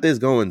I got this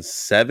going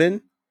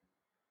 7.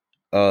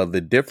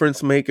 The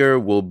difference maker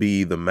will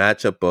be the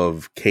matchup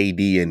of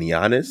KD and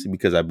Giannis,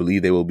 because I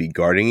believe they will be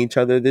guarding each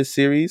other this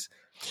series.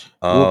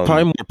 Well,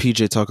 probably more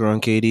PJ Tucker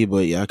on KD,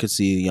 but yeah, I could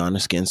see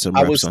Giannis getting some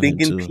reps on him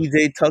too. I was thinking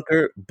PJ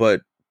Tucker,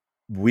 but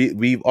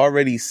we've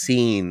already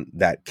seen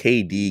that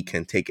KD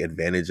can take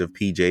advantage of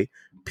PJ.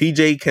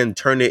 PJ can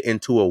turn it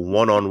into a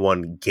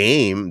one-on-one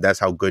game. That's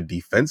how good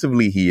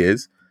defensively he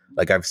is.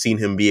 Like, I've seen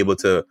him be able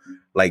to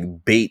like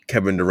bait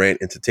Kevin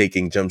Durant into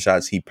taking jump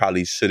shots he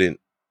probably shouldn't.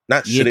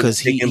 Because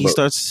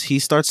he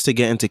starts to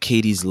get into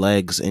KD's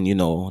legs, and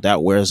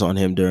that wears on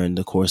him during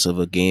the course of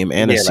a game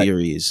and a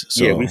series.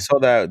 So yeah, we saw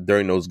that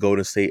during those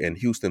Golden State and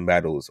Houston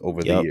battles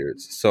over the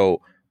years.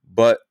 So,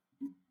 but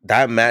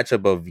that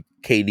matchup of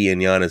KD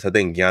and Giannis, I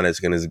think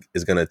Giannis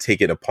is gonna take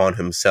it upon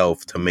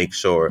himself to make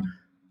sure,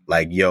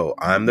 like, yo,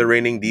 I'm the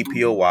reigning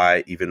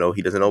DPOY, even though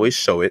he doesn't always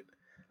show it.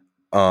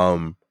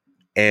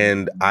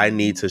 And I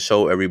need to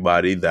show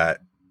everybody that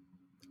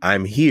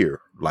I'm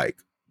here. Like,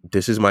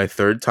 this is my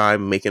 3rd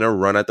time making a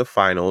run at the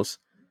finals,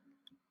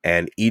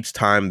 and each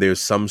time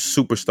there's some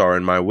superstar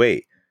in my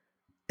way.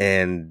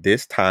 And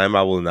this time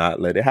I will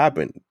not let it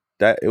happen.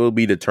 That it will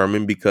be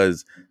determined,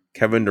 because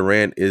Kevin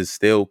Durant is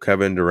still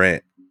Kevin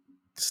Durant,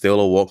 still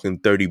a walking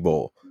 30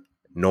 ball,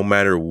 no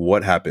matter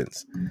what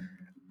happens.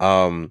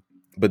 But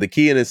the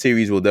key in the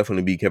series will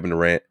definitely be Kevin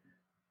Durant.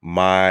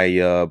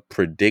 My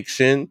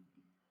prediction,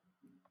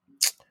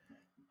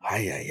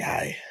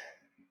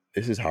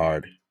 this is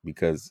hard,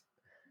 because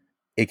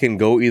it can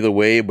go either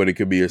way, but it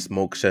could be a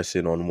smoke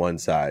session on one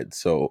side.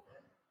 So,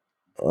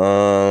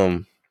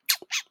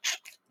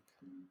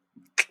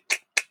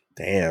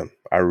 damn,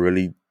 I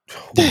really,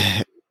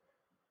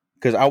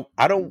 because I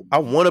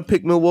want to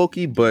pick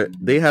Milwaukee, but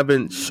they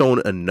haven't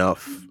shown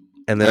enough.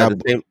 And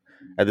then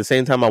at the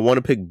same time, I want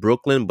to pick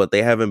Brooklyn, but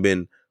they haven't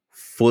been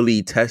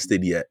fully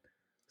tested yet.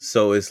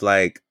 So it's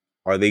like,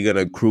 are they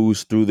gonna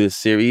cruise through this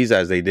series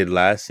as they did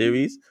last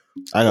series?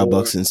 I got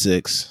Bucks in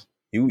 6.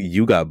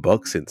 You got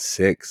Bucks in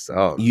 6.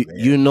 Oh,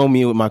 you know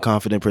me with my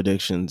confident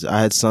predictions.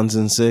 I had Suns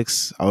in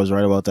 6. I was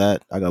right about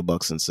that. I got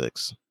Bucks in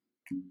 6.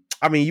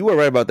 I mean, you were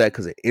right about that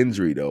because of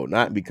injury, though,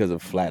 not because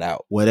of flat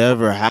out.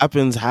 Whatever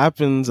happens,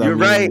 happens. You're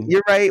right.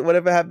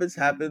 Whatever happens,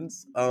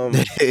 happens.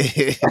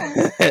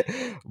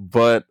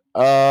 But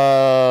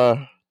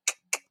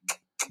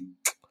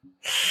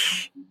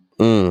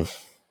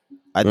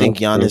I think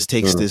Giannis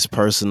takes this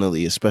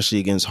personally, especially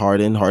against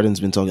Harden. Harden's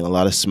been talking a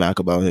lot of smack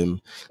about him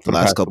the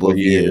last couple of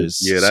years.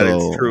 Yeah, that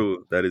is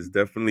true. That is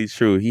definitely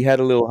true. He had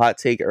a little hot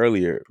take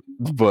earlier,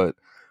 but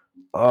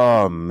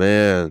oh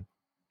man,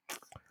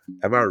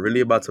 am I really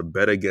about to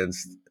bet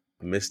against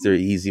Mr.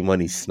 Easy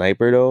Money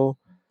Sniper though?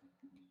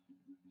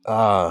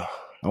 I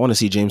want to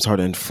see James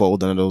Harden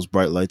fold under those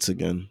bright lights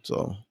again.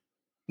 So,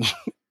 you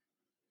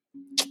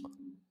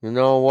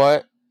know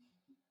what?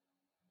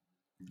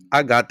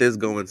 I got this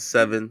going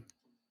 7.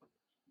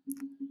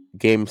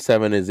 Game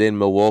 7 is in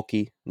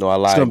Milwaukee. No, I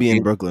It's gonna lied. be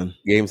in Brooklyn.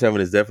 Game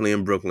 7 is definitely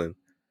in Brooklyn.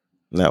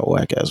 That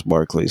whack ass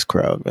Barclays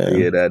crowd, man.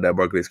 Yeah, that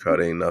Barclays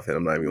crowd ain't nothing.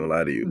 I'm not even gonna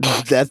lie to you.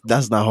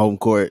 That's not home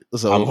court.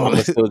 So I'm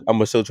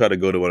gonna still try to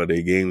go to one of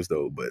their games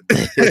though, but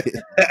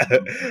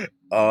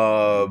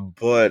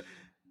but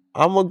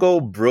I'm gonna go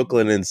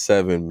Brooklyn in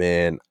 7,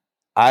 man.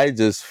 I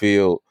just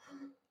feel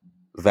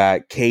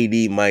that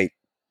KD might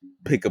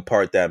pick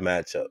apart that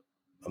matchup.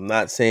 I'm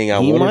not saying I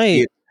he want to see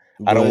might. it.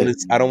 I don't But want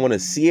to. I don't want to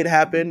see it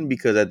happen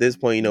because at this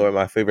point,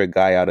 my favorite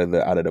guy out of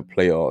the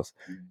playoffs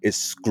is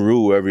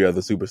screw every other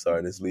superstar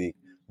in this league.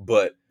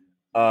 But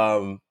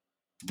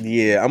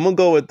yeah, I'm gonna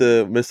go with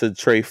the Mr.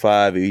 Trey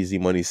 5 easy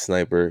money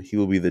sniper. He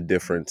will be the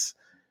difference.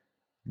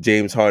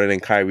 James Harden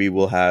and Kyrie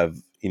will have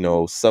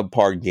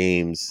subpar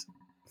games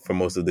for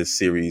most of this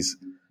series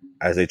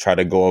as they try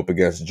to go up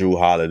against Drew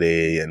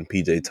Holiday and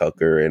PJ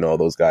Tucker and all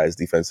those guys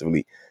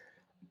defensively.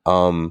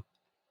 For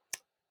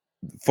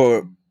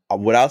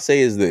what I'll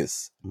say is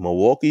this: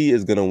 Milwaukee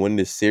is gonna win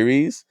this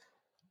series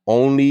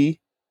only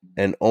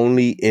and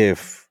only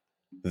if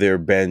their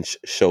bench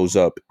shows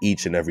up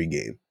each and every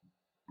game.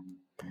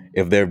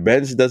 If their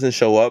bench doesn't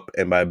show up,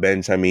 and by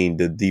bench I mean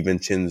the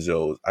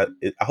DiVincenzo's,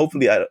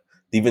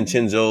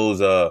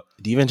 DiVincenzo's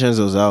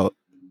DiVincenzo's out.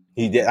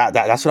 He did.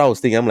 That's what I was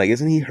thinking. I'm like,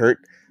 isn't he hurt?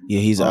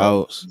 Yeah, he's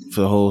out for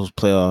the whole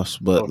playoffs.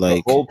 But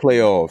the whole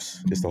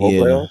playoffs. It's the whole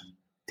playoffs.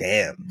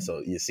 Damn.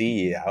 So you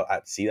see,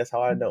 I see. That's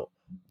how I know.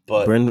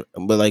 But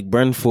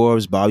Bryn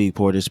Forbes, Bobby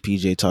Portis,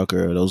 PJ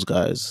Tucker, those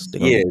guys.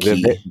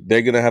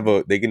 They're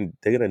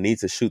gonna need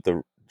to shoot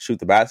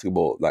the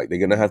basketball. Like they're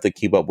gonna have to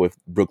keep up with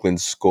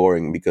Brooklyn's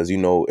scoring because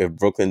if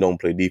Brooklyn don't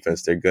play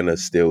defense, they're gonna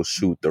still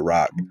shoot the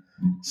rock.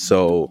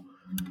 So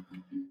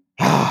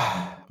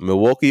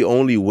Milwaukee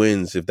only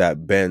wins if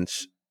that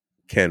bench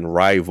can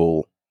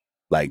rival,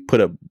 like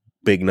put up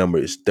big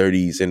numbers,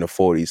 30s and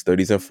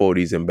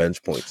 40s in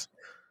bench points.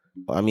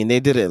 I mean,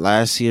 they did it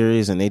last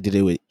series and they did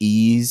it with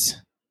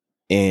ease.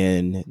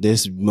 And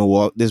this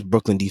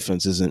Brooklyn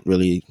defense isn't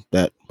really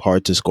that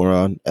hard to score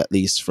on, at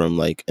least from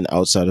like an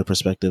outsider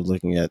perspective,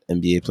 looking at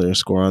NBA players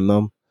score on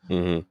them.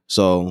 Mm-hmm.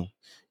 So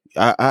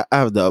I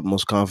have the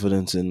utmost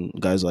confidence in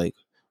guys like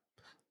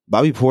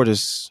Bobby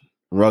Portis,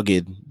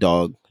 rugged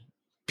dog,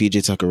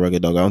 PJ Tucker,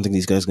 rugged dog. I don't think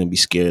these guys are going to be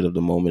scared of the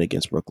moment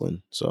against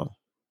Brooklyn. So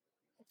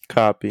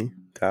copy.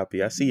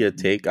 I see your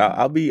take.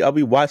 I'll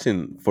be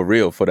watching for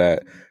real for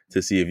that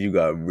to see if you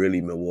got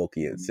really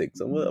Milwaukee in 6.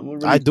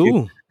 I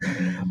do.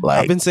 Like,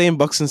 I've been saying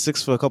Bucks in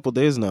 6 for a couple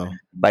days now.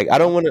 Like I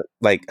don't want to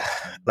like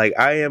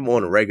I am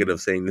on record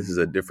of saying this is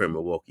a different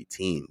Milwaukee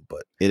team,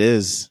 but it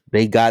is.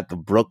 They got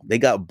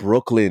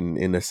Brooklyn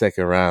in the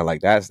second round.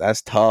 Like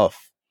that's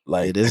tough.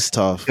 Like it is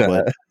tough,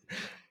 but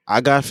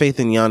I got faith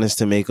in Giannis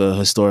to make a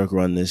historic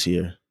run this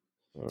year.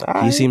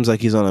 He seems like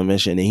he's on a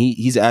mission, and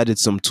he's added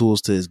some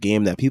tools to his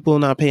game that people are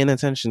not paying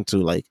attention to.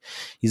 Like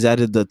he's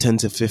added the 10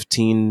 to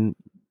 15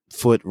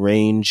 foot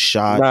range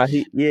shot,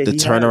 the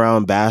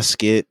turnaround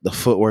basket, the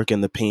footwork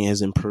in the paint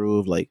has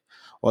improved. Like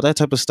all that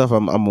type of stuff.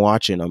 I'm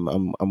watching.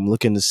 I'm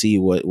looking to see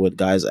what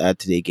guys add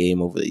to their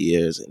game over the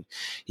years. And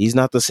he's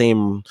not the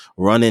same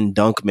run and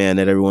dunk man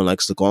that everyone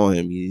likes to call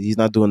him. He's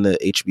not doing the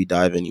HB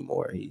dive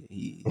anymore.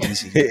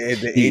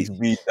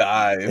 HB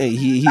dive.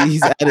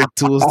 He's added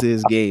tools to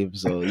his game.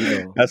 So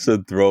that's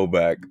a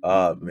throwback.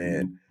 Oh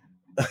man.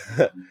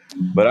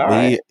 But all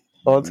right.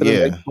 On to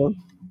the next one.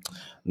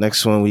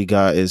 Next one we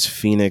got is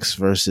Phoenix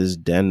versus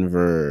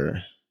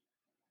Denver.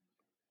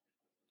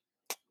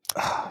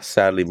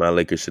 Sadly, my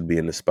Lakers should be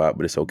in the spot,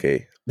 but it's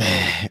okay.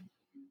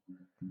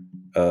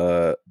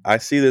 I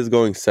see this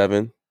going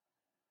 7.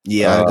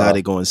 Yeah, I got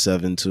it going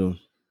 7 too.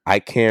 I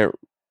can't.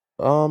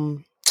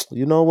 You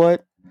know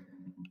what?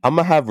 I'm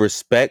gonna have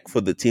respect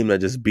for the team that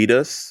just beat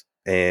us,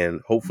 and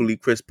hopefully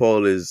Chris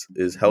Paul is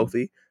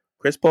healthy.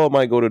 Chris Paul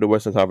might go to the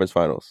Western Conference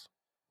Finals.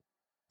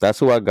 That's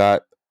who I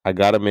got. I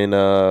got him in.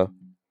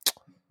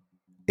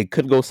 It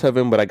could go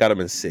 7, but I got him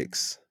in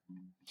 6.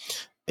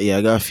 Yeah,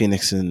 I got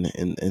Phoenix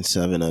in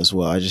 7 as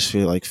well. I just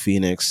feel like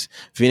Phoenix,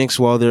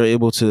 while they're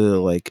able to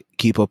like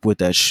keep up with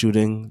that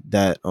shooting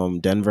that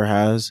Denver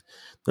has,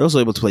 they're also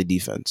able to play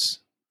defense.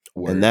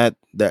 Word. And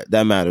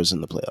that matters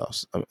in the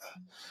playoffs.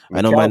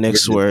 I know my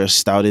Knicks were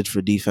stouted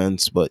for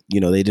defense, but they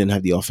didn't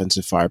have the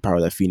offensive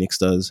firepower that Phoenix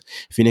does.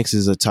 Phoenix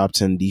is a top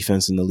 10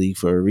 defense in the league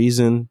for a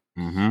reason.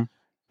 Mm-hmm.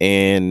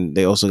 And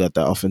they also got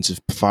the offensive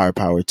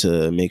firepower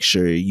to make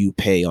sure you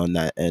pay on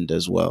that end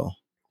as well.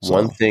 So.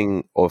 One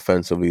thing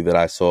offensively that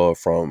I saw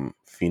from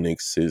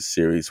Phoenix's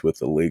series with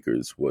the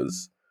Lakers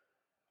was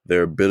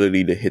their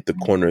ability to hit the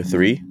corner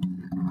 3.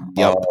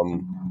 Yep.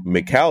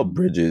 Mikal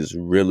Bridges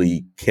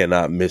really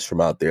cannot miss from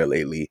out there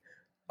lately.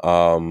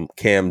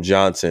 Cam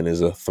Johnson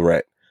is a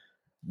threat.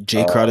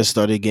 Jay Crowder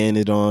started getting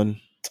it on.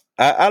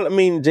 I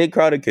mean, Jay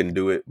Crowder can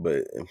do it,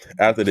 but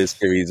after this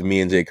series,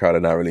 me and Jay Crowder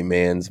not really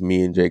mans.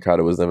 Me and Jay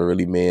Crowder was never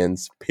really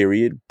mans,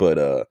 period.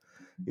 But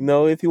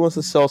if he wants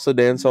to salsa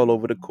dance all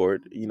over the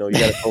court, you got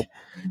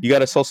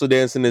to salsa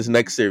dance in this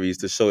next series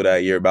to show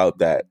that you're about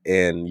that,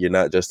 and you're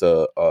not just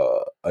a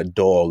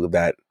dog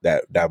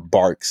that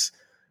barks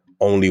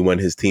only when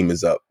his team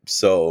is up.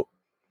 So,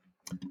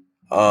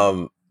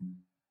 um,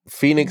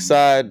 Phoenix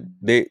side,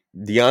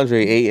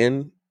 DeAndre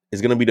Ayton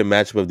is going to be the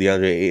matchup of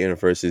DeAndre Ayton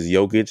versus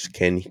Jokic.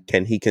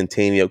 Can he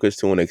contain Jokic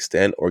to an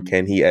extent, or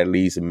can he at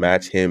least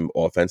match him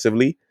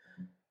offensively?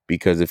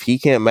 Because if he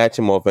can't match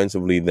him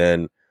offensively,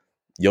 then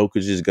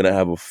Jokic is going to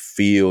have a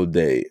field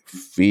day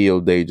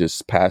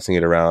just passing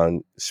it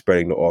around,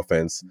 spreading the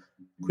offense,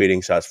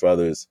 creating shots for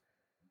others.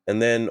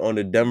 And then on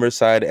the Denver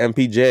side,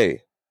 MPJ.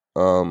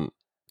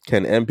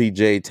 Can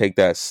MPJ take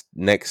that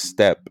next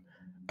step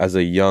as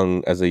a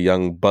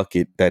young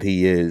bucket that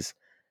he is,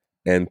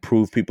 and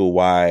prove people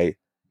why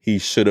he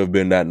should have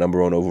been that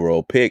number one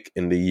overall pick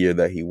in the year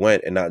that he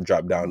went, and not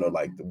drop down to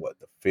like the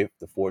fifth,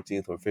 the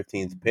 14th or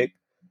 15th pick?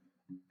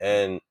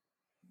 And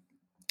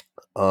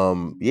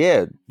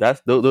yeah,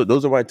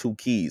 those are my two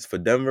keys. For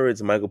Denver,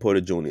 it's Michael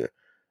Porter Jr.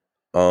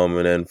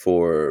 And then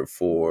for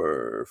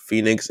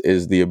Phoenix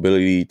is the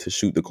ability to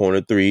shoot the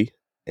corner three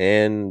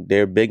and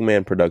their big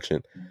man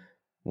production.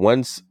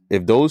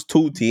 If those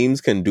two teams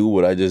can do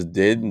what I just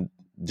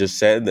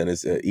said, then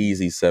it's an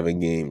easy 7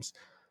 games.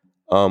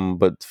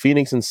 But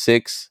Phoenix in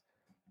 6.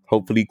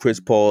 Hopefully Chris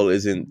Paul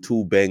isn't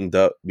too banged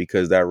up,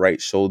 because that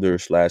right shoulder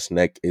 /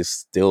 neck is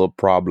still a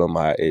problem.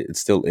 It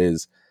still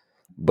is,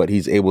 but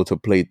he's able to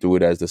play through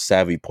it as the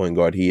savvy point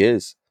guard he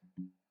is.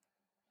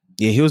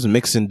 Yeah, he was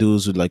mixing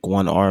dudes with like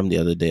one arm the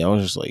other day. I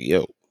was just like,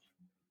 yo.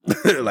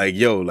 like,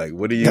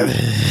 what are you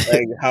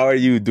like? How are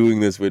you doing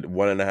this with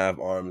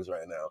 1.5 arms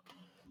right now?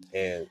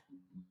 And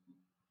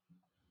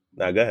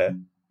now go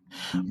ahead.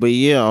 But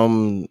yeah,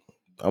 I'm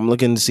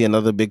looking to see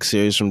another big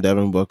series from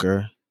Devin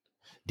Booker.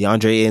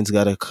 DeAndre Ayton's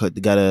gotta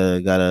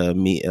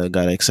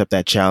accept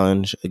that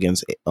challenge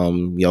against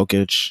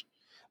Jokic.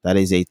 That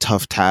is a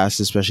tough task,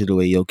 especially the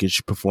way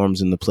Jokic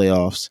performs in the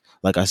playoffs.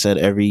 Like I said,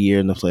 every year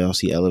in the playoffs,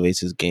 he elevates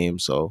his game.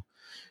 So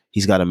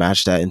he's got to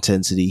match that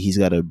intensity. He's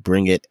got to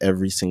bring it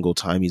every single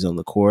time he's on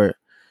the court.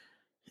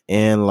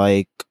 And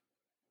like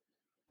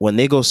when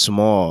they go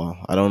small,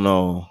 I don't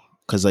know,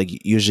 because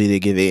like usually they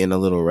give Ayton a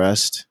little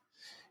rest,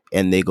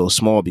 and they go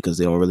small because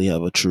they don't really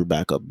have a true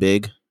backup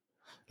big.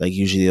 Like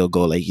usually they'll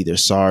go like either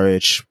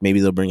Saric,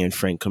 maybe they'll bring in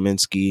Frank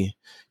Kaminsky,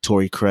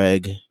 Torrey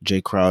Craig,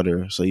 Jay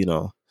Crowder. So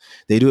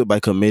they do it by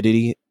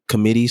committee.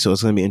 So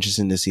it's gonna be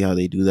interesting to see how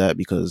they do that,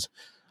 because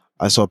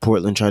I saw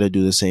Portland try to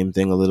do the same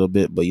thing a little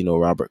bit, but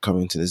Robert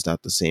Covington is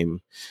not the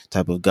same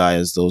type of guy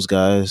as those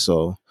guys.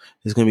 So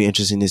it's gonna be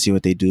interesting to see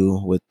what they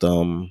do with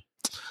the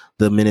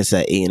minutes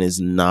that Ayton is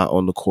not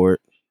on the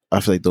court. I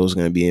feel like those are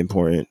gonna be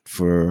important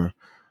for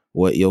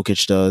what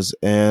Jokic does,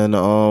 and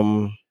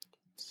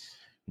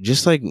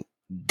just like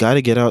got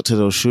to get out to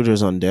those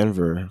shooters on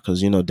Denver,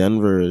 because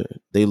Denver,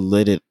 they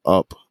lit it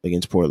up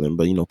against Portland,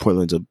 but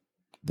Portland's a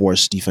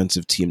worse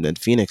defensive team than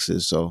Phoenix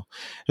is, so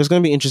it's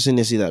going to be interesting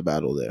to see that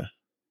battle there.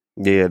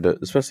 Yeah,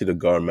 especially the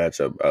guard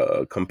matchup.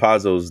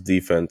 Campazzo's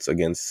defense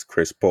against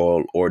Chris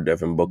Paul or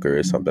Devin Booker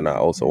is something I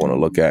also want to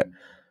look at.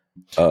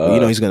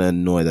 Well, he's going to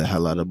annoy the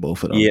hell out of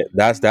both of them. Yeah,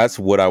 that's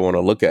what I want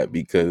to look at,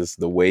 because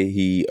the way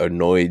he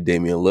annoyed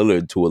Damian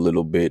Lillard to a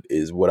little bit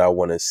is what I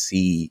want to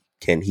see.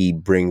 Can he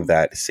bring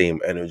that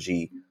same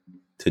energy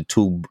to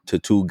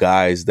two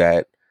guys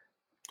that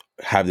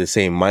have the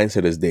same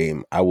mindset as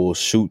Dame? I will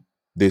shoot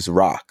this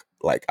rock.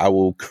 Like, I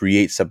will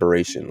create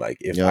separation. Like,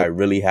 if I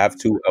really have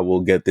to, I will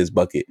get this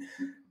bucket.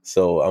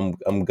 So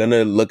I'm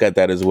gonna look at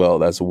that as well.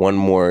 That's one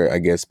more, I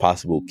guess,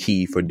 possible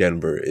key for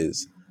Denver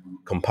is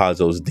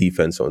Campazzo's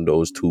defense on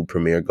those two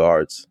premier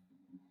guards.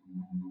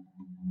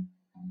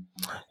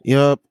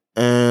 Yep.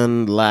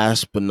 And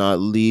last but not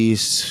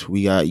least,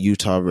 we got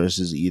Utah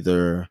versus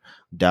either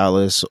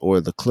Dallas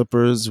or the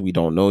Clippers. We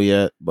don't know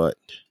yet, but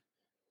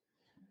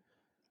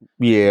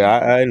yeah,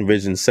 I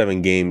envision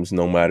 7 games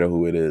no matter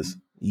who it is.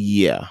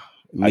 Yeah,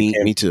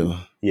 me too.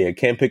 Yeah,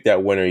 can't pick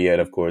that winner yet,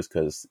 of course,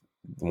 because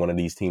one of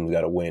these teams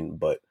got to win.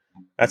 But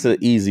that's an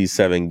easy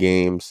 7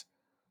 games.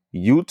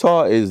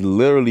 Utah is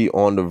literally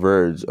on the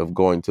verge of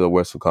going to the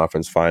Western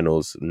Conference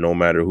Finals, no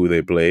matter who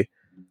they play.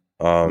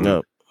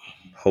 Yep.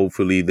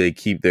 Hopefully, they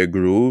keep their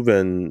groove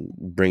and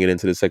bring it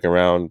into the second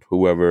round.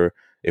 I'll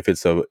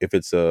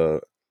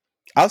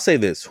say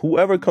this: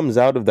 whoever comes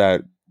out of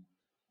that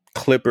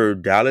Clipper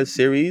Dallas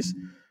series,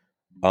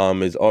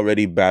 is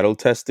already battle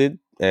tested.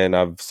 And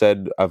I've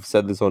said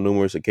this on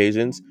numerous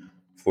occasions.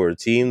 For a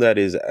team that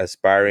is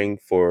aspiring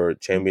for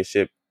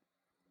championship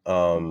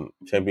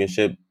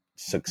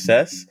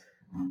success,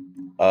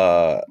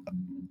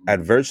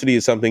 adversity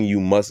is something you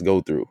must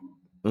go through.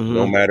 Mm-hmm.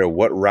 No matter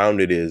what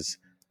round it is,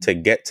 to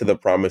get to the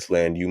promised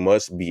land, you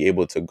must be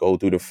able to go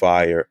through the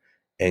fire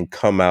and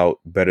come out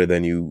better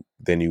than you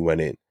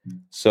went in.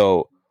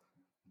 So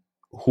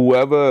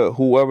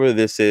whoever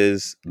this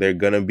is, they're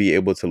gonna be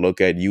able to look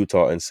at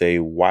Utah and say,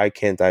 why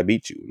can't I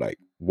beat you? Like,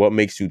 what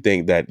makes you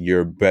think that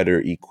you're better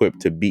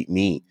equipped to beat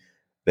me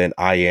than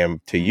I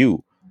am to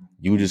you?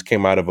 You just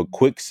came out of a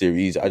quick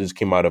series. I just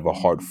came out of a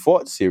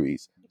hard-fought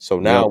series. So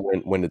now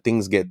when the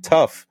things get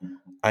tough,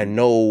 I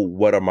know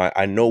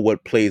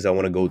what plays I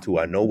want to go to.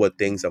 I know what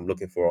things I'm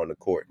looking for on the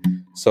court.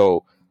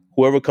 So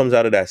whoever comes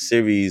out of that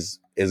series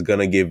is going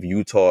to give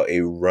Utah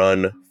a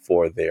run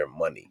for their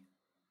money.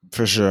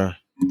 For sure.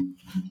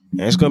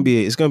 And it's gonna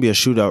be a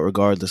shootout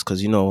regardless,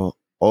 because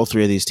all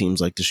three of these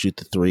teams like to shoot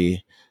the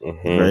three,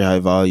 very high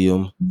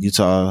volume.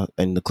 Utah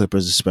and the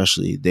Clippers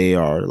especially, they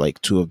are like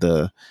two of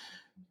the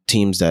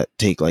teams that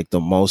take like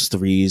the most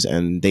threes,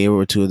 and they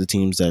were two of the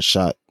teams that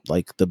shot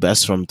like the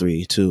best from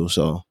three too.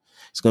 So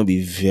it's gonna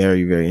be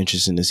very, very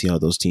interesting to see how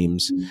those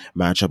teams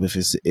match up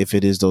if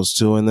it is those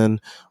two. And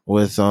then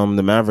with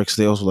the Mavericks,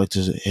 they also like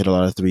to hit a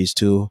lot of threes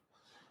too.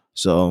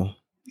 So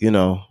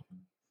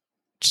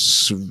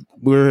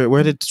we're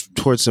headed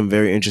towards some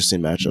very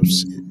interesting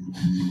matchups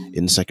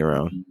in the second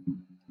round.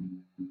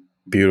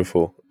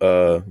 Beautiful.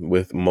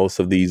 With most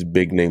of these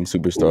big name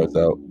superstars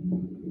out,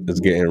 it's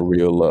getting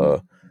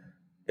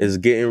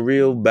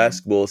real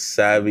basketball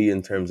savvy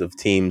in terms of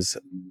teams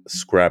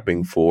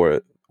scrapping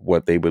for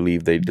what they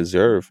believe they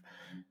deserve.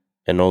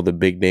 And all the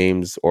big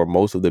names, or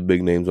most of the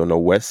big names on the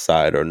West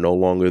side, are no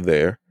longer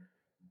there.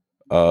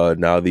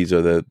 Now these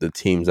are the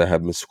teams that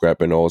have been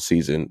scrapping all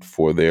season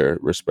for their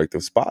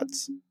respective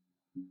spots.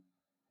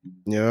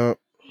 Yeah.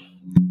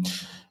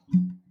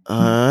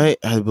 I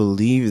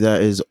believe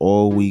that is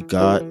all we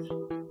got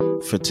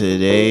for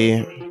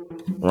today.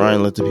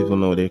 Ryan, let the people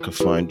know where they can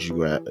find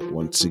you at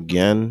once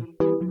again.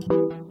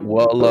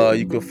 Well,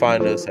 you can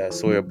find us at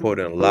Sawyer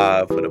Portland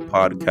Live for the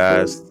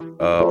podcast.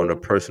 On the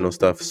personal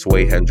stuff,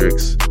 Sway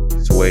Hendrix,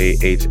 Sway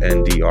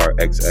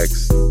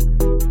HNDRXX.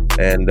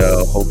 And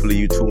hopefully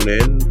you tune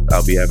in.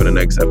 I'll be having the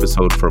next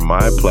episode for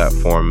my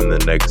platform in the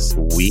next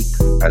week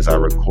as I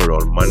record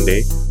on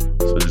Monday.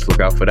 So just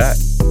look out for that.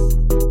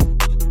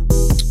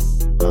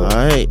 All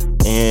right.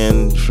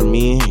 And for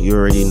me, you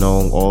already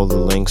know all the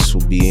links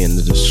will be in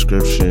the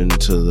description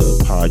to the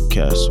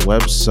podcast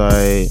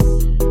website.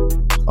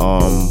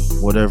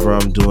 Whatever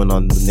I'm doing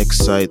on the Knicks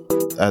site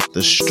at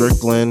the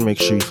Strickland, make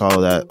sure you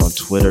follow that on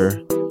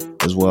Twitter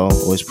as well.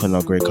 Always putting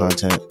out great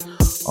content.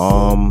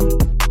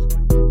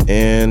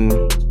 And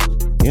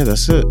yeah,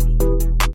 that's it.